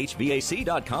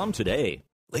soshvac.com today.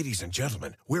 Ladies and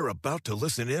gentlemen, we're about to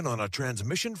listen in on a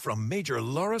transmission from Major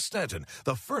Laura Stanton,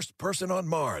 the first person on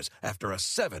Mars after a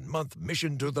 7-month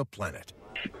mission to the planet.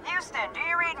 Houston, do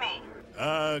you read me?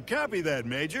 Copy that,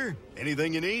 Major.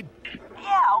 Anything you need?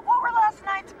 Yeah, what were last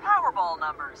night's Powerball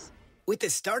numbers? With the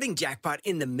starting jackpot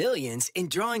in the millions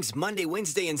and drawings Monday,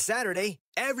 Wednesday, and Saturday,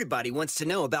 everybody wants to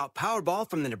know about Powerball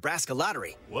from the Nebraska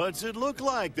Lottery. What's it look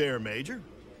like there, Major?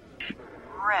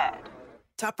 Red.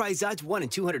 Top prize odds 1 in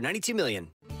 292 million.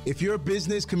 If your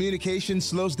business communication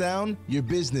slows down, your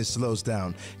business slows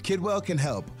down. Kidwell can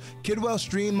help. Kidwell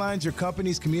streamlines your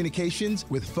company's communications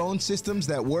with phone systems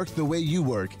that work the way you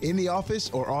work, in the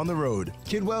office or on the road.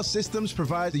 Kidwell systems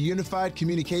provide the unified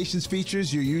communications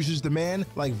features your users demand,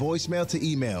 like voicemail to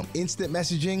email, instant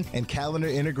messaging, and calendar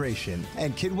integration.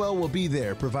 And Kidwell will be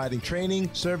there providing training,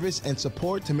 service, and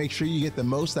support to make sure you get the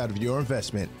most out of your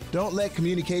investment. Don't let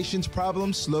communications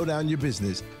problems slow down your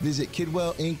business. Visit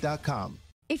kidwellinc.com.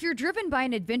 If you're driven by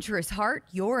an adventurous heart,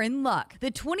 you're in luck.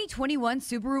 The 2021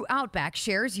 Subaru Outback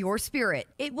shares your spirit.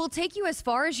 It will take you as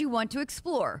far as you want to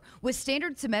explore with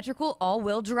standard symmetrical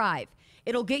all-wheel drive.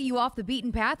 It'll get you off the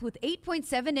beaten path with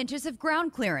 8.7 inches of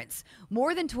ground clearance,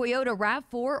 more than Toyota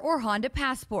RAV4 or Honda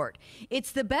Passport.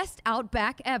 It's the best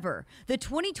Outback ever. The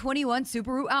 2021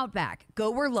 Subaru Outback.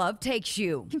 Go where love takes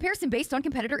you. Comparison based on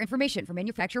competitor information from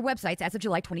manufacturer websites as of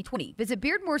July 2020. Visit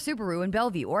Beardmore Subaru in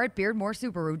Bellevue or at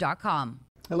beardmoresubaru.com.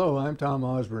 Hello, I'm Tom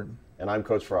Osborne. And I'm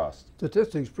Coach Frost.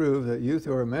 Statistics prove that youth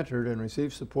who are mentored and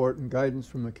receive support and guidance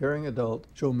from a caring adult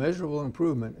show measurable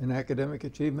improvement in academic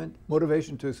achievement,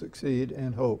 motivation to succeed,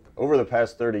 and hope. Over the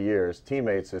past 30 years,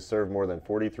 Teammates has served more than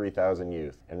 43,000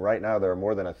 youth, and right now there are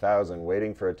more than 1,000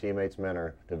 waiting for a Teammates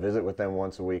mentor to visit with them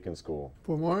once a week in school.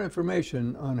 For more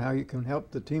information on how you can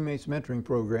help the Teammates Mentoring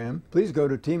Program, please go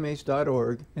to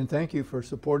teammates.org, and thank you for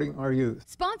supporting our youth.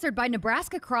 Sponsored by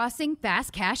Nebraska Crossing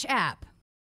Fast Cash app.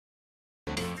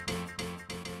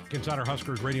 Inside our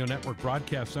Huskers Radio Network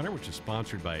Broadcast Center, which is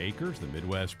sponsored by Acres, the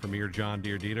Midwest premier John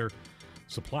Deere dealer,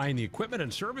 supplying the equipment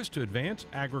and service to advance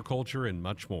agriculture and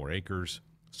much more. Acres,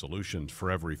 solutions for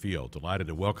every field. Delighted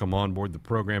to welcome on board the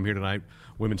program here tonight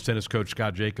women's tennis coach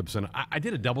Scott Jacobson. I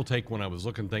did a double take when I was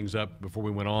looking things up before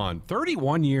we went on.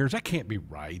 31 years, that can't be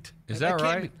right. Is that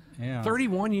right? Yeah.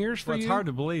 31 years for you? It's hard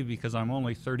to believe because I'm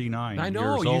only 39 I know,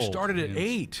 years old. you started at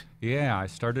 8. Yeah, I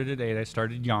started at 8. I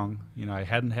started young. You know, I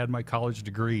hadn't had my college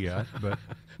degree yet, but,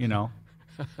 you know,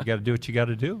 you got to do what you got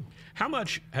to do. How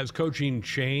much has coaching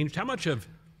changed? How much have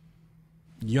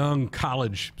young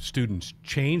college students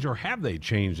changed, or have they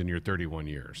changed in your 31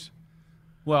 years?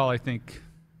 Well, I think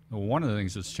one of the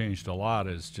things that's changed a lot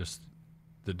is just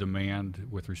the demand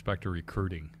with respect to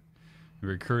recruiting.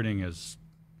 Recruiting is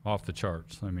off the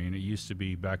charts. I mean, it used to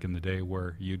be back in the day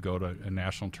where you'd go to a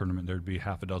national tournament, there'd be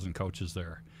half a dozen coaches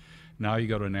there. Now you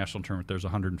go to a national tournament, there's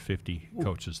 150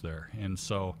 coaches there. And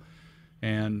so,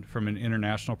 and from an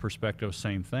international perspective,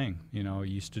 same thing. You know, I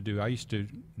used to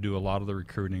do a lot of the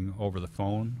recruiting over the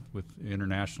phone with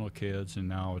international kids, and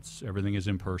now everything is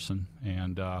in person.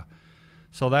 And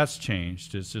so that's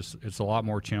changed. It's a lot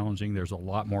more challenging. There's a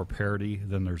lot more parity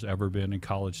than there's ever been in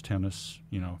college tennis.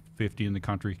 You know, 50 in the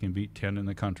country can beat 10 in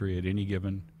the country at any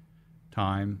given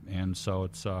time, and so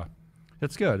it's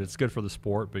good. It's good for the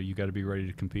sport, but you got to be ready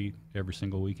to compete every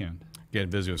single weekend. Again,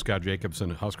 visiting with Scott Jacobson,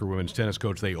 Husker women's tennis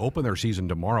coach. They open their season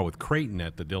tomorrow with Creighton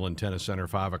at the Dillon Tennis Center,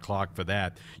 5 o'clock for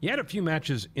that. You had a few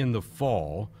matches in the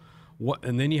fall.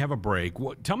 And then you have a break.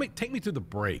 Take me through the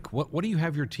break. What do you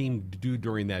have your team do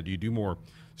during that? Do you do more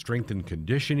strength and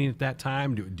conditioning at that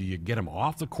time? Do you get them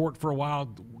off the court for a while?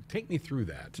 Take me through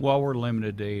that. Well, we're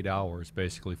limited to 8 hours,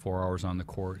 basically 4 hours on the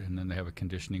court, and then they have a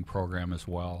conditioning program as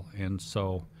well. And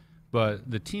so, but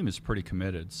the team is pretty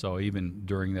committed. So even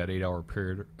during that 8-hour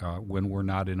period, when we're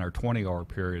not in our 20-hour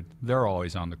period, they're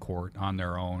always on the court on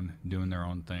their own, doing their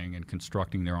own thing and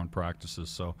constructing their own practices.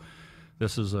 So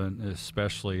this is an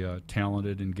especially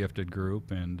talented and gifted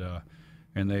group, and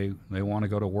they want to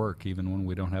go to work even when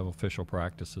we don't have official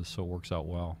practices, so it works out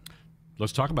well.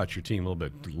 Let's talk about your team a little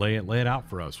bit. Lay it out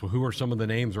for us. Well, who are some of the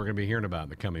names we're going to be hearing about in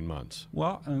the coming months?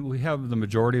 Well, we have the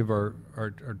majority of our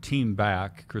team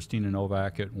back. Christina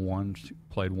Novak at 1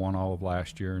 played 1 all of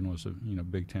last year and was a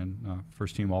Big Ten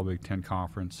first team All Big Ten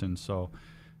conference, and so.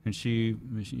 And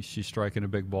she's striking a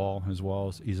big ball, as well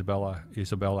as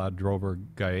Isabella Drover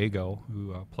Gallego,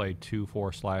 who played 2 for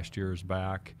us last year, is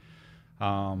back.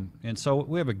 And so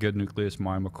we have a good nucleus.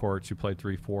 Mima Courts, who played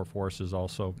 3-4 for us, is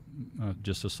also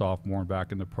just a sophomore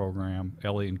back in the program.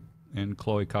 Ellie and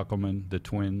Chloe Kuckelman, the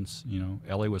twins. You know,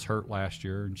 Ellie was hurt last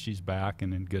year, and she's back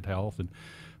and in good health. And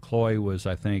Chloe was,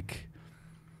 I think,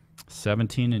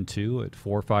 17-2 at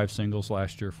 4-5 singles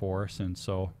last year for us, and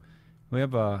so. We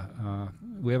have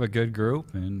a good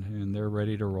group, and they're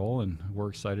ready to roll, and we're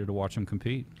excited to watch them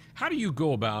compete. How do you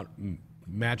go about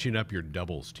matching up your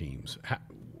doubles teams?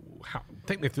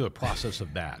 Take me through the process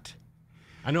of that.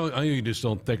 I know you just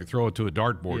don't throw it to a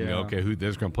dartboard and go, okay,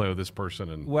 who's going to play with this person?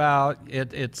 And well,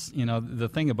 it's the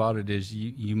thing about it is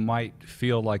you might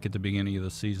feel like at the beginning of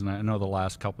the season. I know the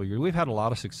last couple of years we've had a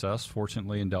lot of success,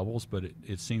 fortunately, in doubles, but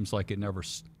it seems like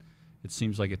it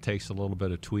seems like it takes a little bit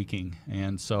of tweaking.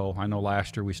 And so I know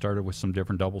last year we started with some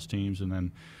different doubles teams and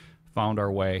then found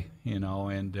our way, and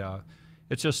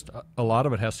it's just a lot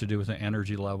of it has to do with the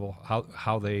energy level,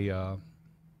 how they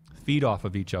feed off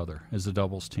of each other as a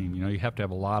doubles team. You have to have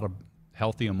a lot of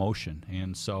healthy emotion.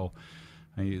 And so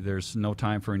there's no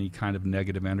time for any kind of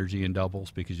negative energy in doubles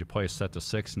because you play a set to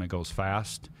 6 and it goes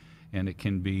fast, and it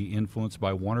can be influenced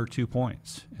by 1 or 2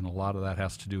 points. And a lot of that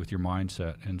has to do with your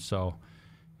mindset. And so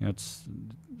it's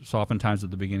oftentimes at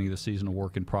the beginning of the season a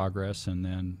work in progress, and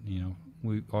then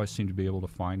we always seem to be able to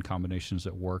find combinations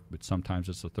that work, but sometimes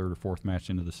it's the 3rd or 4th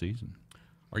match into the season.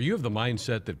 Are you of the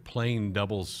mindset that playing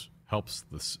doubles helps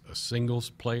a singles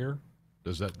player?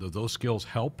 Do those skills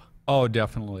help? Oh,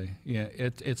 definitely. Yeah,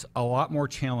 it's a lot more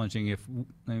challenging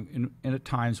and at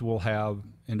times we'll have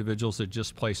individuals that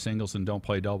just play singles and don't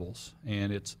play doubles,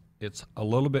 and it's a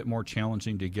little bit more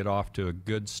challenging to get off to a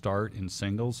good start in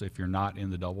singles if you're not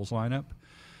in the doubles lineup.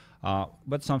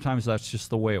 But sometimes that's just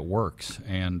the way it works,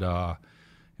 and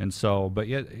so, but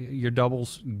yet your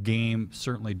doubles game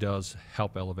certainly does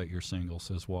help elevate your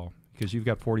singles as well, because you've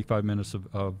got 45 minutes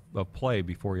of play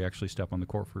before you actually step on the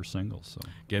court for singles. So.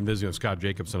 Again, visiting with Scott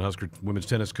Jacobson, Husker women's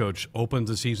tennis coach, opens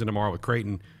the season tomorrow with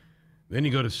Creighton. Then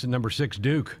you go to number 6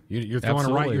 Duke. You're throwing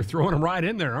them right. You're throwing them right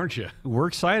in there, aren't you? We're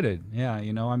excited. Yeah,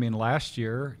 I mean, last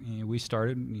year we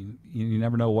started. You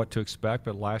never know what to expect,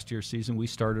 but last year's season we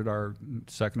started our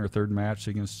second or third match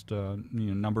against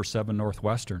number 7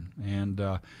 Northwestern, and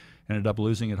ended up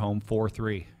losing at home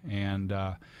 4-3. And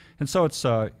so it's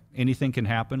anything can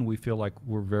happen. We feel like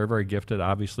we're very, very gifted.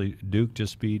 Obviously, Duke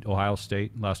just beat Ohio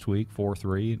State last week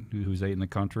 4-3, who's 8 in the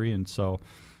country, and so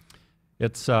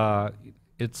it's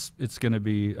going to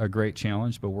be a great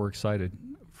challenge, but we're excited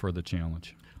for the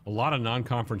challenge. A lot of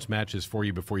non-conference matches for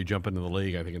you before you jump into the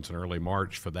league. I think it's in early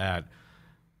March for that.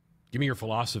 Give me your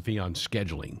philosophy on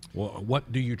scheduling.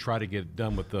 What do you try to get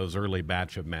done with those early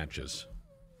batch of matches?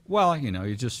 Well,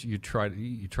 you try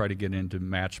to get into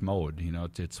match mode.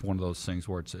 It's one of those things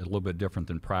where it's a little bit different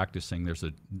than practicing. There's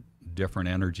a different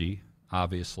energy,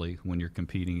 obviously, when you're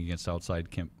competing against outside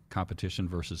competition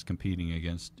versus competing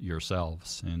against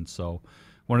yourselves. And so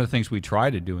one of the things we try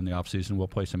to do in the offseason, we'll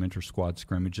play some inter-squad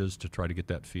scrimmages to try to get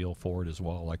that feel for it as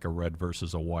well, like a red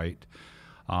versus a white.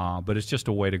 But it's just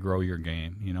a way to grow your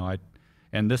game.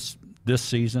 And this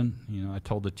season, I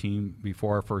told the team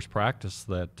before our first practice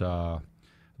that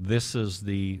this is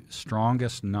the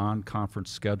strongest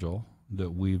non-conference schedule that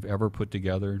we've ever put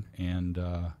together, and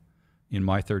in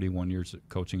my 31 years of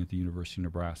coaching at the University of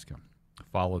Nebraska,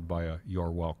 followed by a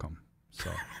 "you're welcome." So,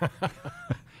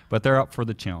 but they're up for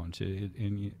the challenge.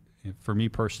 For me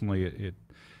personally,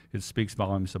 it speaks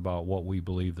volumes about what we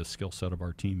believe the skill set of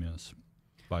our team is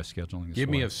by scheduling this Give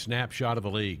way. me a snapshot of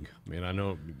the league. I mean, I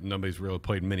know nobody's really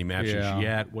played many matches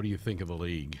yet. What do you think of the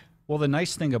league? Well, the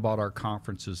nice thing about our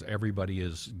conference is everybody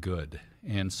is good.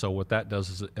 And so what that does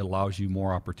is it allows you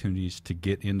more opportunities to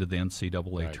get into the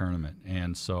NCAA tournament.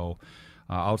 And so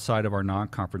outside of our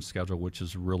non-conference schedule, which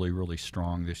is really, really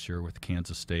strong this year with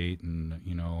Kansas State and,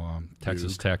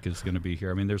 Texas Tech is going to be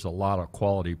here. I mean, there's a lot of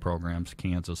quality programs.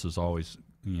 Kansas is always,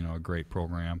 a great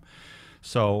program.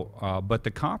 So, but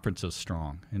the conference is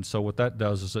strong. And so what that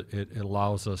does is it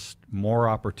allows us more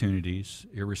opportunities,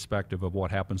 irrespective of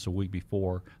what happens the week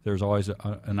before. There's always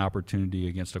an opportunity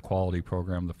against a quality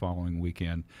program the following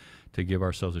weekend to give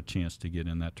ourselves a chance to get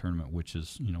in that tournament, which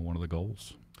is, one of the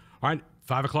goals. All right,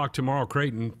 5 o'clock tomorrow,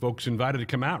 Creighton. Folks invited to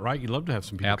come out, right? You'd love to have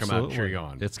some people come out and cheer you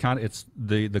on. It's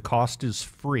the cost is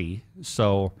free.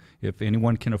 So if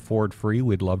anyone can afford free,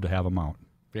 we'd love to have them out.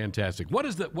 Fantastic. What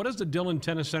is the Dillon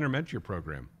Tennis Center mentor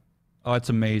program? Oh, it's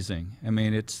amazing. I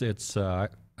mean, it's I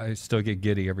still get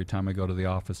giddy every time I go to the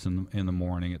office in the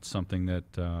morning. It's something that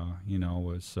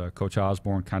was Coach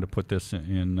Osborne kind of put this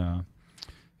in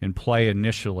play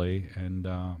initially, and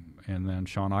then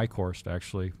Sean Eichhorst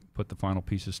actually put the final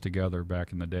pieces together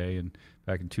back in the day, and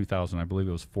back in 2000, I believe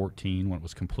it was 14 when it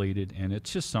was completed. And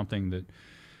it's just something that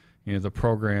the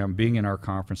program being in our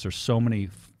conference, there's so many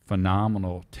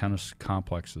phenomenal tennis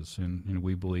complexes, and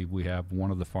we believe we have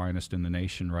one of the finest in the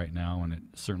nation right now, and it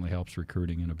certainly helps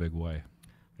recruiting in a big way.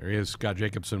 There he is, Scott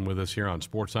Jacobson, with us here on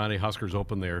Sports Sunday. Huskers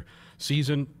open their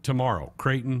season tomorrow.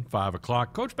 Creighton, 5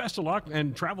 o'clock. Coach, best of luck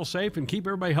and travel safe and keep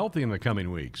everybody healthy in the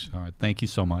coming weeks. All right, thank you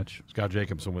so much. Scott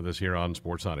Jacobson with us here on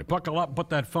Sports Sunday. Buckle up, put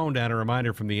that phone down. A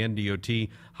reminder from the NDOT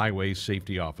Highway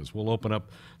Safety Office. We'll open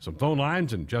up some phone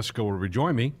lines, and Jessica will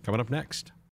rejoin me coming up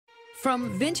next.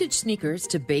 From vintage sneakers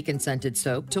to bacon-scented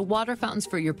soap to water fountains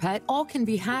for your pet, all can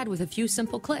be had with a few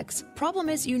simple clicks. Problem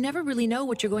is, you never really know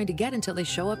what you're going to get until they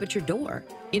show up at your door.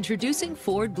 Introducing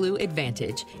Ford Blue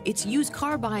Advantage. It's used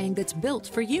car buying that's built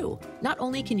for you. Not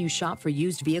only can you shop for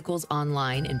used vehicles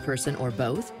online, in person, or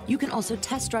both, you can also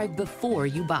test drive before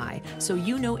you buy, so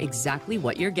you know exactly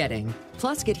what you're getting.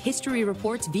 Plus, get history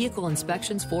reports, vehicle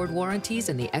inspections, Ford warranties,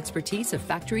 and the expertise of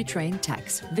factory-trained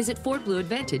techs. Visit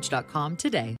FordBlueAdvantage.com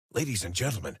today. Ladies and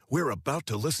gentlemen, we're about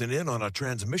to listen in on a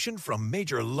transmission from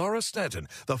Major Laura Stanton,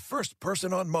 the first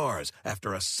person on Mars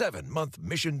after a 7-month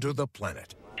mission to the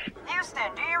planet.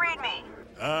 Houston, do you read me?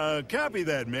 Copy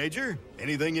that, Major.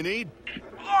 Anything you need?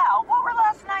 Yeah, what were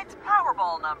last night's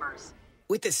Powerball numbers?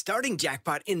 With the starting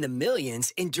jackpot in the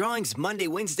millions and drawings Monday,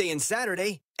 Wednesday, and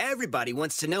Saturday, everybody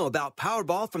wants to know about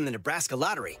Powerball from the Nebraska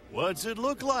Lottery. What's it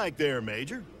look like there,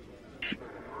 Major?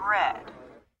 Red.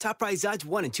 Top prize odds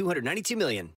 1 in 292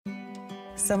 million.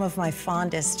 Some of my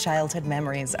fondest childhood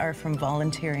memories are from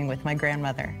volunteering with my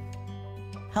grandmother.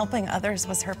 Helping others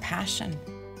was her passion.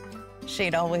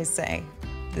 She'd always say,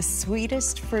 "The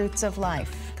sweetest fruits of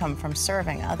life come from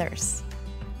serving others."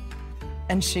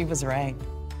 And she was right.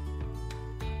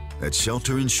 At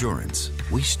Shelter Insurance,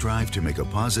 we strive to make a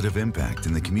positive impact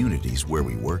in the communities where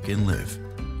we work and live.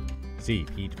 See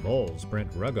Pete Bowles,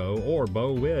 Brent Ruggo, or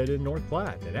Bo Witt in North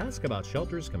Platte and ask about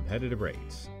Shelter's competitive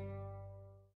rates.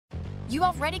 You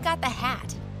already got the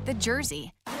hat, the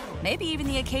jersey, maybe even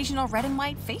the occasional red and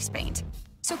white face paint.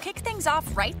 So kick things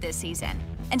off right this season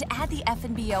and add the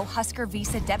FNBO Husker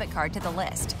Visa debit card to the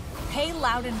list. Pay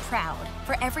loud and proud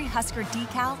for every Husker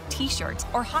decal, t-shirt,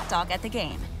 or hot dog at the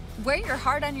game. Wear your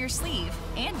heart on your sleeve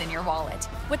and in your wallet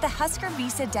with the Husker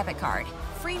Visa debit card,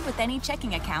 free with any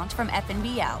checking account from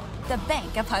FNBO, the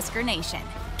bank of Husker Nation.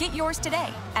 Get yours today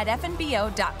at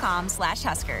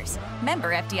fnbo.com/Huskers.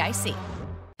 Member FDIC.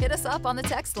 Hit us up on the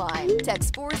text line.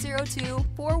 Text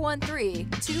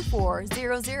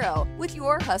 402-413-2400 with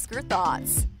your Husker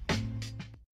thoughts.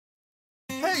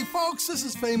 Hey folks, this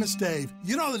is Famous Dave.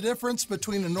 You know the difference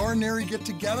between an ordinary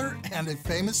get-together and a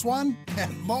famous one?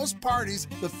 At most parties,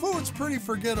 the food's pretty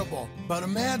forgettable. But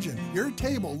imagine your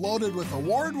table loaded with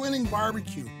award-winning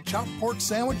barbecue, chopped pork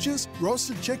sandwiches,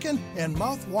 roasted chicken, and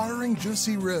mouth-watering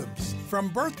juicy ribs. From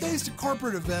birthdays to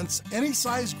corporate events, any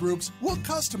size groups, we'll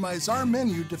customize our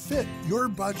menu to fit your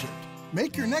budget.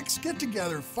 Make your next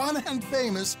get-together fun and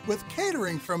famous with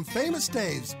catering from Famous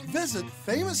Dave's. Visit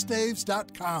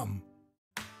famousdaves.com.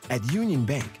 At Union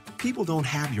Bank, people don't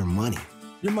have your money.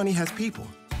 Your money has people.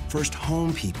 First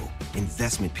home people,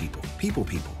 investment people, people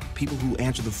who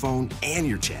answer the phone and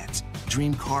your chats,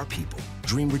 dream car people,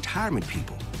 dream retirement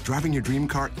people, driving your dream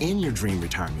car in your dream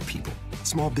retirement people,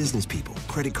 small business people,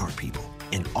 credit card people,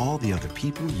 and all the other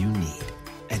people you need.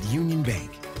 At Union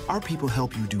Bank, our people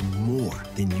help you do more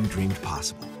than you dreamed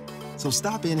possible. So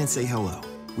stop in and say hello.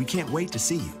 We can't wait to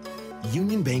see you.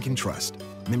 Union Bank and Trust.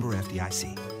 Member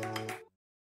FDIC.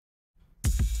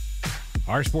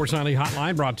 Our Sports Nightly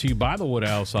Hotline brought to you by the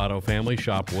Woodhouse Auto Family.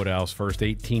 Shop Woodhouse first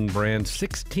 18 brands,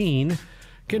 16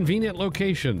 convenient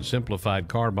locations. Simplified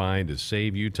car buying to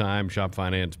save you time. Shop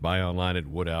finance, buy online at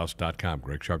woodhouse.com.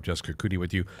 Greg Sharpe, Jessica Coody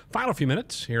with you. Final few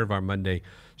minutes here of our Monday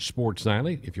Sports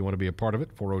Nightly. If you want to be a part of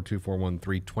it,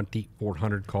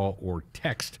 402-413-2400, call or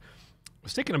text. I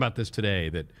was thinking about this today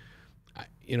that,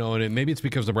 and maybe it's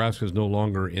because Nebraska is no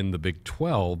longer in the Big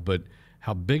 12, but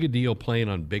how big a deal playing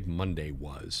on Big Monday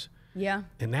was. Yeah.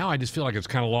 And now I just feel like it's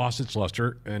kind of lost its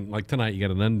luster. And like tonight, you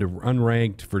got an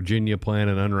unranked Virginia playing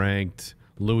an unranked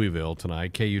Louisville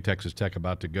tonight. KU Texas Tech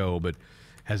about to go. But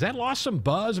has that lost some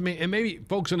buzz? I mean, and maybe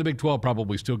folks in the Big 12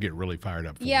 probably still get really fired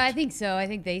up for it. I think so. I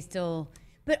think they still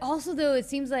 – but also, though, it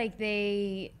seems like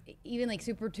they – even like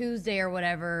Super Tuesday or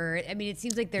whatever, I mean, it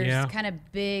seems like there's kind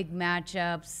of big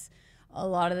matchups a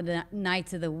lot of the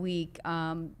nights of the week.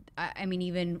 I mean,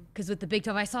 even because with the Big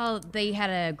 12, I saw they had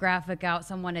a graphic out.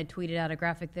 Someone had tweeted out a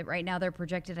graphic that right now they're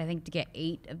projected, I think, to get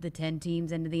 8 of the 10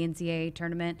 teams into the NCAA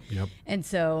tournament. Yep. And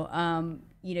so,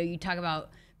 you talk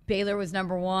about Baylor was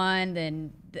number 1,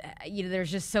 then, there's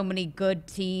just so many good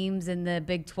teams in the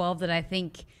Big 12 that I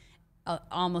think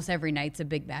almost every night's a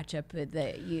big matchup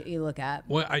that you look at.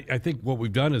 Well, I think what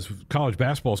we've done is college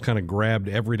basketball has kind of grabbed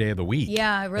every day of the week.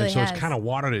 Yeah, it really has. And so has. it's kind of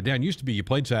watered it down. It used to be you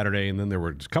played Saturday, and then there were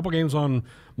a couple games on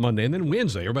Monday, and then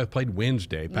Wednesday. Everybody played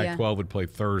Wednesday. Pac-12 would play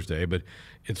Thursday. But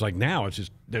it's like now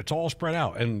it's all spread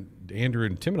out. And Andrew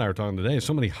and Tim and I were talking today,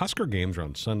 so many Husker games are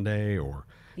on Sunday or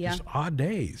just odd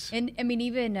days. And, I mean,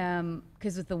 even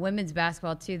because with the women's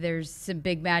basketball, too, there's some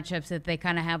big matchups that they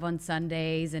kind of have on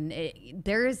Sundays. And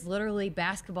there is literally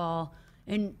basketball,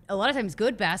 and a lot of times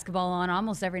good basketball on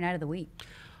almost every night of the week.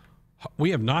 We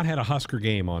have not had a Husker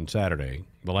game on Saturday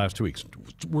the last 2 weeks.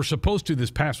 We're supposed to this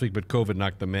past week, but COVID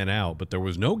knocked the men out. But there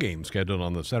was no game scheduled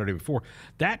on the Saturday before.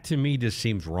 That, to me, just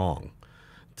seems wrong.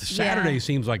 Saturday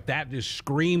seems like that just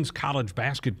screams college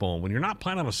basketball. When you're not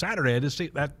playing on a Saturday, I just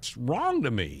think that's wrong to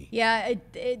me. Yeah,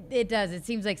 it does. It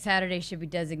seems like Saturday should be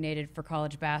designated for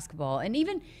college basketball. And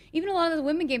even a lot of the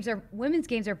women's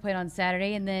games are played on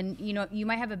Saturday, and then you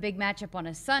might have a big matchup on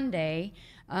a Sunday.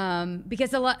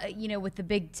 Because a lot, with the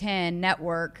Big Ten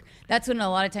network, that's when a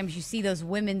lot of times you see those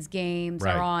women's games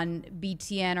are on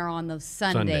BTN or on those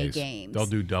Sundays. Games. They'll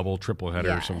do double, triple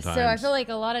headers sometimes. So I feel like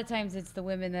a lot of times it's the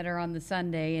women that are on the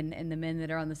Sunday and the men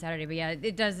that are on the Saturday. But yeah,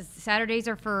 it does. Saturdays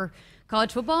are for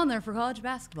college football and they're for college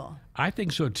basketball. I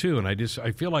think so too, and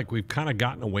I feel like we've kind of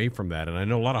gotten away from that. And I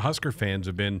know a lot of Husker fans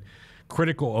have been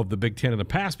critical of the Big Ten in the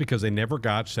past because they never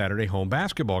got Saturday home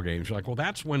basketball games. You're like, well,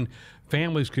 that's when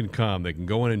families can come. They can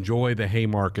go and enjoy the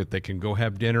Haymarket. They can go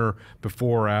have dinner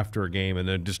before or after a game, and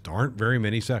there just aren't very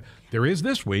many. There is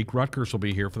this week. Rutgers will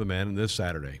be here for the men this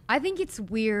Saturday. I think it's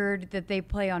weird that they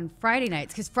play on Friday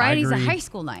nights because Friday's a high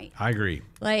school night. I agree.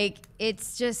 Like,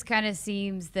 it's just kind of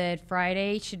seems that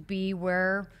Friday should be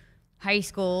where high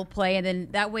school play, and then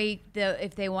that way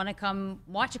if they want to come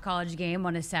watch a college game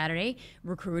on a Saturday,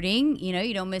 recruiting,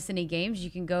 you don't miss any games. You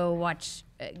can go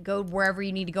go wherever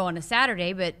you need to go on a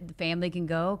Saturday, but the family can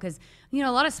go because, a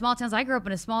lot of small towns, I grew up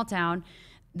in a small town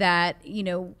that,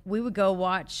 we would go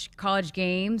watch college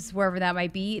games, wherever that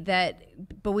might be,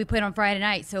 but we played on Friday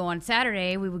night. So on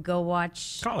Saturday, we would go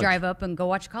drive up and go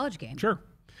watch a college game. Sure.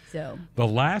 So the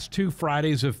last 2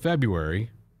 Fridays of February,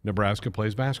 Nebraska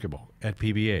plays basketball at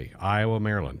PBA, Iowa,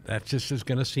 Maryland. That just is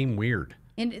going to seem weird.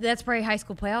 And that's probably high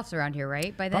school playoffs around here,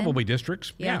 right? By then? Probably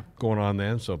districts. Yeah. Going on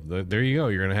then. So there you go.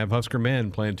 You're going to have Husker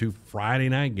men playing 2 Friday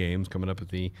night games coming up at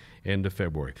the end of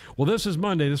February. Well, this is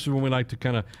Monday. This is when we like to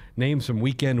kind of name some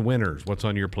weekend winners. What's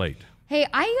on your plate? Hey,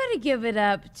 I got to give it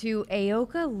up to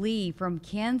Aoka Lee from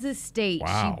Kansas State.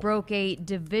 Wow. She broke a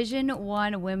Division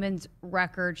I women's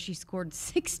record. She scored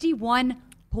 61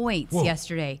 points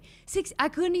yesterday. I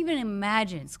couldn't even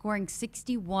imagine scoring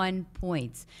 61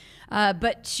 points.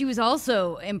 But she was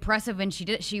also impressive when she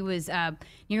did. She was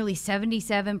nearly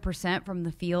 77% from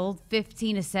the field,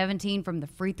 15 to 17 from the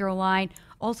free throw line.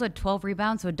 Also had 12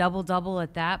 rebounds, so a double-double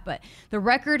at that. But the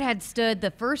record had stood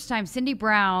the first time. Cindy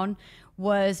Brown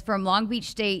was from Long Beach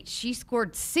State. She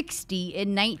scored 60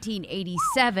 in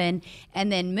 1987.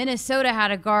 And then Minnesota had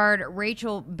a guard,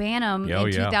 Rachel Banham,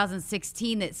 in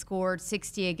 2016 that scored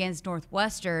 60 against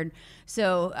Northwestern.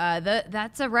 So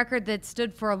that's a record that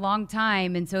stood for a long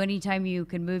time. And so anytime you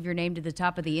can move your name to the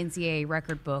top of the NCAA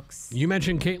record books. You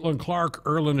mentioned Caitlin Clark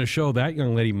early in the show. That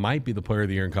young lady might be the player of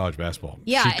the year in college basketball.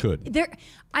 Yeah, she could.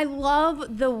 I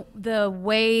love the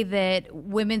way that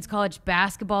women's college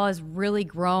basketball has really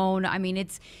grown. I mean,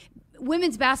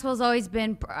 women's basketball has always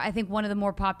been, I think, one of the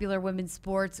more popular women's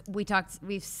sports. We've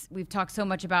talked so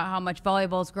much about how much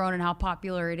volleyball's grown and how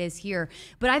popular it is here.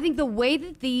 But I think the way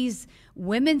that these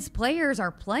women's players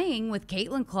are playing with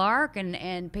Caitlin Clark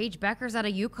and Paige Beckers out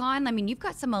of UConn, I mean, you've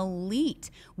got some elite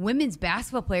women's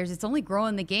basketball players. It's only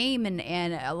growing the game and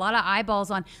a lot of eyeballs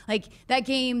on, like, that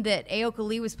game that Aoka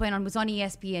Lee was playing on was on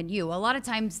ESPNU. A lot of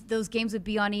times those games would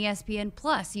be on ESPN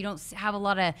Plus. You don't have a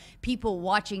lot of people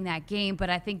watching that game, but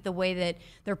I think the way that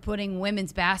they're putting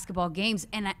women's basketball games,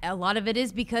 and a lot of it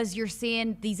is because you're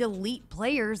seeing these elite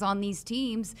players on these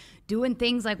teams doing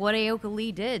things like what Aoka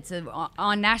Lee did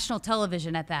on national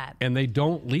television at that. And they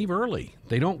don't leave early.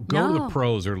 They don't go to the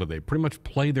pros early. They pretty much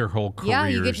play their whole careers there.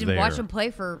 Yeah, you get to watch them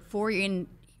play for 4 years.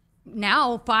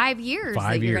 Now 5 years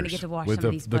that you're going to get to watch some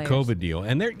of these players. With the COVID deal.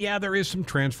 And there is some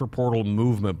transfer portal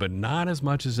movement, but not as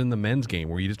much as in the men's game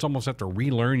where you just almost have to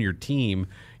relearn your team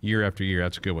year after year.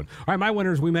 That's a good one. All right, my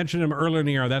winners, we mentioned them earlier in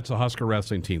the year. That's the Husker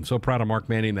wrestling team. So proud of Mark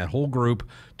Manning and that whole group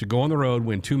to go on the road,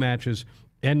 win 2 matches,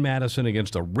 and Madison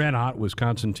against a red-hot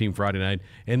Wisconsin team Friday night,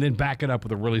 and then back it up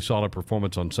with a really solid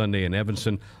performance on Sunday in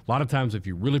Evanston. A lot of times if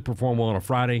you really perform well on a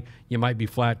Friday, you might be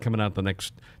flat coming out the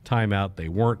next time out. They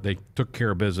weren't. They took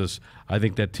care of business. I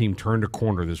think that team turned a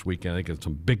corner this weekend. I think there's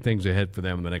some big things ahead for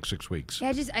them in the next 6 weeks.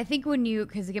 Yeah, I think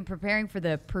because again, preparing for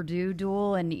the Purdue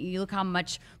duel, and you look how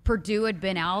much Purdue had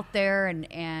been out there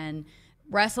and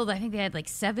wrestled. I think they had like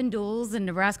 7 duels and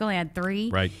Nebraska only had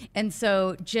 3. Right. And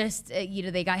so just,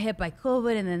 they got hit by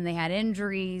COVID and then they had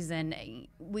injuries. And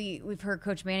we've heard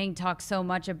Coach Manning talk so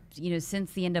much,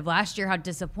 since the end of last year, how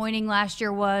disappointing last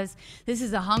year was. This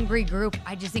is a hungry group.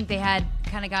 I just think they had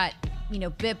kind of got,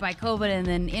 bit by COVID and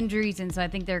then injuries. And so I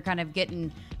think they're kind of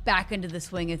getting back into the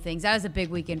swing of things. That was a big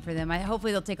weekend for them.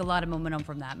 Hopefully they'll take a lot of momentum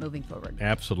from that moving forward.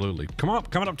 Absolutely. Coming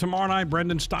up tomorrow night,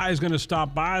 Brendan Stye is going to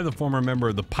stop by. The former member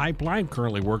of the Pipeline,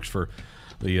 currently works for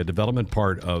the development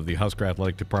part of the Husker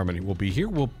Athletic Department. He will be here.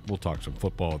 We'll talk some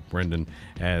football with Brendan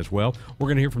as well. We're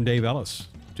going to hear from Dave Ellis.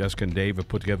 Jessica and Dave have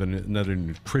put together another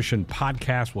nutrition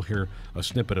podcast. We'll hear a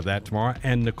snippet of that tomorrow.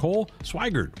 And Nicole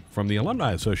Swigert from the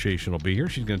Alumni Association will be here.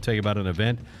 She's going to tell you about an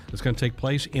event that's going to take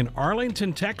place in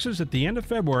Arlington, Texas at the end of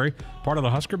February, part of the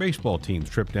Husker baseball team's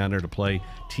trip down there to play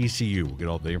TCU. We'll get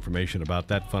all the information about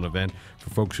that fun event for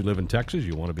folks who live in Texas.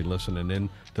 You want to be listening in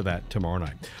to that tomorrow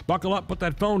night. Buckle up, put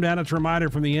that phone down. It's a reminder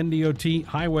from the NDOT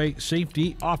Highway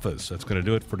Safety Office. That's going to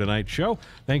do it for tonight's show.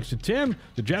 Thanks to Tim,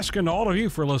 to Jessica, and to all of you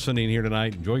for listening here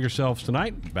tonight. Enjoy yourselves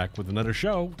tonight. Back with another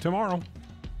show tomorrow.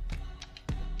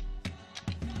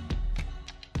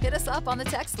 Hit us up on the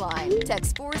text line.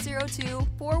 Text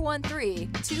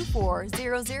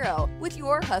 402-413-2400 with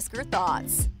your Husker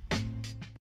thoughts.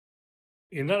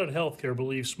 United Healthcare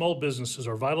believes small businesses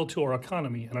are vital to our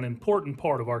economy and an important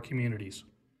part of our communities.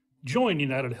 Join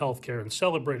United Healthcare in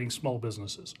celebrating small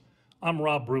businesses. I'm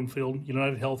Rob Broomfield,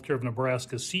 United Healthcare of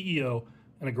Nebraska's CEO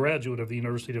and a graduate of the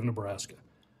University of Nebraska.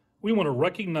 We want to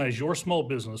recognize your small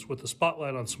business with the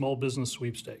Spotlight on Small Business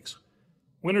Sweepstakes.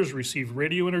 Winners receive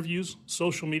radio interviews,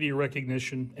 social media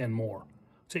recognition, and more.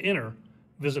 To enter,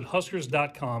 visit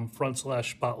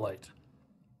huskers.com/spotlight.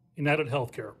 United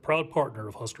Healthcare, proud partner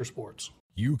of Husker Sports.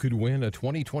 You could win a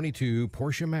 2022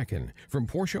 Porsche Macan from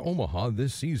Porsche Omaha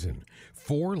this season.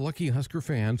 4 lucky Husker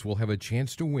fans will have a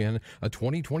chance to win a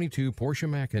 2022 Porsche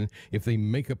Macan if they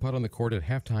make a putt on the court at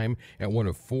halftime at one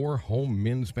of 4 home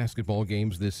men's basketball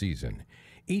games this season.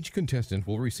 Each contestant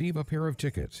will receive a pair of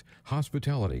tickets,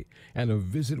 hospitality, and a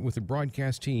visit with the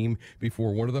broadcast team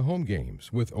before one of the home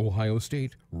games with Ohio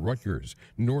State, Rutgers,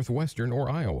 Northwestern, or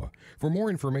Iowa. For more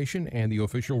information and the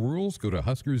official rules, go to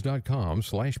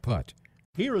huskers.com/putt.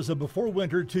 Here is a before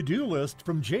winter to-do list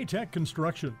from J-Tech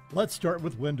Construction. Let's start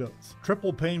with windows.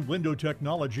 Triple pane window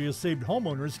technology has saved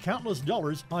homeowners countless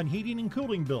dollars on heating and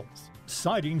cooling bills.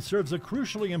 Siding serves a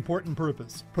crucially important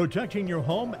purpose, protecting your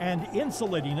home and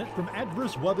insulating it from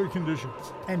adverse weather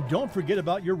conditions. And don't forget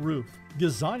about your roof.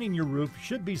 Designing your roof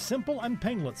should be simple and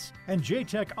painless, and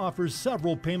J-Tech offers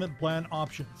several payment plan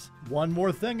options. One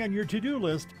more thing on your to-do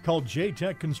list, called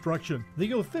J-Tech Construction,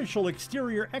 the official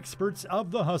exterior experts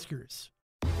of the Huskers.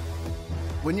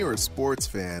 When you're a sports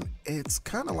fan, it's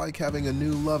kind of like having a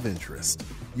new love interest.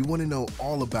 You want to know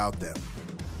all about them.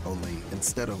 Only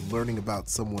instead of learning about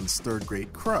someone's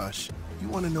third-grade crush, you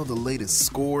want to know the latest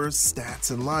scores,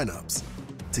 stats, and lineups.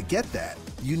 To get that,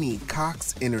 you need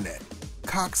Cox Internet.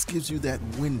 Cox gives you that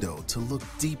window to look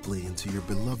deeply into your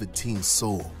beloved team's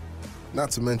soul. Not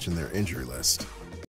to mention their injury list.